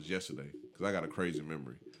it like it was yesterday because I got a crazy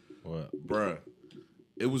memory. What? Bruh,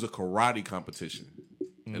 it was a karate competition,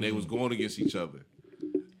 and they was going against each other.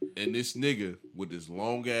 And this nigga with this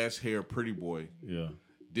long ass hair, pretty boy. Yeah.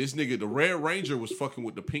 This nigga, the Red Ranger, was fucking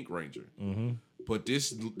with the Pink Ranger. Mm-hmm. But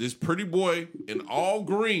this pretty boy in all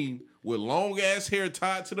green with long ass hair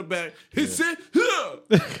tied to the back, he said, huh!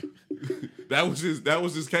 That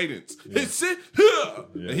was his cadence. He said, huh!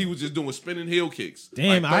 And he was just doing spinning heel kicks.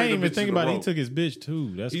 Damn, like I 30 didn't even bitches think in a about it. He row. took his bitch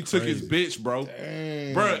too. That's He crazy. took his bitch, bro.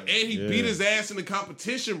 Bruh, and he beat his ass in the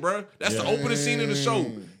competition, bro. That's the opening scene of the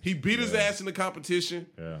show. He beat his ass in the competition,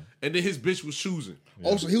 and then his bitch was choosing.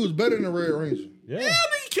 Oh, so he was better than the Red Ranger. Yeah. Yeah,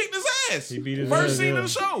 nigga, he kicked his ass. He beat his First ass, scene yeah. of the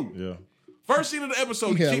show. Yeah. First scene of the episode,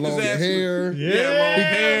 He he had kicked his longer ass. hair. He had long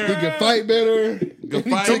hair. He could fight better. Could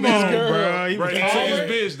fight Come better. on, bro. He Bro, was he took taller.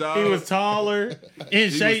 his bitch, dog. He was taller, in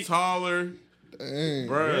He shape. was taller. Dang.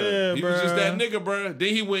 Bruh. Yeah, He was just bruh. that nigga, bruh. Then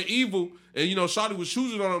he went evil. And, Shawty was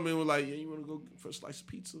choosing on him and was like, yeah, you want to go for a slice of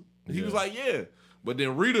pizza? And he was like, yeah. But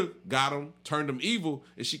then Rita got him, turned him evil,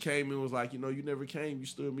 and she came in and was like, you never came. You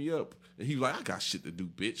stood me up. And he was like, I got shit to do,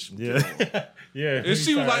 bitch. Yeah. Yeah. And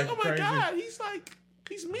she was like, started oh, my crazy. God.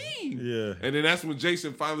 He's mean. Yeah. And then that's when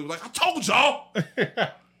Jason finally was like, I told y'all.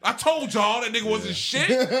 I told y'all that nigga wasn't shit.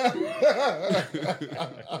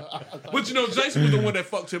 But, Jason was the one that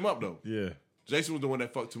fucked him up, though. Yeah. Jason was the one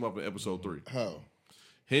that fucked him up in episode 3. How?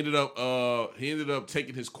 He ended up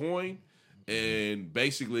taking his coin, and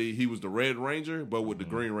basically he was the Red Ranger, but with the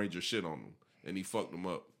Green Ranger shit on him, and he fucked him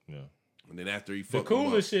up. Yeah. And then after he The fucked him up,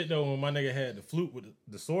 coolest shit though, when my nigga had the flute with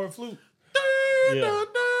the sword flute. Yeah.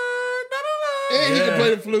 And he could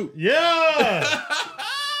play the flute. Yeah.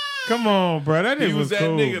 Come on, bro. That nigga He was was that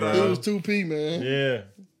cool, nigga, bro. though. It was 2P, man. Yeah.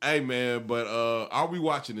 Hey man, but are we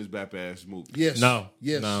watching this Bap-ass movie? Yes. No.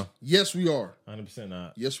 Yes. No. Yes, we are. 100%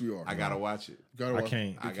 not. Yes, we are. I gotta watch it. Gotta I watch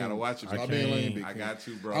can't. Big I gotta King. watch it. Stop I being can't. lame, Big I King. got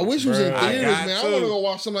to, bro. I wish it was in Bruh. theaters, I got man. I to. want to go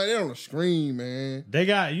watch something like that on the screen, man. They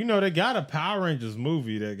got, they got a Power Rangers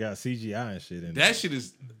movie that got CGI and shit in it. That shit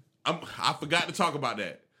is. I forgot to talk about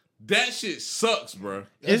that. That shit sucks, bro.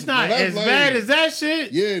 It's not that's as lame. bad as that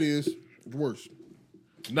shit. Yeah, it is. It's worse.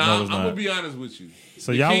 Nah, No, I'm it's gonna not. be honest with you.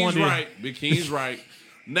 So Big y'all King's want to- right. Big King's right.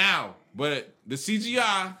 Now, but the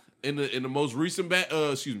CGI in the most recent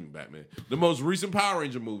Batman, the most recent Power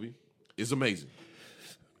Ranger movie is amazing.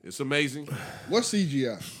 It's amazing. What's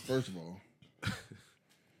CGI, first of all?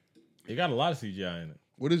 It got a lot of CGI in it.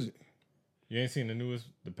 What is it? You ain't seen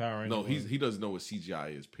the Power Rangers? No, one? he doesn't know what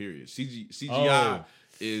CGI is. Period. CGI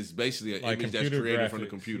is basically an Like image that's computer created from the graphics,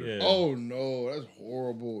 computer. yeah. Oh, no. That's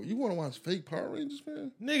horrible. You want to watch fake Power Rangers,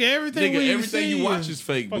 man? Nigga, everything you see watch is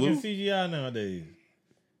fake, fucking Blue. CGI nowadays.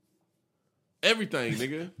 Everything,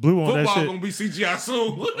 nigga. Blue on that Football shit. gonna be CGI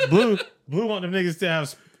soon. Blue want them niggas to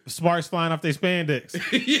have sparks flying off their spandex.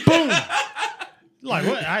 Boom. Like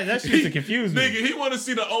what? That shit's to confuse me. Nigga, he want to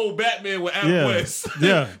see the old Batman with Adam Yeah. West.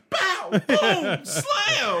 Yeah. Bow, boom,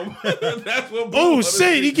 slam. That's what. Blue Oh wanna shit,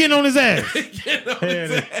 see. he getting on his ass. Getting on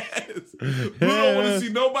his ass. Blue don't Hell- want to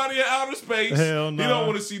see nobody in outer space. Hell He nah. don't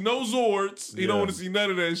want to see no Zords. He Yeah. don't want to see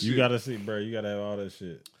none of that shit. You gotta see, bro. You gotta have all that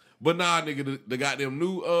shit. But nah, nigga, the goddamn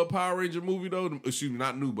new Power Ranger movie though. Excuse me,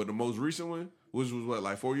 not new, but the most recent one, which was what,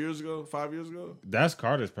 like 4 years ago, 5 years ago. That's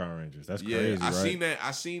Carter's Power Rangers. That's Yeah, crazy, I right? seen that.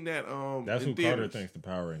 That's in who theaters. Carter thinks the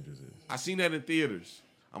Power Rangers is. I seen that in theaters.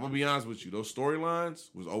 I'm gonna be honest with you. Those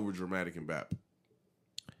storylines was over dramatic in BAP.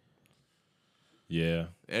 Yeah.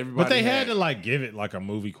 Everybody, But they had to like give it like a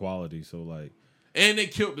movie quality. So like and they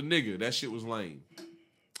killed the nigga. That shit was lame.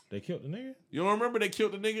 they killed the nigga? You don't remember they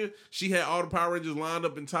killed the nigga? She had all the Power Rangers lined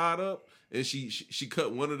up and tied up, and she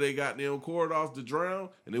cut one of their goddamn cord off to drown,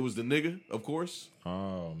 and it was the nigga, of course.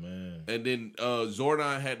 Oh man. And then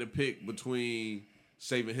Zordon had to pick between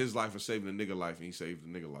saving his life and saving the nigga life, and he saved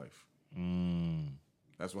the nigga life.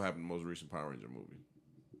 That's what happened in the most recent Power Ranger movie.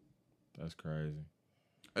 That's crazy.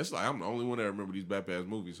 It's like I'm the only one that remember these bap ass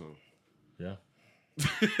movies, huh? Yeah.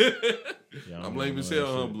 I'm lame as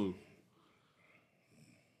hell, huh, Blue?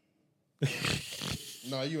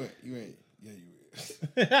 No, you ain't. Yeah, you is.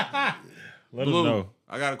 Let Blue, us know.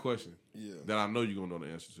 I got a question Yeah. that I know you're gonna know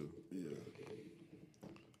the answer to. Yeah.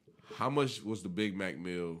 How much was the Big Mac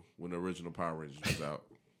meal when the original Power Rangers was out?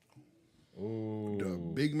 Ooh. The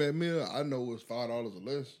Big Mac meal, I know it was $5 or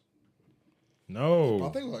less. No. I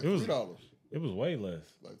think it was like $3. It was way less.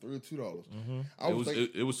 Like $3 or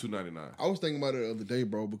 $2. It was $2.99. I was thinking about it the other day,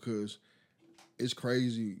 bro, because it's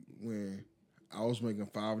crazy when I was making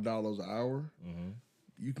 $5 an hour.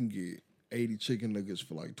 You can get 80 chicken nuggets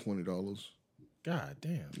for like $20. God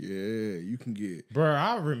damn. Yeah, you can get. Bro,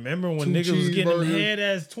 I remember when 2 niggas was getting them cheeseburgers. head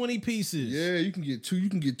as 20 pieces. Yeah, you can get two. You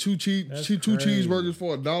can get two That's two crazy. cheeseburgers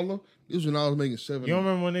for $1. This was when I was making $7. You don't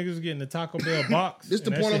remember when niggas was getting the Taco Bell box? This the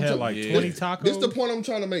and that point shit I'm had trying. like 20 tacos. This the point I'm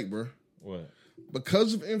trying to make, bro. What?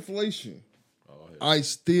 Because of inflation, I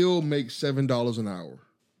still make $7 an hour.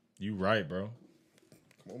 You right, bro.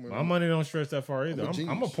 Come on, man. My money don't stretch that far either. I'm a I'm a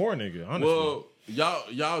genius. poor nigga, honestly. Well,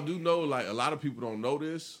 y'all do know, like, a lot of people don't know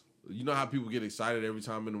this. You know how people get excited every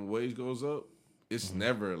time minimum wage goes up? It's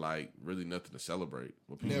never, like, really nothing to celebrate.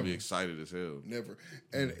 When people Never. be excited as hell. Never.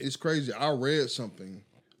 And it's crazy. I read something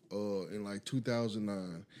in like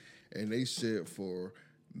 2009, and they said for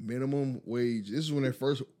minimum wage, this is when they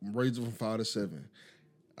first raised it from 5 to 7.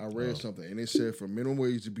 I read something, and it said for minimum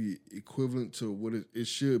wage to be equivalent to what it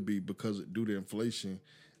should be, because due to inflation,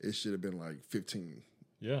 it should have been like 15.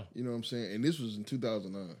 yeah. You know what I'm saying? And this was in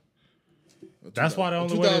 2009. That's why the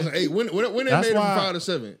only way to- 2008. When they That's made it from why- 5 to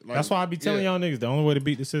 7. Like, That's why I be telling y'all niggas the only way to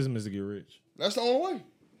beat the system is to get rich. That's the only way.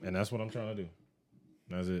 And that's what I'm trying to do.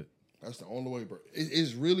 That's it. That's the only way, bro.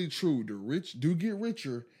 It's really true. The rich do get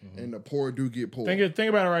richer, and the poor do get poor. Think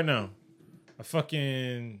about it right now. A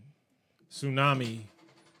fucking tsunami,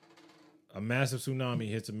 a massive tsunami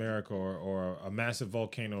hits America, or a massive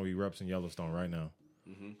volcano erupts in Yellowstone right now.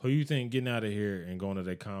 Who you think getting out of here and going to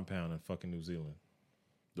their compound in fucking New Zealand?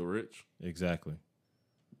 The rich? Exactly.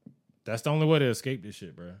 That's the only way to escape this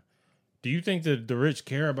shit, bro. Do you think that the rich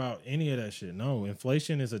care about any of that shit? No.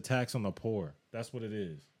 Inflation is a tax on the poor. That's what it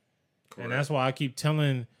is. Correct. And that's why I keep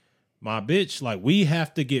telling my bitch, like, we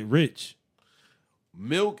have to get rich.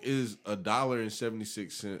 Milk is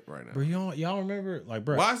 $1.76 right now. Bro, y'all remember, like,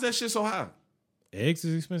 bro, Why is that shit so high? eggs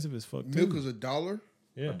is expensive as fuck, Milk too. is $1.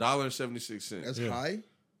 Yeah. $1.76. That's Yeah. high.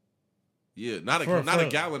 Yeah, not a For-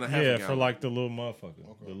 gallon, a half a yeah, gallon. for like the little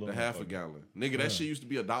motherfucker. The little a half a motherfucker. gallon. Nigga, that shit used to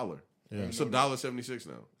be $1. Yeah. It's $1.76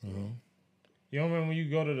 now. You don't remember when you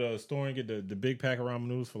go to the store and get the big pack of ramen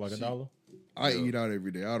noodles for like $1? I eat out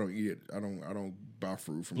every day. I don't eat it. I don't buy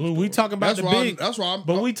food from. Blue, the store. we talking about that's the why big. that's why I'm.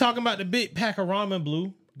 But we talking about the big pack of ramen,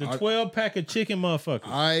 Blue. The 12 pack of chicken, motherfucker.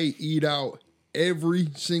 I eat out every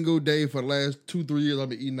single day for the last 2-3 years. I've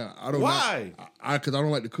been eating out. I don't. Why? Because I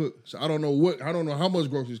don't like to cook. So I don't know how much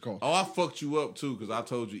groceries cost. Oh, I fucked you up too because I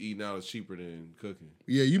told you eating out is cheaper than cooking.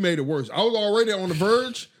 Yeah, you made it worse. I was already on the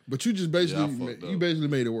verge, but you just basically Yeah, basically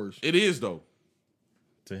made it worse. It is though.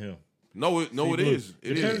 To him. No, it is.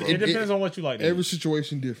 It is. Bro. It depends on what you like to Every eat.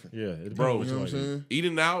 situation different. Yeah, it depends Bro, on what You know you what like I'm to eat. saying?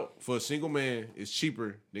 Eating out for a single man is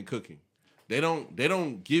cheaper than cooking. They don't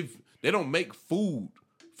make food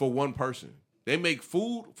for one person. They make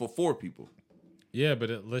food for 4 people. Yeah,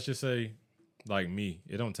 but let's just say, like me,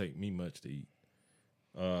 it don't take me much to eat.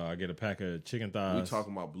 I get a pack of chicken thighs. We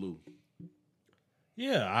talking about Blue.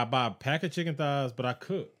 Yeah, I buy a pack of chicken thighs, but I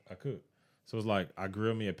cook. So it's like I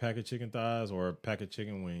grill me a pack of chicken thighs or a pack of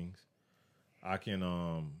chicken wings. I can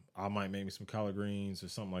I might make me some collard greens or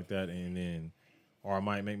something like that, or I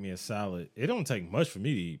might make me a salad. It don't take much for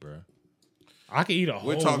me to eat, bro. I can eat a whole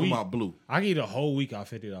week. We're talking about Blue. I can eat a whole week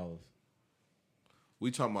off $50.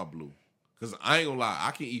 We talking about Blue. Because I ain't gonna lie,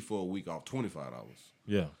 I can eat for a week off $25.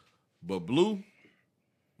 Yeah. But Blue,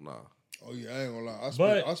 nah. Oh yeah, I ain't gonna lie.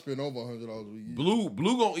 I spend over $100 a week.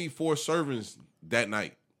 Blue gonna eat 4 servings that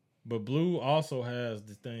night. But Blue also has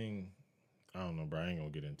the thing, I don't know, bro. I ain't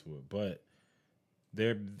gonna get into it. But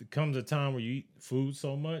there comes a time where you eat food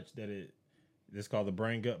so much that it's called the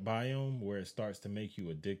brain gut biome, where it starts to make you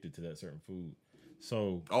addicted to that certain food.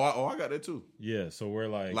 So I got that too. yeah, so we're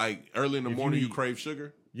like early in the morning you crave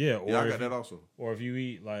sugar. Yeah, or I got that also. Or if you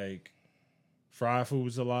eat like fried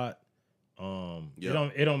foods a lot,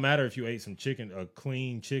 Yeah. it don't matter if you ate some chicken, a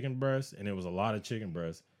clean chicken breast, and it was a lot of chicken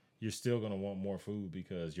breast, you're still gonna want more food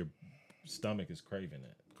because your stomach is craving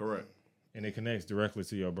it. Correct. And it connects directly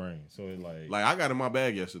to your brain. So it like I got in my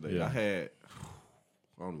bag yesterday. Yeah. I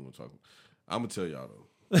don't even talk. I'm gonna tell y'all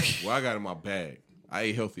though. What I got in my bag. I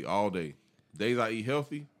ate healthy all day. Days I eat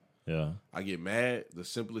healthy, yeah. I get mad. The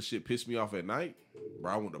simplest shit pissed me off at night.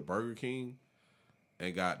 Bro, I went to Burger King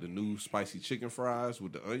and got the new spicy chicken fries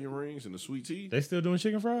with the onion rings and the sweet tea. They still doing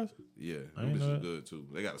chicken fries? Yeah, I them didn't know bitches that. good too.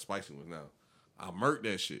 They got the spicy ones now. I murked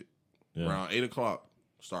that shit. Yeah. Around 8 o'clock,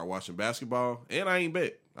 start watching basketball. And I ain't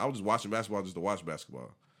bet. I was just watching basketball just to watch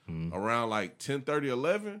basketball. Mm-hmm. Around like 10:30,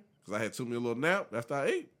 11, because I had took me a little nap after I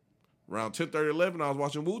ate. Around 10:30, 11, I was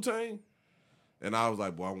watching Wu-Tang. And I was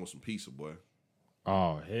like, boy, I want some pizza, boy.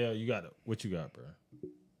 Oh hell, what you got, bro?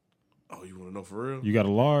 Oh, you want to know for real? You got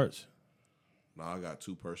a large? No, I got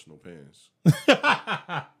 2 personal pans.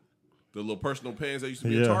 The little personal pans that used to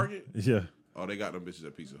be at Target? Yeah. Oh, they got them bitches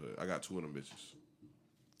at Pizza Hut. I got 2 of them bitches.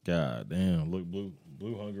 God damn, look, blue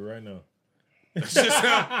hungry right now.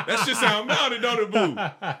 That shit sound mounted, don't it, Blue?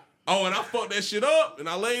 Oh, and I fucked that shit up, and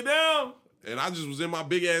I laid down, and I just was in my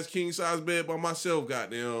big-ass king-size bed by myself,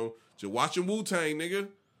 goddamn, just watching Wu-Tang, nigga.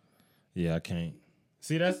 Yeah, I can't.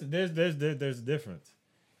 See, there's a difference.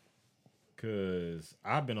 Cause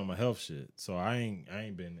I've been on my health shit, so I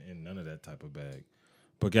ain't been in none of that type of bag.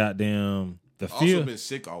 But goddamn, I've also been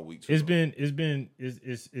sick all week too.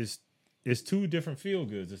 It's 2 different feel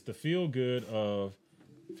goods. It's the feel good of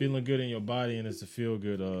feeling good in your body, and it's the feel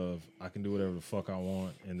good of I can do whatever the fuck I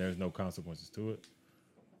want, and there's no consequences to it.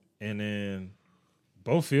 And then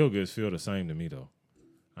both feel goods feel the same to me though.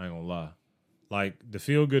 I ain't gonna lie. Like the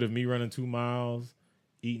feel good of me running 2 miles,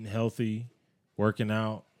 eating healthy, working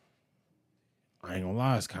out. I ain't gonna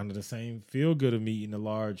lie, it's kind of the same feel good of me eating a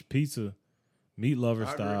large pizza, meat lover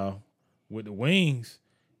style, with the wings,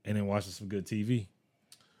 and then watching some good TV.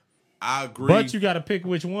 I agree. But you got to pick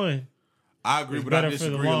which one. I agree, It's but I better for the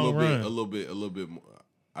disagree a long run. little bit more.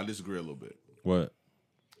 I disagree a little bit. What?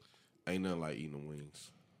 Ain't nothing like eating the wings.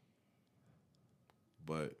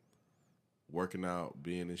 But working out,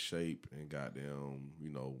 being in shape, and goddamn,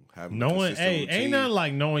 having a consistent routine. Ain't nothing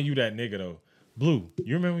like knowing you that nigga though. Blue,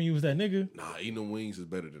 you remember when you was that nigga? Nah, eating the wings is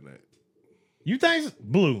better than that. You think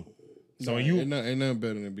Blue? So ain't nothing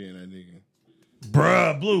better than being that nigga.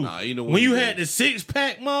 Bruh, Blue. Nah, eating the when wings you is- had the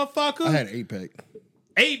 6-pack, motherfucker. I had an 8-pack.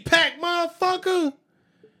 8-pack, motherfucker.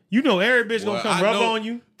 You know every bitch Well, gonna come rub on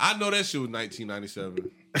you. I know that shit was 1997.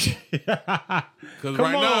 Because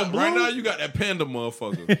Come on, Blue. right now you got that panda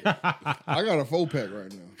motherfucker. I got a 4-pack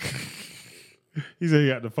right now. He said he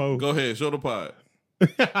got the 4. Go ahead, show the pod.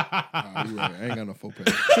 Nah, you right. I ain't got no 4-pack.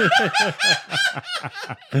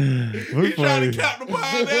 He trying to cap the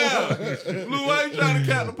pod down. Blue, why you trying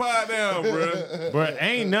to cap the pod down, bro? But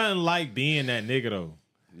ain't nothing like being that nigga though.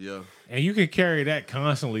 Yeah. And you can carry that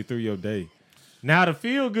constantly through your day. Now to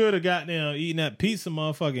feel good of goddamn eating that pizza,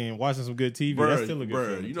 motherfucker, and watching some good TV, that's still a good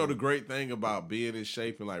feeling. You know the great thing about being in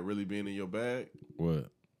shape and like really being in your bag? What?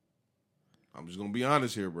 I'm just gonna be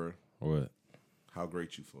honest here, bro. What? How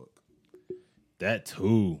great you fuck. That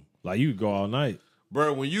too. Like you could go all night.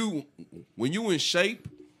 Bro, when you in shape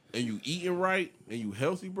and you eating right and you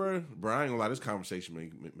healthy, bro, I ain't gonna lie, this conversation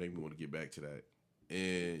make me want to get back to that.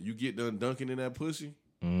 And you get done dunking in that pussy,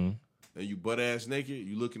 and you butt ass naked,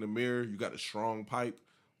 you look in the mirror, you got a strong pipe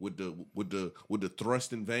with the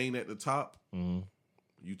thrusting vein at the top.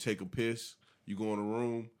 You take a piss, you go in the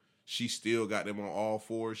room, she still got them on all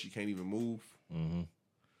fours, she can't even move.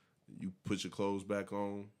 You put your clothes back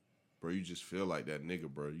on, bro, you just feel like that nigga,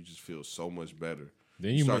 bro. You just feel so much better.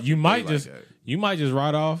 Then you might just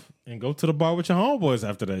ride off and go to the bar with your homeboys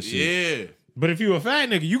after that shit. Yeah. But if you a fat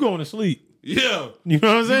nigga, you going to sleep. Yeah. You know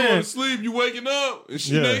what I'm saying? You going to sleep, you waking up, and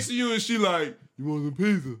she next to you, and she like, you want some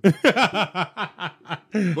pizza?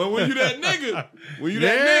 But when you that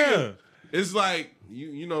nigga, it's like,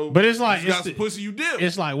 you know, but it's like, you got some pussy, you dip.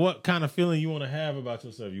 It's like, what kind of feeling you want to have about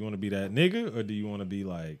yourself? You want to be that nigga, or do you want to be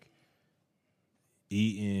like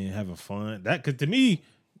eating, having fun? That, because to me,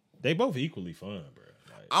 they both equally fun, bro.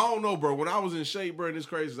 Like, I don't know, bro. When I was in shape, bro, and it's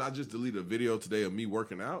crazy. I just deleted a video today of me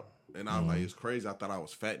working out, and I was like, it's crazy. I thought I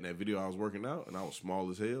was fat in that video. I was working out, and I was small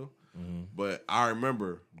as hell. But I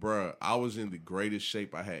remember, bro, I was in the greatest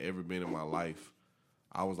shape I had ever been in my life.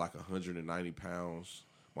 I was like 190 pounds.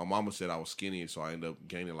 My mama said I was skinny, so I ended up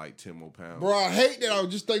gaining like 10 more pounds. Bro, I hate that. I was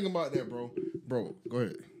just thinking about that, bro. Bro, go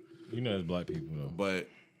ahead. you know, it's black people though. But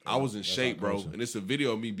I was in shape, bro, and it's a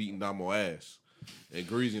video of me beating Damo ass, and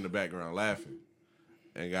Greasy in the background laughing.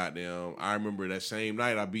 And goddamn, I remember that same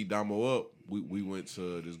night I beat Damo up. We went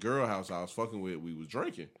to this girl house I was fucking with. We was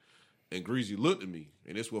drinking, and Greasy looked at me,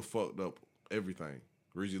 and this what fucked up everything.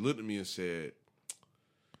 Greasy looked at me and said,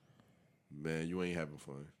 "Man, you ain't having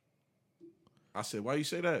fun." I said, "Why you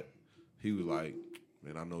say that?" He was like,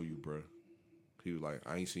 "Man, I know you, bro." He was like,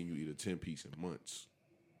 "I ain't seen you eat a 10-piece in months."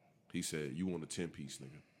 He said, "You want a 10-piece,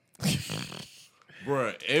 nigga."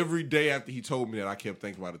 Bruh, every day after he told me that, I kept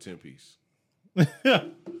thinking about a 10-piece.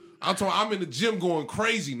 I'm in the gym going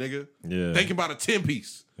crazy, nigga. Yeah. Thinking about a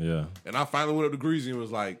 10-piece. Yeah. And I finally went up to Greasy and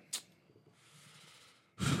was like,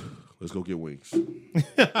 let's go get wings.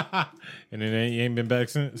 And then you ain't been back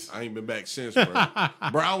since? I ain't been back since, bro.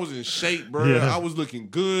 Bro, I was in shape, bro. Yeah. I was looking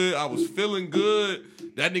good. I was feeling good.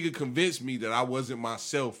 That nigga convinced me that I wasn't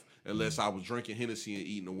myself unless I was drinking Hennessy and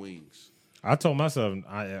eating the wings. I told myself,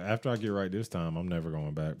 after I get right this time, I'm never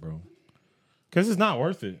going back, bro. Because it's not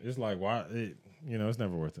worth it. It's like, why? It's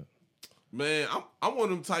never worth it. Man, I'm one of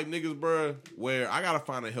them type niggas, bro, where I gotta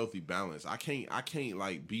find a healthy balance. I can't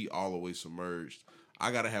like be all the way submerged.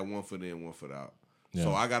 I gotta have one foot in, one foot out. Yeah.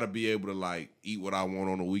 So I gotta be able to like eat what I want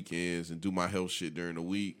on the weekends and do my health shit during the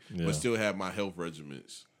week, but still have my health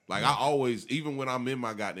regimens. Like I always, even when I'm in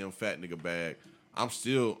my goddamn fat nigga bag, I'm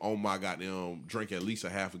still on my goddamn drink at least a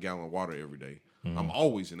half a gallon of water every day. I'm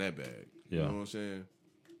always in that bag. You know what I'm saying?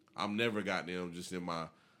 I'm never goddamn just in my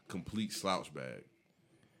complete slouch bag.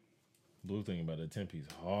 Blue thinking about that 10-piece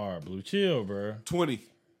hard. Blue, chill, bro. 20.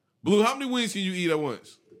 Blue, how many wings can you eat at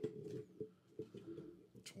once?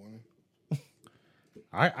 20.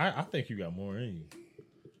 I think you got more in you.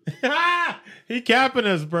 He capping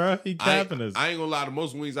us, bro. He capping us. I ain't gonna lie. The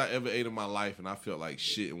most wings I ever ate in my life, and I felt like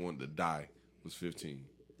shit and wanted to die, was 15.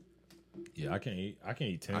 Yeah, I can't eat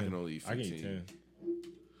 10. I can only eat 15. I can eat 10.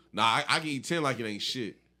 Nah, I can eat 10 like it ain't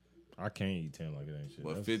shit. I can't eat 10 like it ain't shit.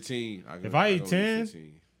 But 15. If I eat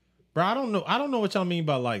 10, bro, I don't know what y'all mean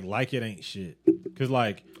by like it ain't shit. Cause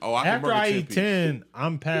like after I eat 10,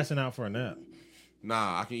 I'm passing out for a nap.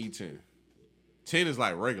 Nah, I can eat 10. 10 is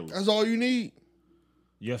like regular. That's all you need.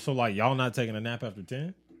 Yeah, so like y'all not taking a nap after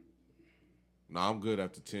 10? Nah, I'm good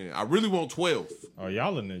after 10. I really want 12. Oh,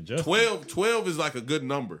 y'all in there just 12 is like a good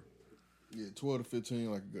number. Yeah, 12 to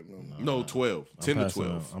 15 like a good number. No, 12. 10 to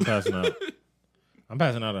 12. I'm passing out. I'm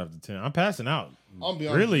passing out after 10. I'm passing out. I'll be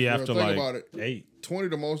honest, really bro, after think like about it. 8. 20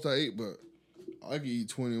 the most I ate, but I can eat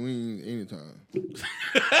 20 wings anytime.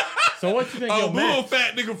 So what you think your Blue max?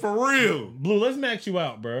 fat nigga for real. Blue, let's max you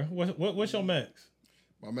out, bro. What's your max?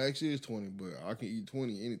 My max is 20, but I can eat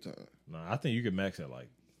 20 anytime. Nah, I think you can max at like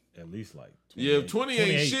at least like 28. Yeah, if 20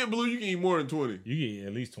 ain't shit, Blue, you can eat more than 20. You can eat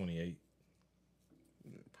at least 28.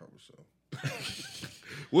 Yeah, probably so.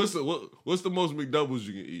 What's the most McDoubles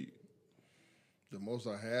you can eat? The most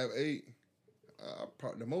I have ate,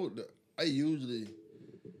 I usually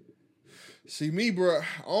see me, bro.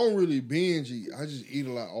 I don't really binge eat. I just eat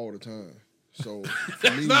a lot all the time. So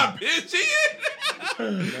That's not binge eating.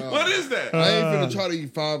 Nah, what is that? I ain't finna try to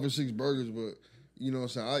eat 5 or 6 burgers, but you know what I'm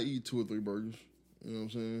saying. I eat 2 or 3 burgers. You know what I'm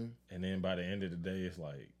saying? And then by the end of the day, it's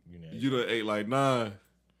like, You done ate like 9.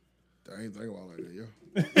 I ain't think about it like that, yo.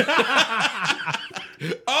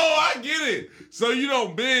 Oh, I get it. So you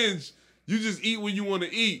don't binge. You just eat when you want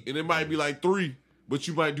to eat. And it might be like 3, but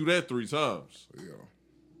you might do that 3 times. Yeah.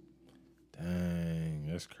 Dang,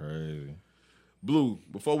 that's crazy. Blue,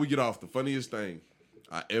 before we get off, the funniest thing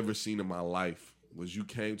I ever seen in my life was you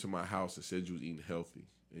came to my house and said you was eating healthy.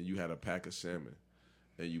 And you had a pack of salmon.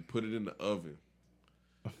 And you put it in the oven.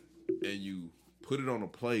 And you put it on a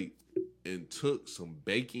plate and took some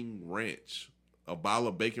bacon ranch, a bottle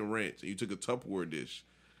of bacon ranch, and you took a Tupperware dish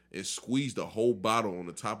and squeezed the whole bottle on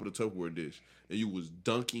the top of the Tupperware dish, and you was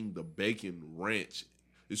dunking the bacon ranch.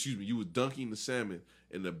 You was dunking the salmon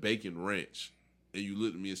in the bacon ranch, and you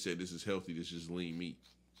looked at me and said, "This is healthy. This is lean meat."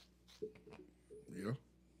 Yeah.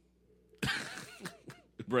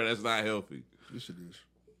 Bro, that's not healthy. Yes, it is.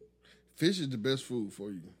 Fish is the best food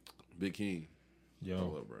for you. Big King. Yo.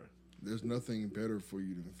 Hold up, bro. There's nothing better for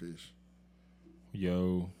you than fish.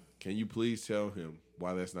 Yo. Can you please tell him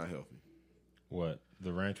why that's not healthy? What?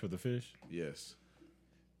 The ranch with the fish? Yes.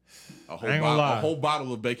 I ain't gonna lie. A whole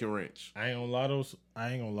bottle of bacon ranch. I ain't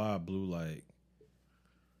gonna lie, Blue, like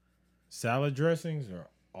salad dressings are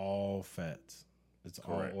all fats. It's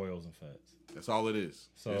Correct. all oils and fats. That's all it is.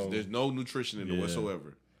 So there's no nutrition in it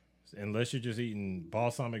whatsoever. Unless you're just eating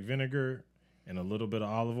balsamic vinegar and a little bit of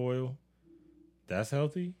olive oil, that's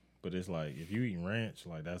healthy. But it's like if you eating ranch,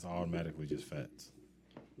 like that's automatically just fats.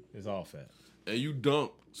 It's all fat. And you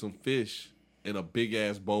dunk some fish in a big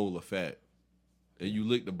ass bowl of fat, and you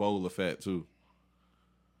lick the bowl of fat too.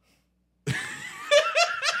 I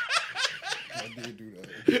did do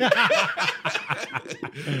that.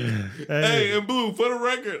 Hey, and Blue, for the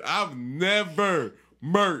record, I've never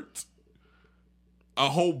murked a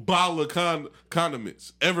whole bottle of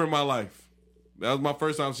condiments ever in my life. That was my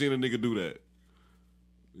first time seeing a nigga do that.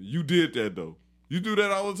 You did that though. You do that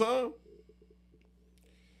all the time?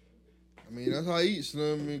 I mean, that's how I eat,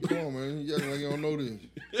 Slim. I mean, come on, man. You acting like you don't know this.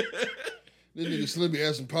 This nigga Slim be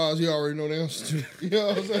asking pies he already know the answer to. You know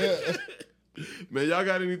what I'm saying? Man, y'all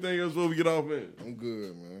got anything else before we get off, man? I'm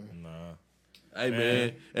good, man. Nah. Hey,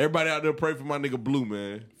 man. Everybody out there pray for my nigga Blue,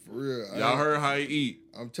 man. For real. Y'all heard how he eat.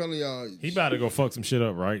 I'm telling y'all. He about to go fuck some shit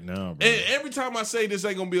up right now, bro. And every time I say this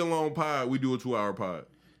ain't gonna be a long pod, we do a 2-hour pod.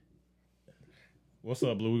 What's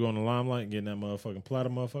up, Blue? We going to Limelight and getting that motherfucking platter,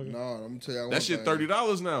 motherfucker? Nah, I'm gonna tell y'all. That shit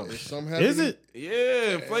 $30 now. Is it?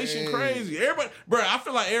 Yeah, inflation crazy. Everybody, bro, I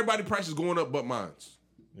feel like everybody price is going up but mine's.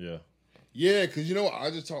 Yeah. Yeah, because you know what?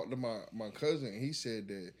 I just talked to my cousin, and he said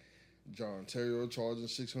that John Terrio charging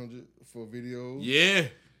 $600 for videos. Yeah.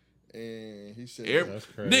 And he said, That's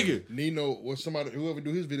crazy. Nigga. Nino, whoever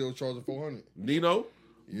do his videos charging $400. Nino?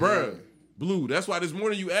 Yeah. Bruh. Blue, that's why this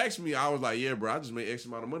morning you asked me, I was like, yeah, bro, I just made X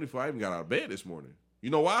amount of money before I even got out of bed this morning. You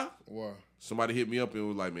know why? Why? Somebody hit me up and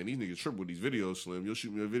was like, man, these niggas triple with these videos, Slim. You'll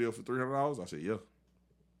shoot me a video for $300? I said, yeah.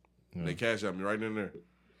 And they cash out me right in there.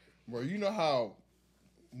 Bro, you know how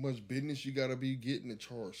much business you gotta be getting to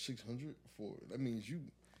charge $600 for it? That means you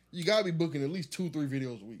gotta be booking at least 2-3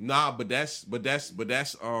 videos a week. Nah, but that's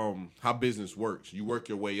how business works. You work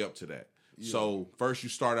your way up to that. Yeah. So first you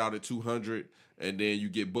start out at 200, and then you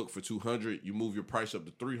get booked for 200. You move your price up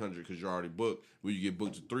to 300 because you're already booked. When you get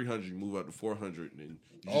booked to 300, you move up to 400, and you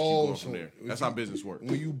just keep going from there. That's how business works.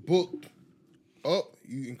 When you booked up,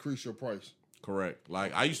 you increase your price. Correct.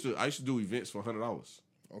 Like I used to do events for $100.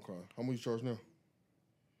 Okay, how much you charge now?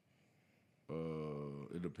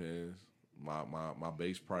 It depends. My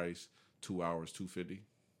base price 2 hours $250,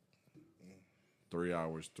 3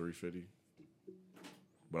 hours $350.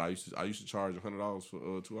 But I used to charge $100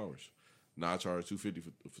 for 2 hours. Now I charge $250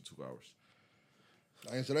 for 2 hours.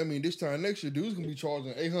 And so that means this time next year, dude's gonna be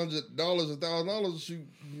charging $800, $1,000 to shoot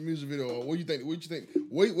a music video. What do you think? What you think?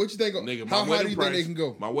 What you think? Nigga, how high do you think they can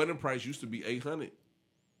go? My wedding price used to be $800.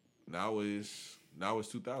 Now it's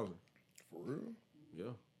 $2,000. For real? Yeah.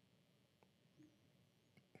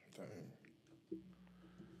 Damn.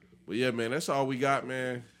 But yeah, man, that's all we got,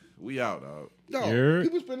 man. We out, dog. Dog,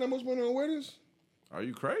 people spend that much money on weddings? Are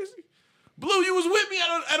you crazy? Blue, you was with me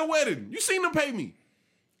at a wedding. You seen them pay me.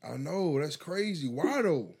 I know, that's crazy. Why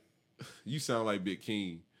though? You sound like Big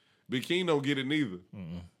King. Big King don't get it neither.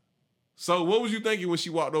 So what was you thinking when she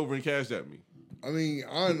walked over and cashed at me? I mean,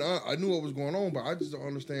 I knew what was going on, but I just don't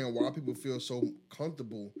understand why people feel so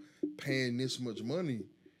comfortable paying this much money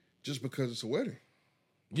just because it's a wedding.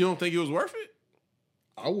 You don't think it was worth it?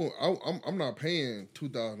 I'm not paying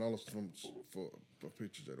 $2,000 for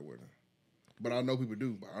pictures at a wedding. But I know people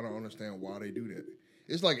do, but I don't understand why they do that.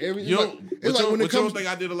 It's like every. You don't think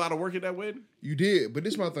I did a lot of work at that wedding? You did, but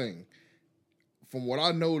this is my thing. from what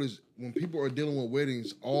I noticed, when people are dealing with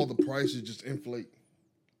weddings, all the prices just inflate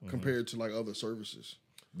compared to like other services.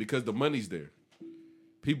 Because the money's there.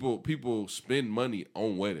 People spend money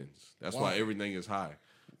on weddings. That's why everything is high.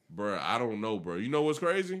 Bruh, I don't know, bro. You know what's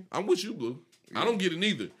crazy? I'm with you, Blue. I don't get it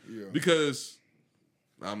neither. Yeah. Because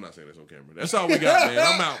I'm not saying this on camera. That's all we got, man.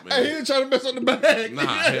 I'm out, man. Hey, he ain't trying to mess up the bag. Nah,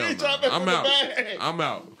 hell no. I'm out. I'm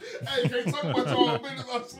out. Hey, you can't talk about your own business.